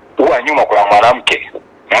huwa nyuma kuna mwanamke.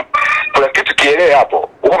 Kuna kitu kielewe hapo.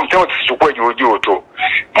 Huo mtego tusichukue juu tu.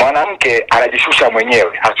 Mwanamke anajishusha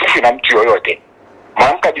mwenyewe, hashushi na mtu yoyote.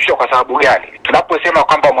 Mwanamke ajishusha kwa sababu gani? Tunaposema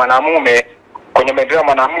kwamba mwanamume kwenye maendeleo ya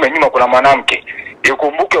mwanamume nyuma kuna mwanamke,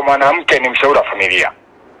 ikumbuke mwanamke ni mshauri wa familia.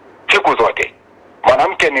 Siku zote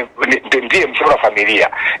mwanamke ndiye mshauri wa familia.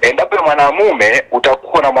 Endapo mwanamume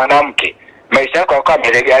utakuwa na mwanamke, maisha yako yakawa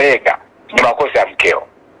melegalega, ni makosa ya mkeo.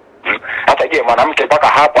 Hata je, mwanamke mpaka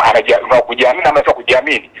hapo anajiamini kujiamini ama sio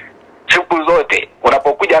kujiamini? Siku zote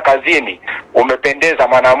unapokuja kazini umependeza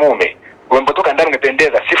mwanamume, unapotoka ndani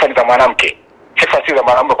umependeza, sifa ni za mwanamke. Sifa si za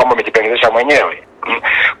mwanamume kwamba umejipendezesha mwenyewe.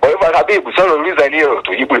 Kwa hivyo habibu, swali uliza leo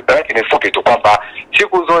tujibu lake ni fupi tu kwamba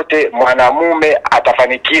siku zote mwanamume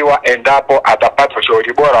atafanikiwa endapo atapata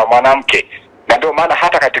ushauri bora wa mwanamke. Na ndio maana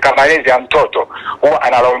hata katika malezi ya mtoto huwa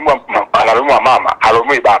analaumiwa mama,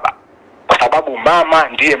 halaumiwi baba. Kwa sababu mama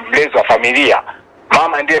ndiye mlezi wa familia,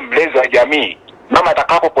 mama ndiye mlezi wa jamii. Mama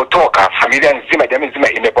atakapopotoka, familia nzima, jamii nzima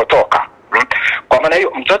imepotoka. Kwa maana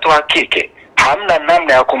hiyo mtoto wa kike hamna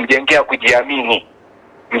namna ya kumjengea kujiamini.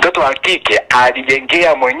 mtoto wa kike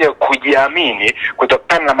alijengea mwenyewe kujiamini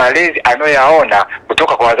kutokana na malezi anayoyaona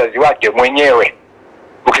kutoka kwa wazazi wake mwenyewe.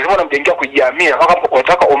 Ukisema unamjengea kujiamini,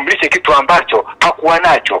 unataka umlishe kitu ambacho hakuwa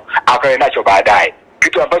nacho, akawe nacho baadaye.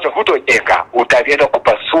 Kitu ambacho hutojenga, utaenda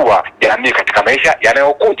kupasua jamii katika maisha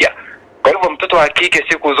yanayokuja. Kwa hivyo mtoto wa kike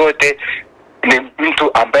siku zote ni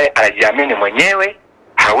mtu ambaye anajiamini mwenyewe,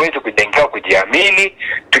 hawezi kujengewa kujiamini.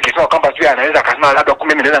 Tukisema kwamba tu anaweza akasema labda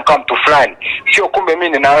kumbe mimi naweza kama mtu fulani, sio kumbe mimi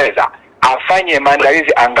ninaweza. Afanye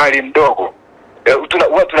maandalizi angali mdogo.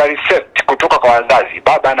 Tuna research kutoka kwa wazazi,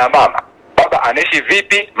 baba na mama. Baba anaishi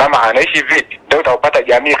vipi, mama anaishi vipi, ndio utapata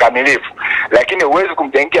jamii kamilifu. Lakini huwezi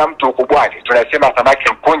kumjengea mtu ukubwani. Tunasema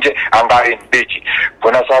samaki mkunje angali mbichi.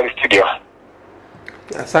 Kuna swali studio.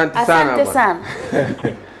 Asante sana.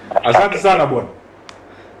 Asante sana bwana.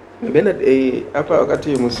 Hapa wakati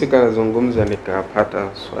Musika anazungumza nikapata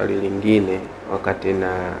swali lingine wakati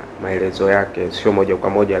na maelezo yake, sio moja kwa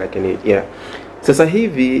moja lakini sasa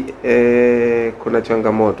hivi kuna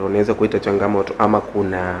changamoto, unaweza kuita changamoto ama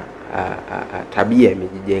kuna tabia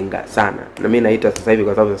imejijenga sana. Na mimi naita sasa hivi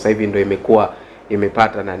kwa sababu sasa hivi ndio imekuwa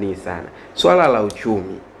imepata nani sana. Swala la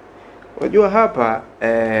uchumi. Unajua hapa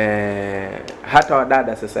hata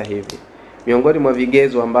wadada sasa hivi miongoni mwa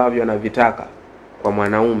vigezo ambavyo anavitaka kwa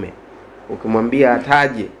mwanaume, ukimwambia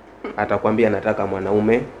ataje, atakwambia nataka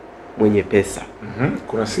mwanaume mwenye pesa.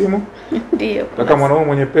 Kuna simu? Ndio. Nataka mwanaume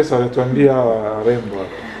mwenye pesa, walituambia rembo.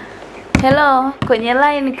 Hello, kwenye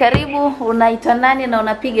line karibu, unaitwa nani na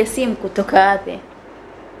unapiga simu kutoka wapi?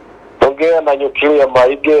 Ongea na Nyuklia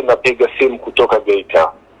Maige, napiga simu kutoka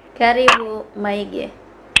Geita. Karibu Maige.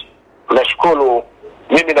 Nashukuru.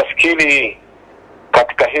 Mimi nafikiri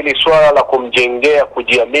katika hili swala la kumjengea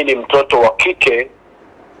kujiamini mtoto wa kike,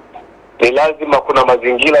 ni lazima kuna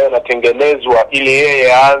mazingira yanatengenezwa ili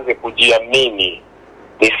yeye aanze kujiamini.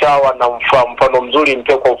 Ni sawa na mfano mzuri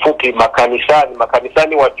mpe kwa ufupi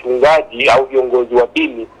makanisani wachungaji au viongozi wa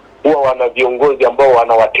dini huwa wana viongozi ambao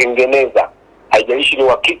wanawatengeneza, haijalishi ni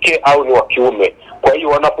wa kike au ni wa kiume. Kwa hiyo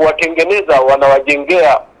wanapowatengeneza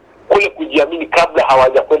wanawajengea kule kujiamini kabla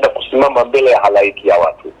hawajakwenda kusimama mbele ya halaiki ya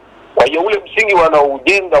watu. Kwa hiyo ule msingi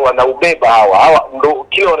wanaujenga, wanaubeba hawa ndio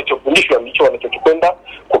kile wanachofundishwa ndicho wanachokwenda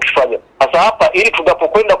kukifanya. Sasa hapa ili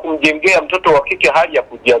tunapokwenda kumjengea mtoto wa kike hali ya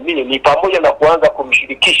kujiamini ni pamoja na kuanza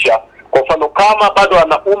kumshirikisha. Kwa mfano kama bado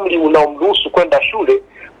ana umri unaomruhusu kwenda shule,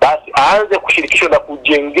 basi aanze kushirikishwa na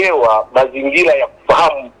kujengewa mazingira ya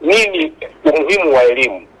kufahamu nini umuhimu wa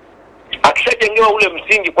elimu. Akishajengewa ule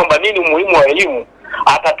msingi kwamba nini umuhimu wa elimu,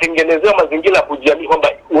 atatengenezewa mazingira ya kujiamini kwamba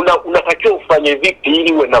unatakiwa ufanye vipi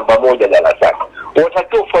ili uwe namba 1 darasani.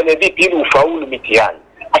 Unatakiwa ufanye vipi ili ufaulu mitihani.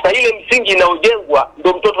 Hata ile msingi inaojengwa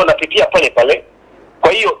ndio mtoto anapitia pale pale.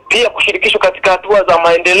 Kwa hiyo pia kushirikishwa katika hatua za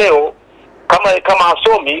maendeleo, kama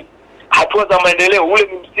hasomi hatua za maendeleo, ule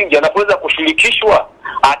ni msingi. Anapoweza kushirikishwa,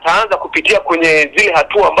 ataanza kupitia kwenye zile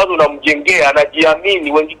hatua ambazo unamjengea,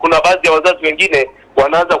 anajiamini. Kuna baadhi ya wazazi wengine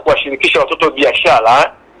wanaanza kuwashirikisha watoto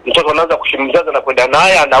biashara. Mtoto anaanza kushimzaza na kwenda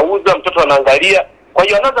naye anauza, mtoto anaangalia. Kwa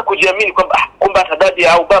hiyo anaanza kujiamini kwamba kumbe hata dadi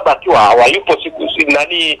au baba akiwa hawayupo siku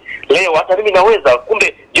nani leo hata mimi naweza,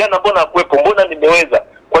 kumbe jana mbona hakuepo, mbona nimeweza.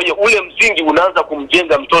 Kwa hiyo ule msingi unaanza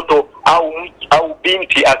kumjenga mtoto au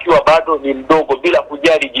binti akiwa bado ni mdogo bila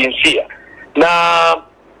kujali jinsia. Na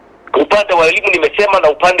upande wa elimu nimesema, na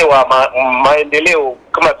upande wa maendeleo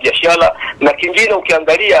kama biashara. Na kingine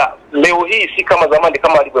ukiangalia leo hii si kama zamani,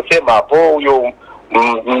 kama alivyosema hapo huyo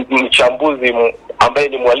mchambuzi ambaye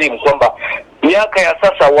ni mwalimu, kwamba miaka ya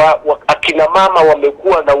sasa akina mama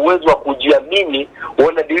wamekuwa na uwezo wa kujiamini,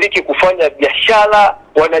 wanadiriki kufanya biashara,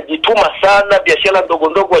 wanajituma sana, biashara ndogo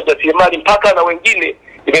ndogo, wajasiriamali, mpaka na wengine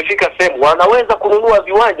imefika sehemu wanaweza kununua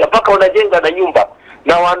viwanja mpaka wanajenga na nyumba,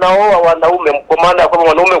 na wanaoa wanaume, kwa maana kwamba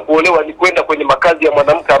wanaume kuolewa ni kwenda kwenye makazi ya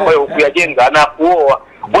mwanamke ambayo kuyajenga na kuoa.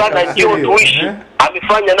 Bwana njoo tuishi,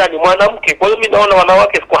 amefanya nani? Mwanamke. Kwa hiyo mimi naona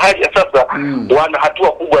wanawake kwa hali ya sasa wana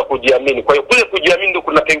hatua kubwa ya kujiamini. Kwa hiyo kule kujiamini ndio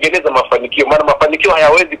kunatengeneza mafanikio, maana mafanikio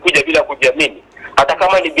hayawezi kuja bila kujiamini. Hata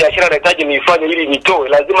kama ni biashara nahitaji niifanye ili nitoe,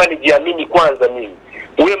 lazima nijiamini kwanza mimi.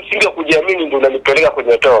 Ule msingi wa kujiamini ndio unanipeleka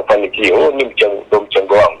kwenye hatua ya mafanikio. Huo ni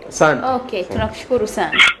mchango wangu. Asante. Okay, tunakushukuru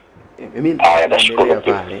sana. Mimi nashukuru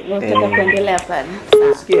pale. Nataka kuendelea pale.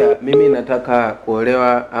 Sikia, mimi nataka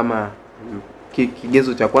kuolewa, ama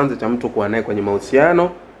kigezo cha kwanza cha mtu kuwa naye kwenye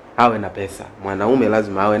mahusiano awe na pesa. Mwanaume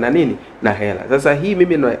lazima awe na nini? Na hela. Sasa hii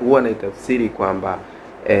mimi huwa naitafsiri kwamba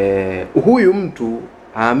huyu mtu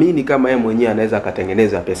haamini kama yeye mwenyewe anaweza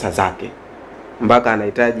akatengeneza pesa zake, mpaka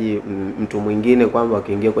anahitaji mtu mwingine kwamba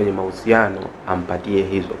akiingia kwenye mahusiano ampatie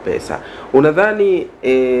hizo pesa. Unadhani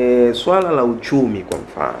swala la uchumi kwa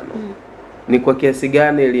mfano ni kwa kiasi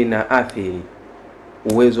gani lina athiri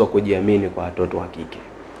uwezo wa kujiamini kwa watoto wa kike?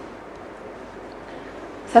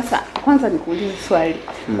 Sasa kwanza nikuulize swali.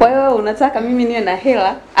 Kwa hiyo unataka mimi niwe na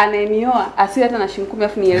hela, anayenioa asiwe hata na shilingi 10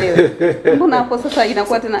 afu nielewe. Mbona hapo sasa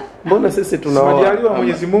inakuwa tena mbona sisi tunaoa? Majaliwa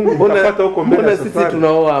Mwenyezi Mungu utapata huko mbele. Mbona sisi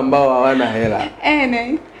tunaoa ambao hawana hela?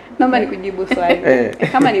 Naomba nikujibu swali.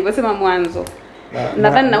 Kama nilivyosema mwanzo.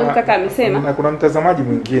 Nadhani na huyu kaka amesema. Na kuna mtazamaji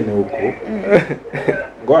mwingine huko.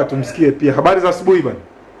 Ngoja tumsikie pia. Habari za asubuhi bwana.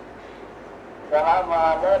 Salama,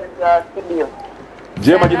 habari za studio.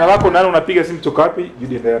 Jema, jina lako nani, unapiga simu kutoka wapi?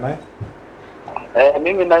 Judi endelea naye.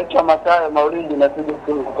 Mimi naitwa Masawe Maulidi, napiga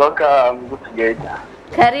simu kutoka Mgusu Geita.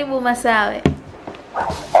 Karibu Masawe.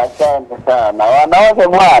 Asante sana. Wanawake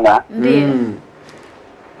bwana. Ndio.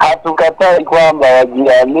 Hatukatai kwamba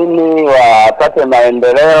wajiamini, wapate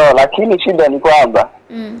maendeleo, lakini shida ni kwamba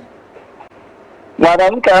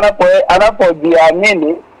mwanamke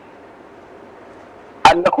anapojiamini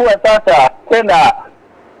anakuwa sasa tena,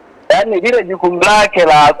 yani lile jukumu lake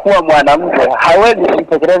la kuwa mwanamke hawezi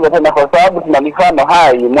kutekeleza tena, kwa sababu tuna mifano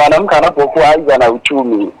hai. Mwanamke anapokuwa aidha na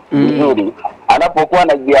uchumi mzuri, anapokuwa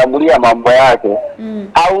anajiamulia mambo yake,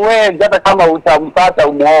 hauwezi hata kama utampata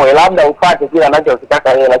umuoe, labda upate kile anachokitaka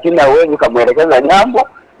yeye, lakini hauwezi kumuelekeza jambo,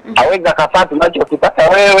 hawezi akapata unachokitaka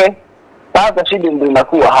wewe. Sasa shida ndio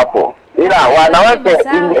inakuwa hapo. Ila wanawake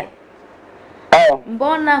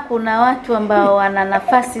mbona kuna watu ambao wana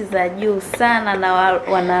nafasi za juu sana na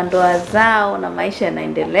wana ndoa zao na maisha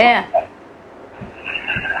yanaendelea?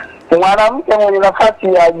 Mwanamke mwenye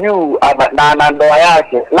nafasi ya juu na ana ndoa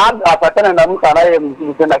yake, labda apatane na mtu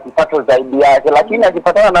anayemzidi tena kipato zaidi yake, lakini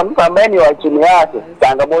akipatana na mtu ambaye ni wa chini yake,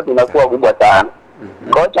 changamoto inakuwa kubwa sana.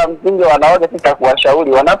 Kwa cha msingi wanawake sisi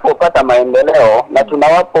kuwashauri wanapopata maendeleo, na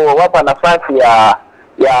tunawapa nafasi ya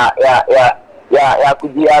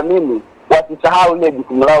kujiamini, wasisahau ile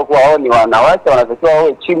jukumu lao kuwa wao ni wanawake, wanatakiwa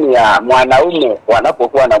wawe chini ya mwanaume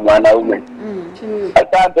wanapokuwa na mwanaume.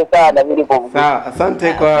 Asante sana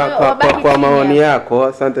asante kwa maoni yako.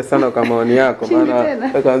 Asante sana kwa maoni yako. Maana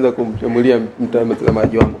nikaanza kumchamulia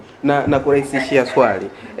mtazamaji wangu na kurahisishia swali.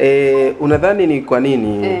 Unadhani ni kwa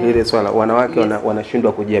nini ile swala wanawake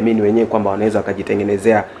wanashindwa kujiamini wenyewe kwamba wanaweza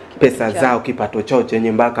wakajitengenezea pesa zao, kipato chao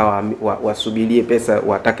chenye mpaka wasubirie pesa,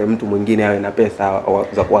 watake mtu mwingine awe na pesa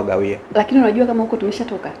za kuwagawia? Lakini unajua kama huko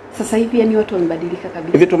tumeshatoka. Sasa hivi yani watu wamebadilika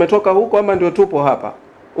kabisa. Hivi tumetoka huko ama ndio tupo hapa?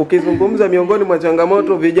 Ukizungumza miongoni mwa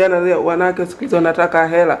changamoto, vijana wanawake siku hizo wanataka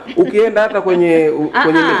hela. Ukienda hata kwenye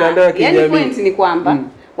mitandao ya kijamii. Yani point ni kwamba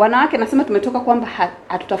wanawake nasema tumetoka kwamba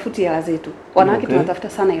hatutafuti hela zetu. Wanawake tunatafuta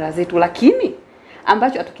sana hela zetu, lakini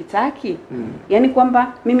ambacho hatukitaki yani kwamba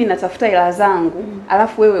mimi natafuta hela zangu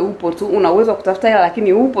alafu wewe upo tu una uwezo wa kutafuta hela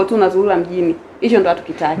lakini upo tu unazurura mjini. Hicho ndo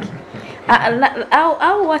hatukitaki.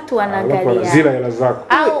 au watu wanaangalia zile hela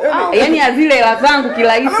zako yani azile hela zangu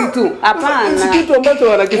kirahisi tu. Hapana, si kitu ambacho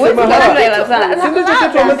wanakisema hapa. Si ndio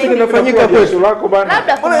kitu ambacho kinafanyika kesho lako bana.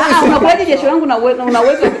 Labda unakuaje jasho langu na uwezo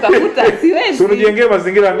kutafuta? Siwezi. Unijengee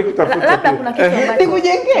mazingira ya kutafuta. Labda kuna kitu ambacho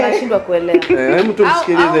nikujengee nashindwa kuelewa. Hebu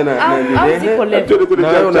tumsikilize na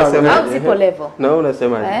zipo level. Na wewe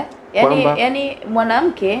unasemaje? Yani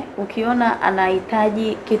mwanamke ukiona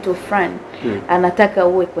anahitaji kitu fulani, anataka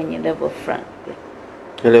uwe kwenye level fulani.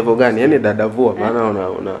 Level gani? Yani dadavua maana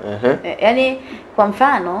yani kwa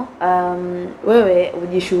mfano wewe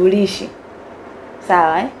ujishughulishi.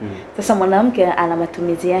 Sawa Sasa mwanamke ana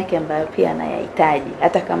matumizi yake ambayo pia anayahitaji.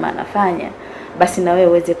 Hata kama anafanya basi na wewe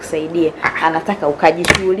uweze kusaidia. Anataka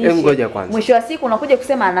ukajishughulishe. Mwisho wa siku unakuja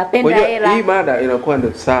kusema anapenda hela. Hii mada inakuwa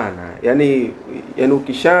ndio sana. Yani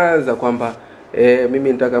ukishaanza kwamba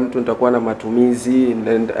mimi nitaka mtu nitakuwa na matumizi,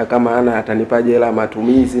 kama ana atanipaje hela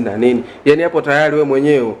matumizi na nini. Yani hapo tayari wewe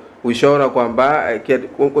mwenyewe ushaona kwamba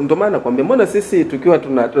ndio maana kwamba mbona sisi tukiwa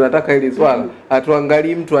tunataka hili swala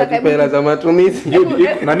hatuangalii mtu atipe hela za matumizi.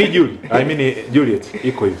 Nani Juliet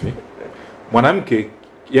iko hivi. Mwanamke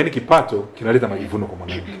yani kipato kinaleta majivuno kwa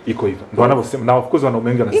mwanamke. Iko hivyo. Ndio wanavyosema, na of course wanaume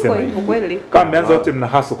wengi wanasema hivyo. Kama mmeanza wote mna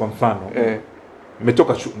hustle kwa mfano.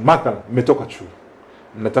 Mmetoka chuo, mmetoka chuo.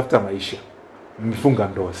 Mnatafuta maisha. Mmefunga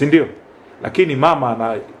ndoa, si ndio? Lakini mama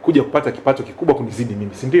anakuja kupata kipato kikubwa kunizidi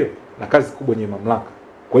mimi, si ndio? Na kazi kubwa yenye mamlaka.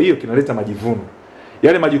 Kwa hiyo kinaleta majivuno.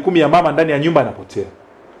 Yale majukumu ya mama ndani ya nyumba yanapotea.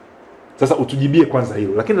 Sasa utujibie kwanza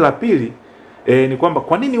hilo. Lakini la pili ni kwamba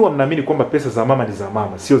kwa nini huwa mnaamini kwamba pesa za mama ni za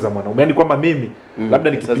mama, sio za mwanaume? Yaani kwamba mimi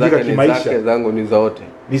labda nikipigika kimaisha, pesa zangu ni zote.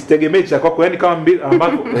 Nisitegemee cha kwako, yani kama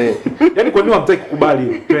ambako yani kwa nini hamtaki kukubali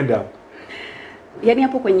hiyo? Twende hapo. Yani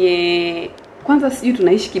hapo kwenye kwanza sijui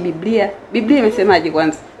tunaishi kibiblia. Biblia imesemaje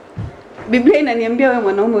kwanza? Biblia inaniambia wewe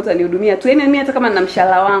mwanaume utanihudumia tu. Yaani mimi hata kama nina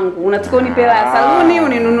mshahara wangu, unataka unipe hela ya saluni,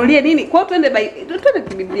 uninunulie nini? Kwa hiyo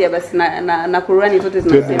twende Biblia basi na Qur'ani zote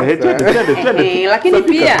zinasema. Lakini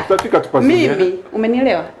pia mimi,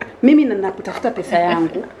 umenielewa? Mimi nakutafuta pesa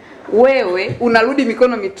yangu. Wewe unarudi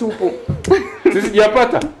mikono mitupu. Sisi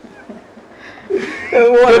sijapata.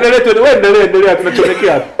 Endelea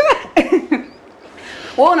tunachomekea.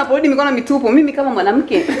 Wewe unaporudi mikono mitupu, mimi kama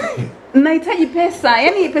mwanamke nahitaji pesa.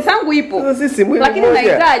 Yaani pesa yangu ipo. Sisi mwili lakini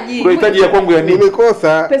nahitaji. Unahitaji ya kwangu ya nini?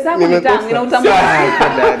 Nimekosa. Pesa yangu ni tamu, ina utamu.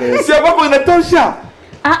 Si hapo inatosha.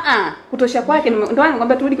 Kutosha kwake ndio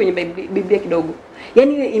nakwambia turudi kwenye Biblia kidogo.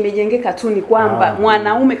 Yaani ile imejengeka tu ni kwamba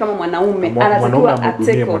mwanaume kama mwanaume anatakiwa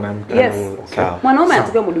ateke mwanamke. Yes. Mwanaume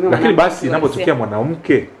anatakiwa mhudumie mwanamke. Lakini basi inapotokea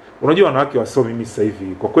mwanamke, unajua wanawake wasomi mimi sasa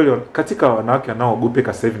hivi. Kwa kweli katika wanawake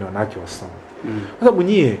wanaoogopeka sasa hivi ni wanawake wasomi. Kwa sababu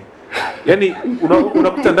nyie yani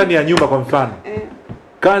unakuta ndani ya nyumba kwa mfano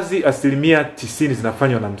kazi 90%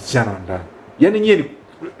 zinafanywa na msichana wa ndani. Yaani nyie ni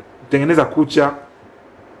kutengeneza kucha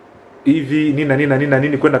hivi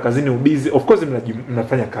nini kwenda kazini ubizi. Of course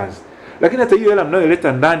mnafanya kazi. Lakini hata hiyo hela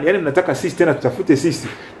mnayoleta ndani, yani mnataka sisi tena tutafute sisi,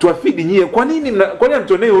 tuafidi nyie. Kwa nini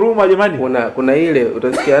mtonee huruma jamani? Kuna ile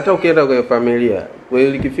utasikia hata ukienda kwenye familia,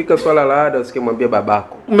 wewe likifika swala la ada usikimwambie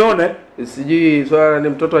babako. Umeona? Sijui swala ni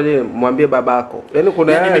mtoto aje mwambie babako. Yaani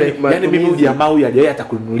kuna yale yani mimi jamaa huyu hajaye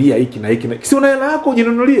atakununulia hiki na hiki. Si una hela yako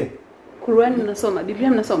ujinunulie. Qur'ani mnasoma,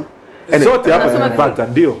 Biblia mnasoma. Zote hapa tunapata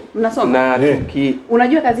ndio. Mnasoma. Na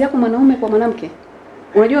unajua kazi yako mwanaume kwa mwanamke?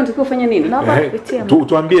 Unajua unatakiwa ufanye nini? Naomba kupitia.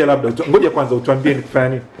 Tuambie labda. Ngoja kwanza utuambie ni kufanya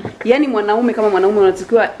nini. Yaani mwanaume kama mwanaume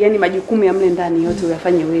unatakiwa yani majukumu ya mle ndani yote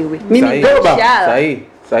uyafanye wewe. Mimi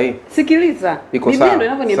sahihi. Sikiliza. Biblia ndio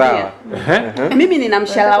inavyoniambia. Mimi nina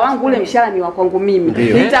mshahara wangu, ule mshahara ni wa kwangu mimi.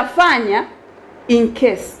 Nitafanya in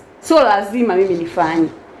case. So lazima mimi nifanye.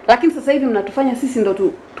 Lakini sasa hivi mnatufanya sisi ndo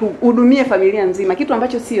tuhudumie familia nzima, kitu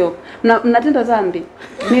ambacho sio. Mnatenda dhambi.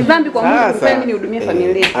 Ni dhambi kwa Mungu kufanya mimi nihudumie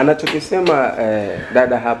familia. Anachokisema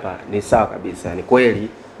dada hapa ni sawa kabisa. Ni kweli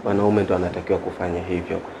wanaume ndo anatakiwa kufanya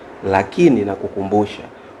hivyo. Lakini nakukumbusha,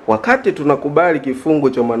 wakati tunakubali kifungu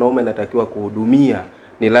cha mwanaume anatakiwa kuhudumia,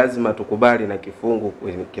 ni lazima tukubali na kifungu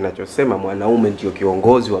kinachosema mwanaume ndio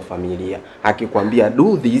kiongozi wa familia. Akikwambia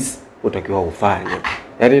do this, utakiwa ufanye.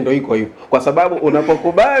 Yaani ndio iko hivyo. Kwa sababu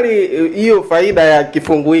unapokubali hiyo faida ya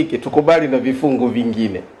kifungu hiki, tukubali na vifungu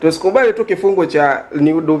vingine. Tusikubali tu kifungu cha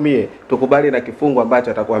nihudumie, tukubali na kifungu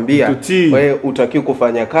ambacho atakwambia wewe utakiwa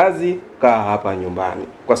kufanya kazi, kaa hapa nyumbani.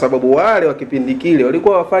 Kwa sababu wale wa kipindi kile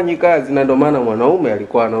walikuwa wafanyi kazi na ndio maana mwanaume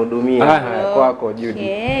alikuwa anahudumia kwako Judy.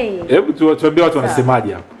 Hebu tuambie watu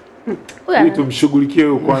wanasemaje hapa. Huyu tumshughulikie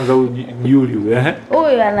huyu kwanza huyu Judy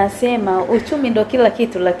Huyu anasema uchumi ndo kila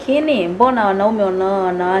kitu, lakini mbona wanaume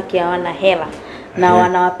wanawake hawana hela na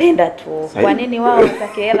wanawapenda tu. Kwa nini wao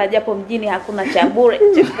watake hela japo mjini hakuna cha bure?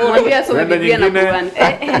 Mwambie soma Biblia na Qur'ani.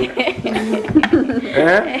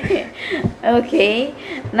 Okay.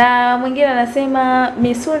 Na mwingine anasema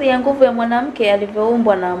misuli ya nguvu ya mwanamke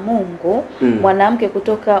alivyoumbwa na Mungu, mwanamke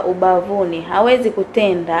kutoka ubavuni hawezi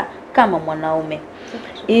kutenda kama mwanaume.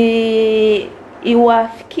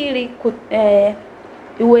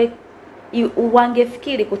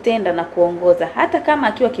 Wangefikiri kutenda na kuongoza. Hata kama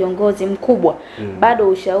akiwa kiongozi mkubwa, bado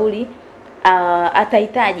ushauri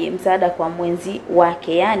atahitaji msaada kwa mwenzi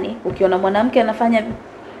wake. Yani ukiona mwanamke anafanya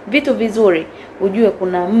vitu vizuri, ujue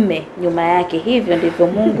kuna mme nyuma yake. Hivyo ndivyo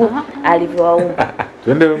Mungu alivyowaumba.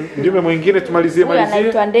 Twende mjumbe mwingine tumalizie.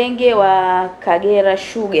 Anaitwa Ndenge wa Kagera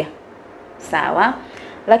Sugar. Sawa.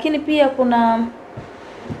 Lakini pia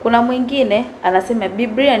kuna mwingine anasema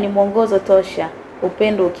Biblia ni mwongozo tosha,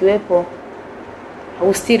 upendo ukiwepo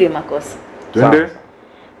usitiri makosa. Twende.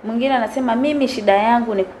 Mwingine anasema mimi shida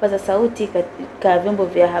yangu ni kupaza sauti katika vyombo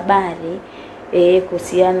vya habari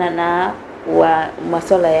kuhusiana na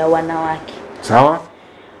masuala ya wanawake. Sawa.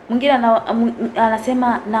 Mwingine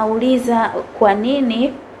anasema nauliza kwa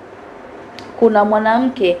nini kuna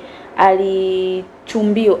mwanamke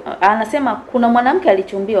alichumbiwa. Anasema kuna mwanamke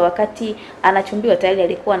alichumbiwa, wakati anachumbiwa tayari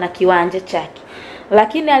alikuwa na kiwanja chake.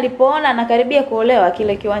 Lakini alipoona anakaribia kuolewa,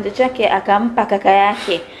 kile kiwanja chake akampa kaka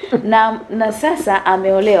yake na sasa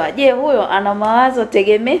ameolewa. Je, huyo ana mawazo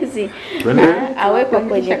tegemezi awekwa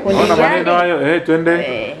kwenye kundi gani? Maneno hayo twende.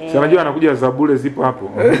 Si unajua anakuja za bure zipo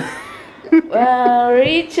hapo.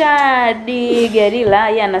 Richard Gerila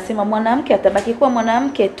yeye anasema mwanamke atabaki kuwa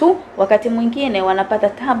mwanamke tu, wakati mwingine wanapata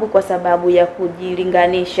tabu kwa sababu ya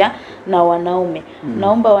kujilinganisha na wanaume.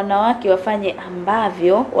 Naomba wanawake wafanye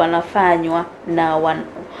ambavyo wanafanywa na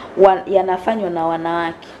yanafanywa na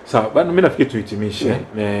wanawake. Sawa, bado mimi nafikiri tuhitimishe.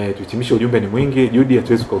 Tuhitimishe, ujumbe ni mwingi. Judy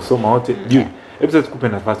hatuwezi kusoma wote. Judy, hebu tukupe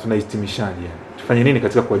nafasi tunahitimishaje? wafanye nini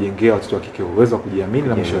katika kuwajengea watoto wa kike uwezo wa kujiamini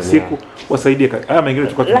na mwisho wa siku wasaidie haya mengine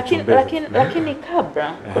tukao tunachombeza. Lakini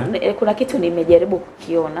kabla kuna kitu nimejaribu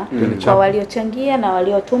kukiona kwa waliochangia na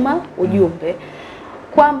waliotuma ujumbe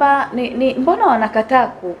kwamba mbona wanakataa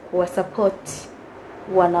kuwasupport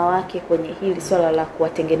wanawake kwenye hili swala la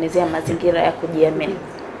kuwatengenezea mazingira ya kujiamini.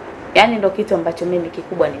 Yaani ndio kitu ambacho mimi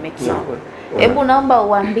kikubwa nimekiona. Hebu naomba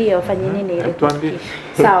uambie wafanye nini ili tuambie.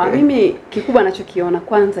 Sawa, mimi kikubwa ninachokiona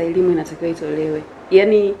kwanza elimu inatakiwa itolewe.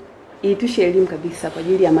 Yaani iitushe elimu kabisa kwa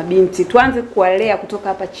ajili ya mabinti. Tuanze kuwalea kutoka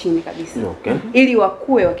hapa chini kabisa. Ili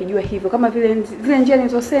wakue wakijua hivyo kama vile zile njia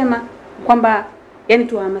nilizosema kwamba yani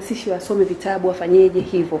tuwahamasishe wasome vitabu wafanyeje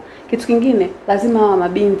hivyo. Kitu kingine lazima hawa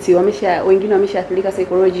mabinti wengine wameshaathirika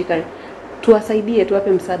psychologically. Tuwasaidie,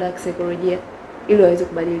 tuwape msaada wa kisaikolojia ili waweze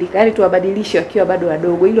kubadilika. Yaani tuwabadilishe wakiwa bado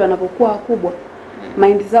wadogo ili wanapokuwa wakubwa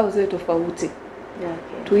mind zao ziwe tofauti.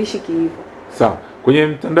 Tuishi hivyo. Sawa. Kwenye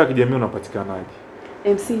mtandao wa kijamii unapatikanaje?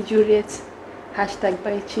 MC Juliet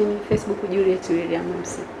 #pale chini, Facebook Juliet William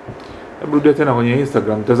MC. Hebu rudia tena kwenye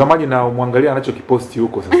Instagram. Mtazamaji na umwangalia anachokiposti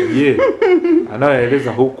huko sasa. Je,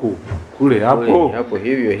 anayoeleza huku kule hapo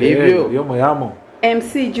hivyo yamo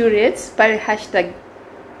MC Juliet pale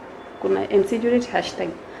kuna MC Juliet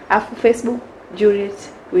afu Facebook Juliet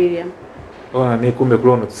William. Ni kumbe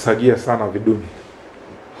kule unatusagia sana viduni.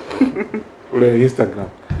 Kule Instagram.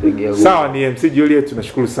 Sawa, ni MC Juliet,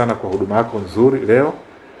 tunashukuru sana kwa huduma yako nzuri leo.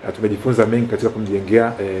 Na tumejifunza mengi katika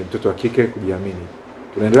kumjengea mtoto wa kike kujiamini.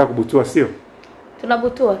 Tunaendelea kubutua sio?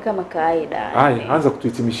 Tunabutua kama kawaida. Haya, anza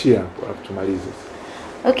kutuhitimishia hapo alafu tumalize.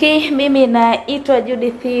 Okay, mimi naitwa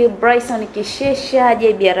Judith Bryson Kishesha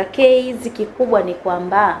JBRK. Kikubwa ni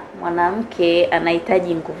kwamba mwanamke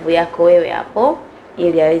anahitaji nguvu yako wewe hapo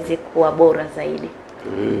ili aweze kuwa bora zaidi.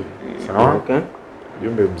 Sawa? Okay.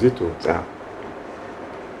 Jumbe mzito. Sawa.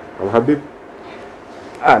 Habib.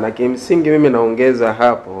 Na kimsingi mimi naongeza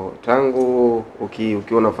hapo tangu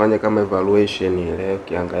ukiwa unafanya kama evaluation ile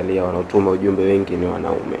ukiangalia wanaotuma ujumbe wengi ni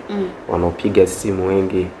wanaume. Wanaopiga simu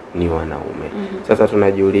wengi ni wanaume. Sasa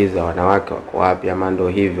tunajiuliza wanawake wako wapi ama ndio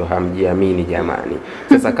hivyo hamjiamini jamani.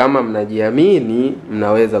 Sasa kama mnajiamini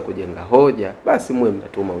mnaweza kujenga hoja basi muwe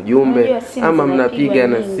mnatuma ujumbe ama mnapiga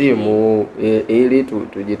na simu ili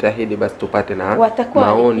tujitahidi basi tupate na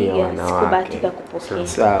maoni ya wanawake.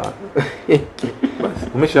 Sawa.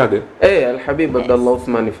 Umeshaga? Al-Habib Abdullah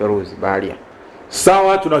Uthman Feruzi Baria.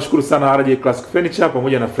 Sawa, tunashukuru sana RJ Classic Furniture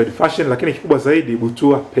pamoja na Fred Fashion, lakini kikubwa zaidi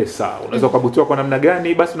butua pesa. Unaweza kubutua kwa namna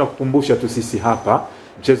gani? Basi nakukumbusha tu sisi hapa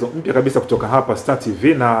mchezo mpya kabisa kutoka hapa Star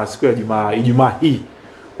TV na siku ya Ijumaa hii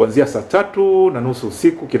kuanzia saa 3:30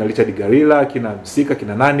 usiku kina Richard Garila, kina Msika,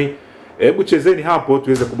 kina nani. Hebu chezeni hapo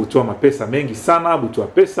tuweze kubutua mapesa mengi sana, butua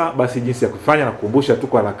pesa. Basi jinsi ya kufanya na kukumbusha tu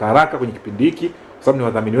kwa haraka kwenye kipindi hiki kwa sababu ni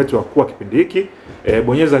wadhamini wetu wa kuwa kipindi hiki.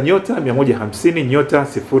 Bonyeza nyota 150 nyota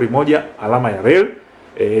 01 alama ya rel.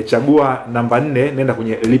 Chagua namba 4 nenda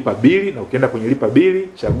kwenye lipa bili, na ukienda kwenye lipa bili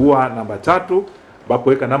chagua namba 3 ambapo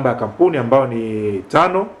weka namba ya kampuni ambayo ni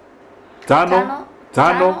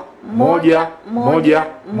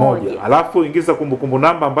 55111. Alafu ingiza kumbukumbu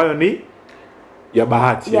namba ambayo ni ya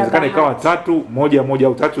bahati. Inawezekana ikawa 311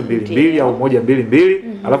 au 322 au 122.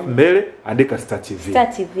 Alafu mbele andika Star TV.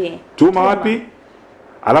 Tuma wapi?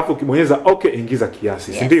 Alafu ukibonyeza okay ingiza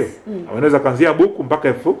kiasi, si ndio? Unaweza kuanzia buku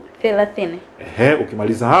mpaka 30.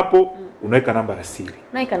 Ukimaliza hapo unaweka namba ya siri.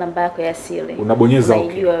 Unaweka namba yako ya siri. Unabonyeza okay.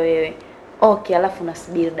 Unajua wewe. Okay, alafu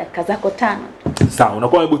unasubiri dakika zako 5. Sawa,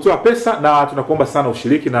 unakuwa umebutua pesa na tunakuomba sana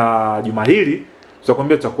ushiriki na juma hili.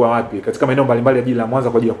 Tutakwambia tutakuwa wapi katika maeneo mbalimbali ya jiji la Mwanza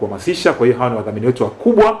kwa ajili ya kuhamasisha. Kwa hiyo hawa ni wadhamini wetu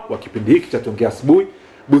wakubwa wa kipindi hiki cha Tuongea Asubuhi.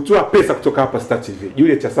 Butua pesa kutoka hapa Star TV.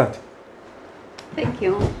 Juliet, asante. Thank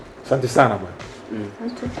you. Asante sana bwana.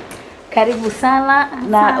 Asante. Karibu sana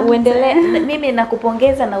na uendelee. Mimi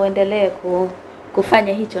nakupongeza na uendelee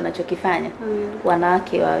kufanya hicho unachokifanya.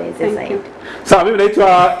 Wanawake waweze zaidi. Sawa, mimi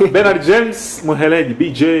naitwa Bernard James Muheleji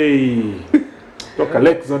BJ. Toka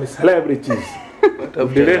Lexon Celebrities.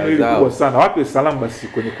 Bilenu ili kubwa sana. Wapi salamu basi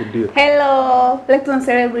kwenye kundi? Hello, Lexon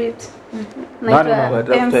Celebrity. Naitwa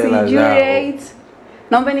MC Juliet.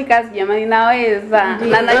 Naomba ni kazi jamani, naweza.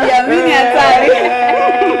 Na najiamini hatari.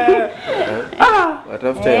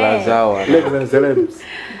 Watafuta hela zao. Lexon Celebrities.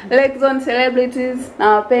 Lexon Celebrities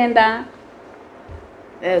nawapenda.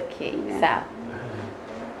 Okay, sawa.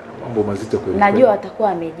 Mambo mazito kweli. Najua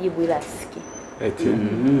atakuwa amejibu ila sikii.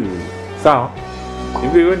 Sawa.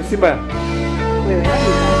 Hivi wewe ni Simba? Wewe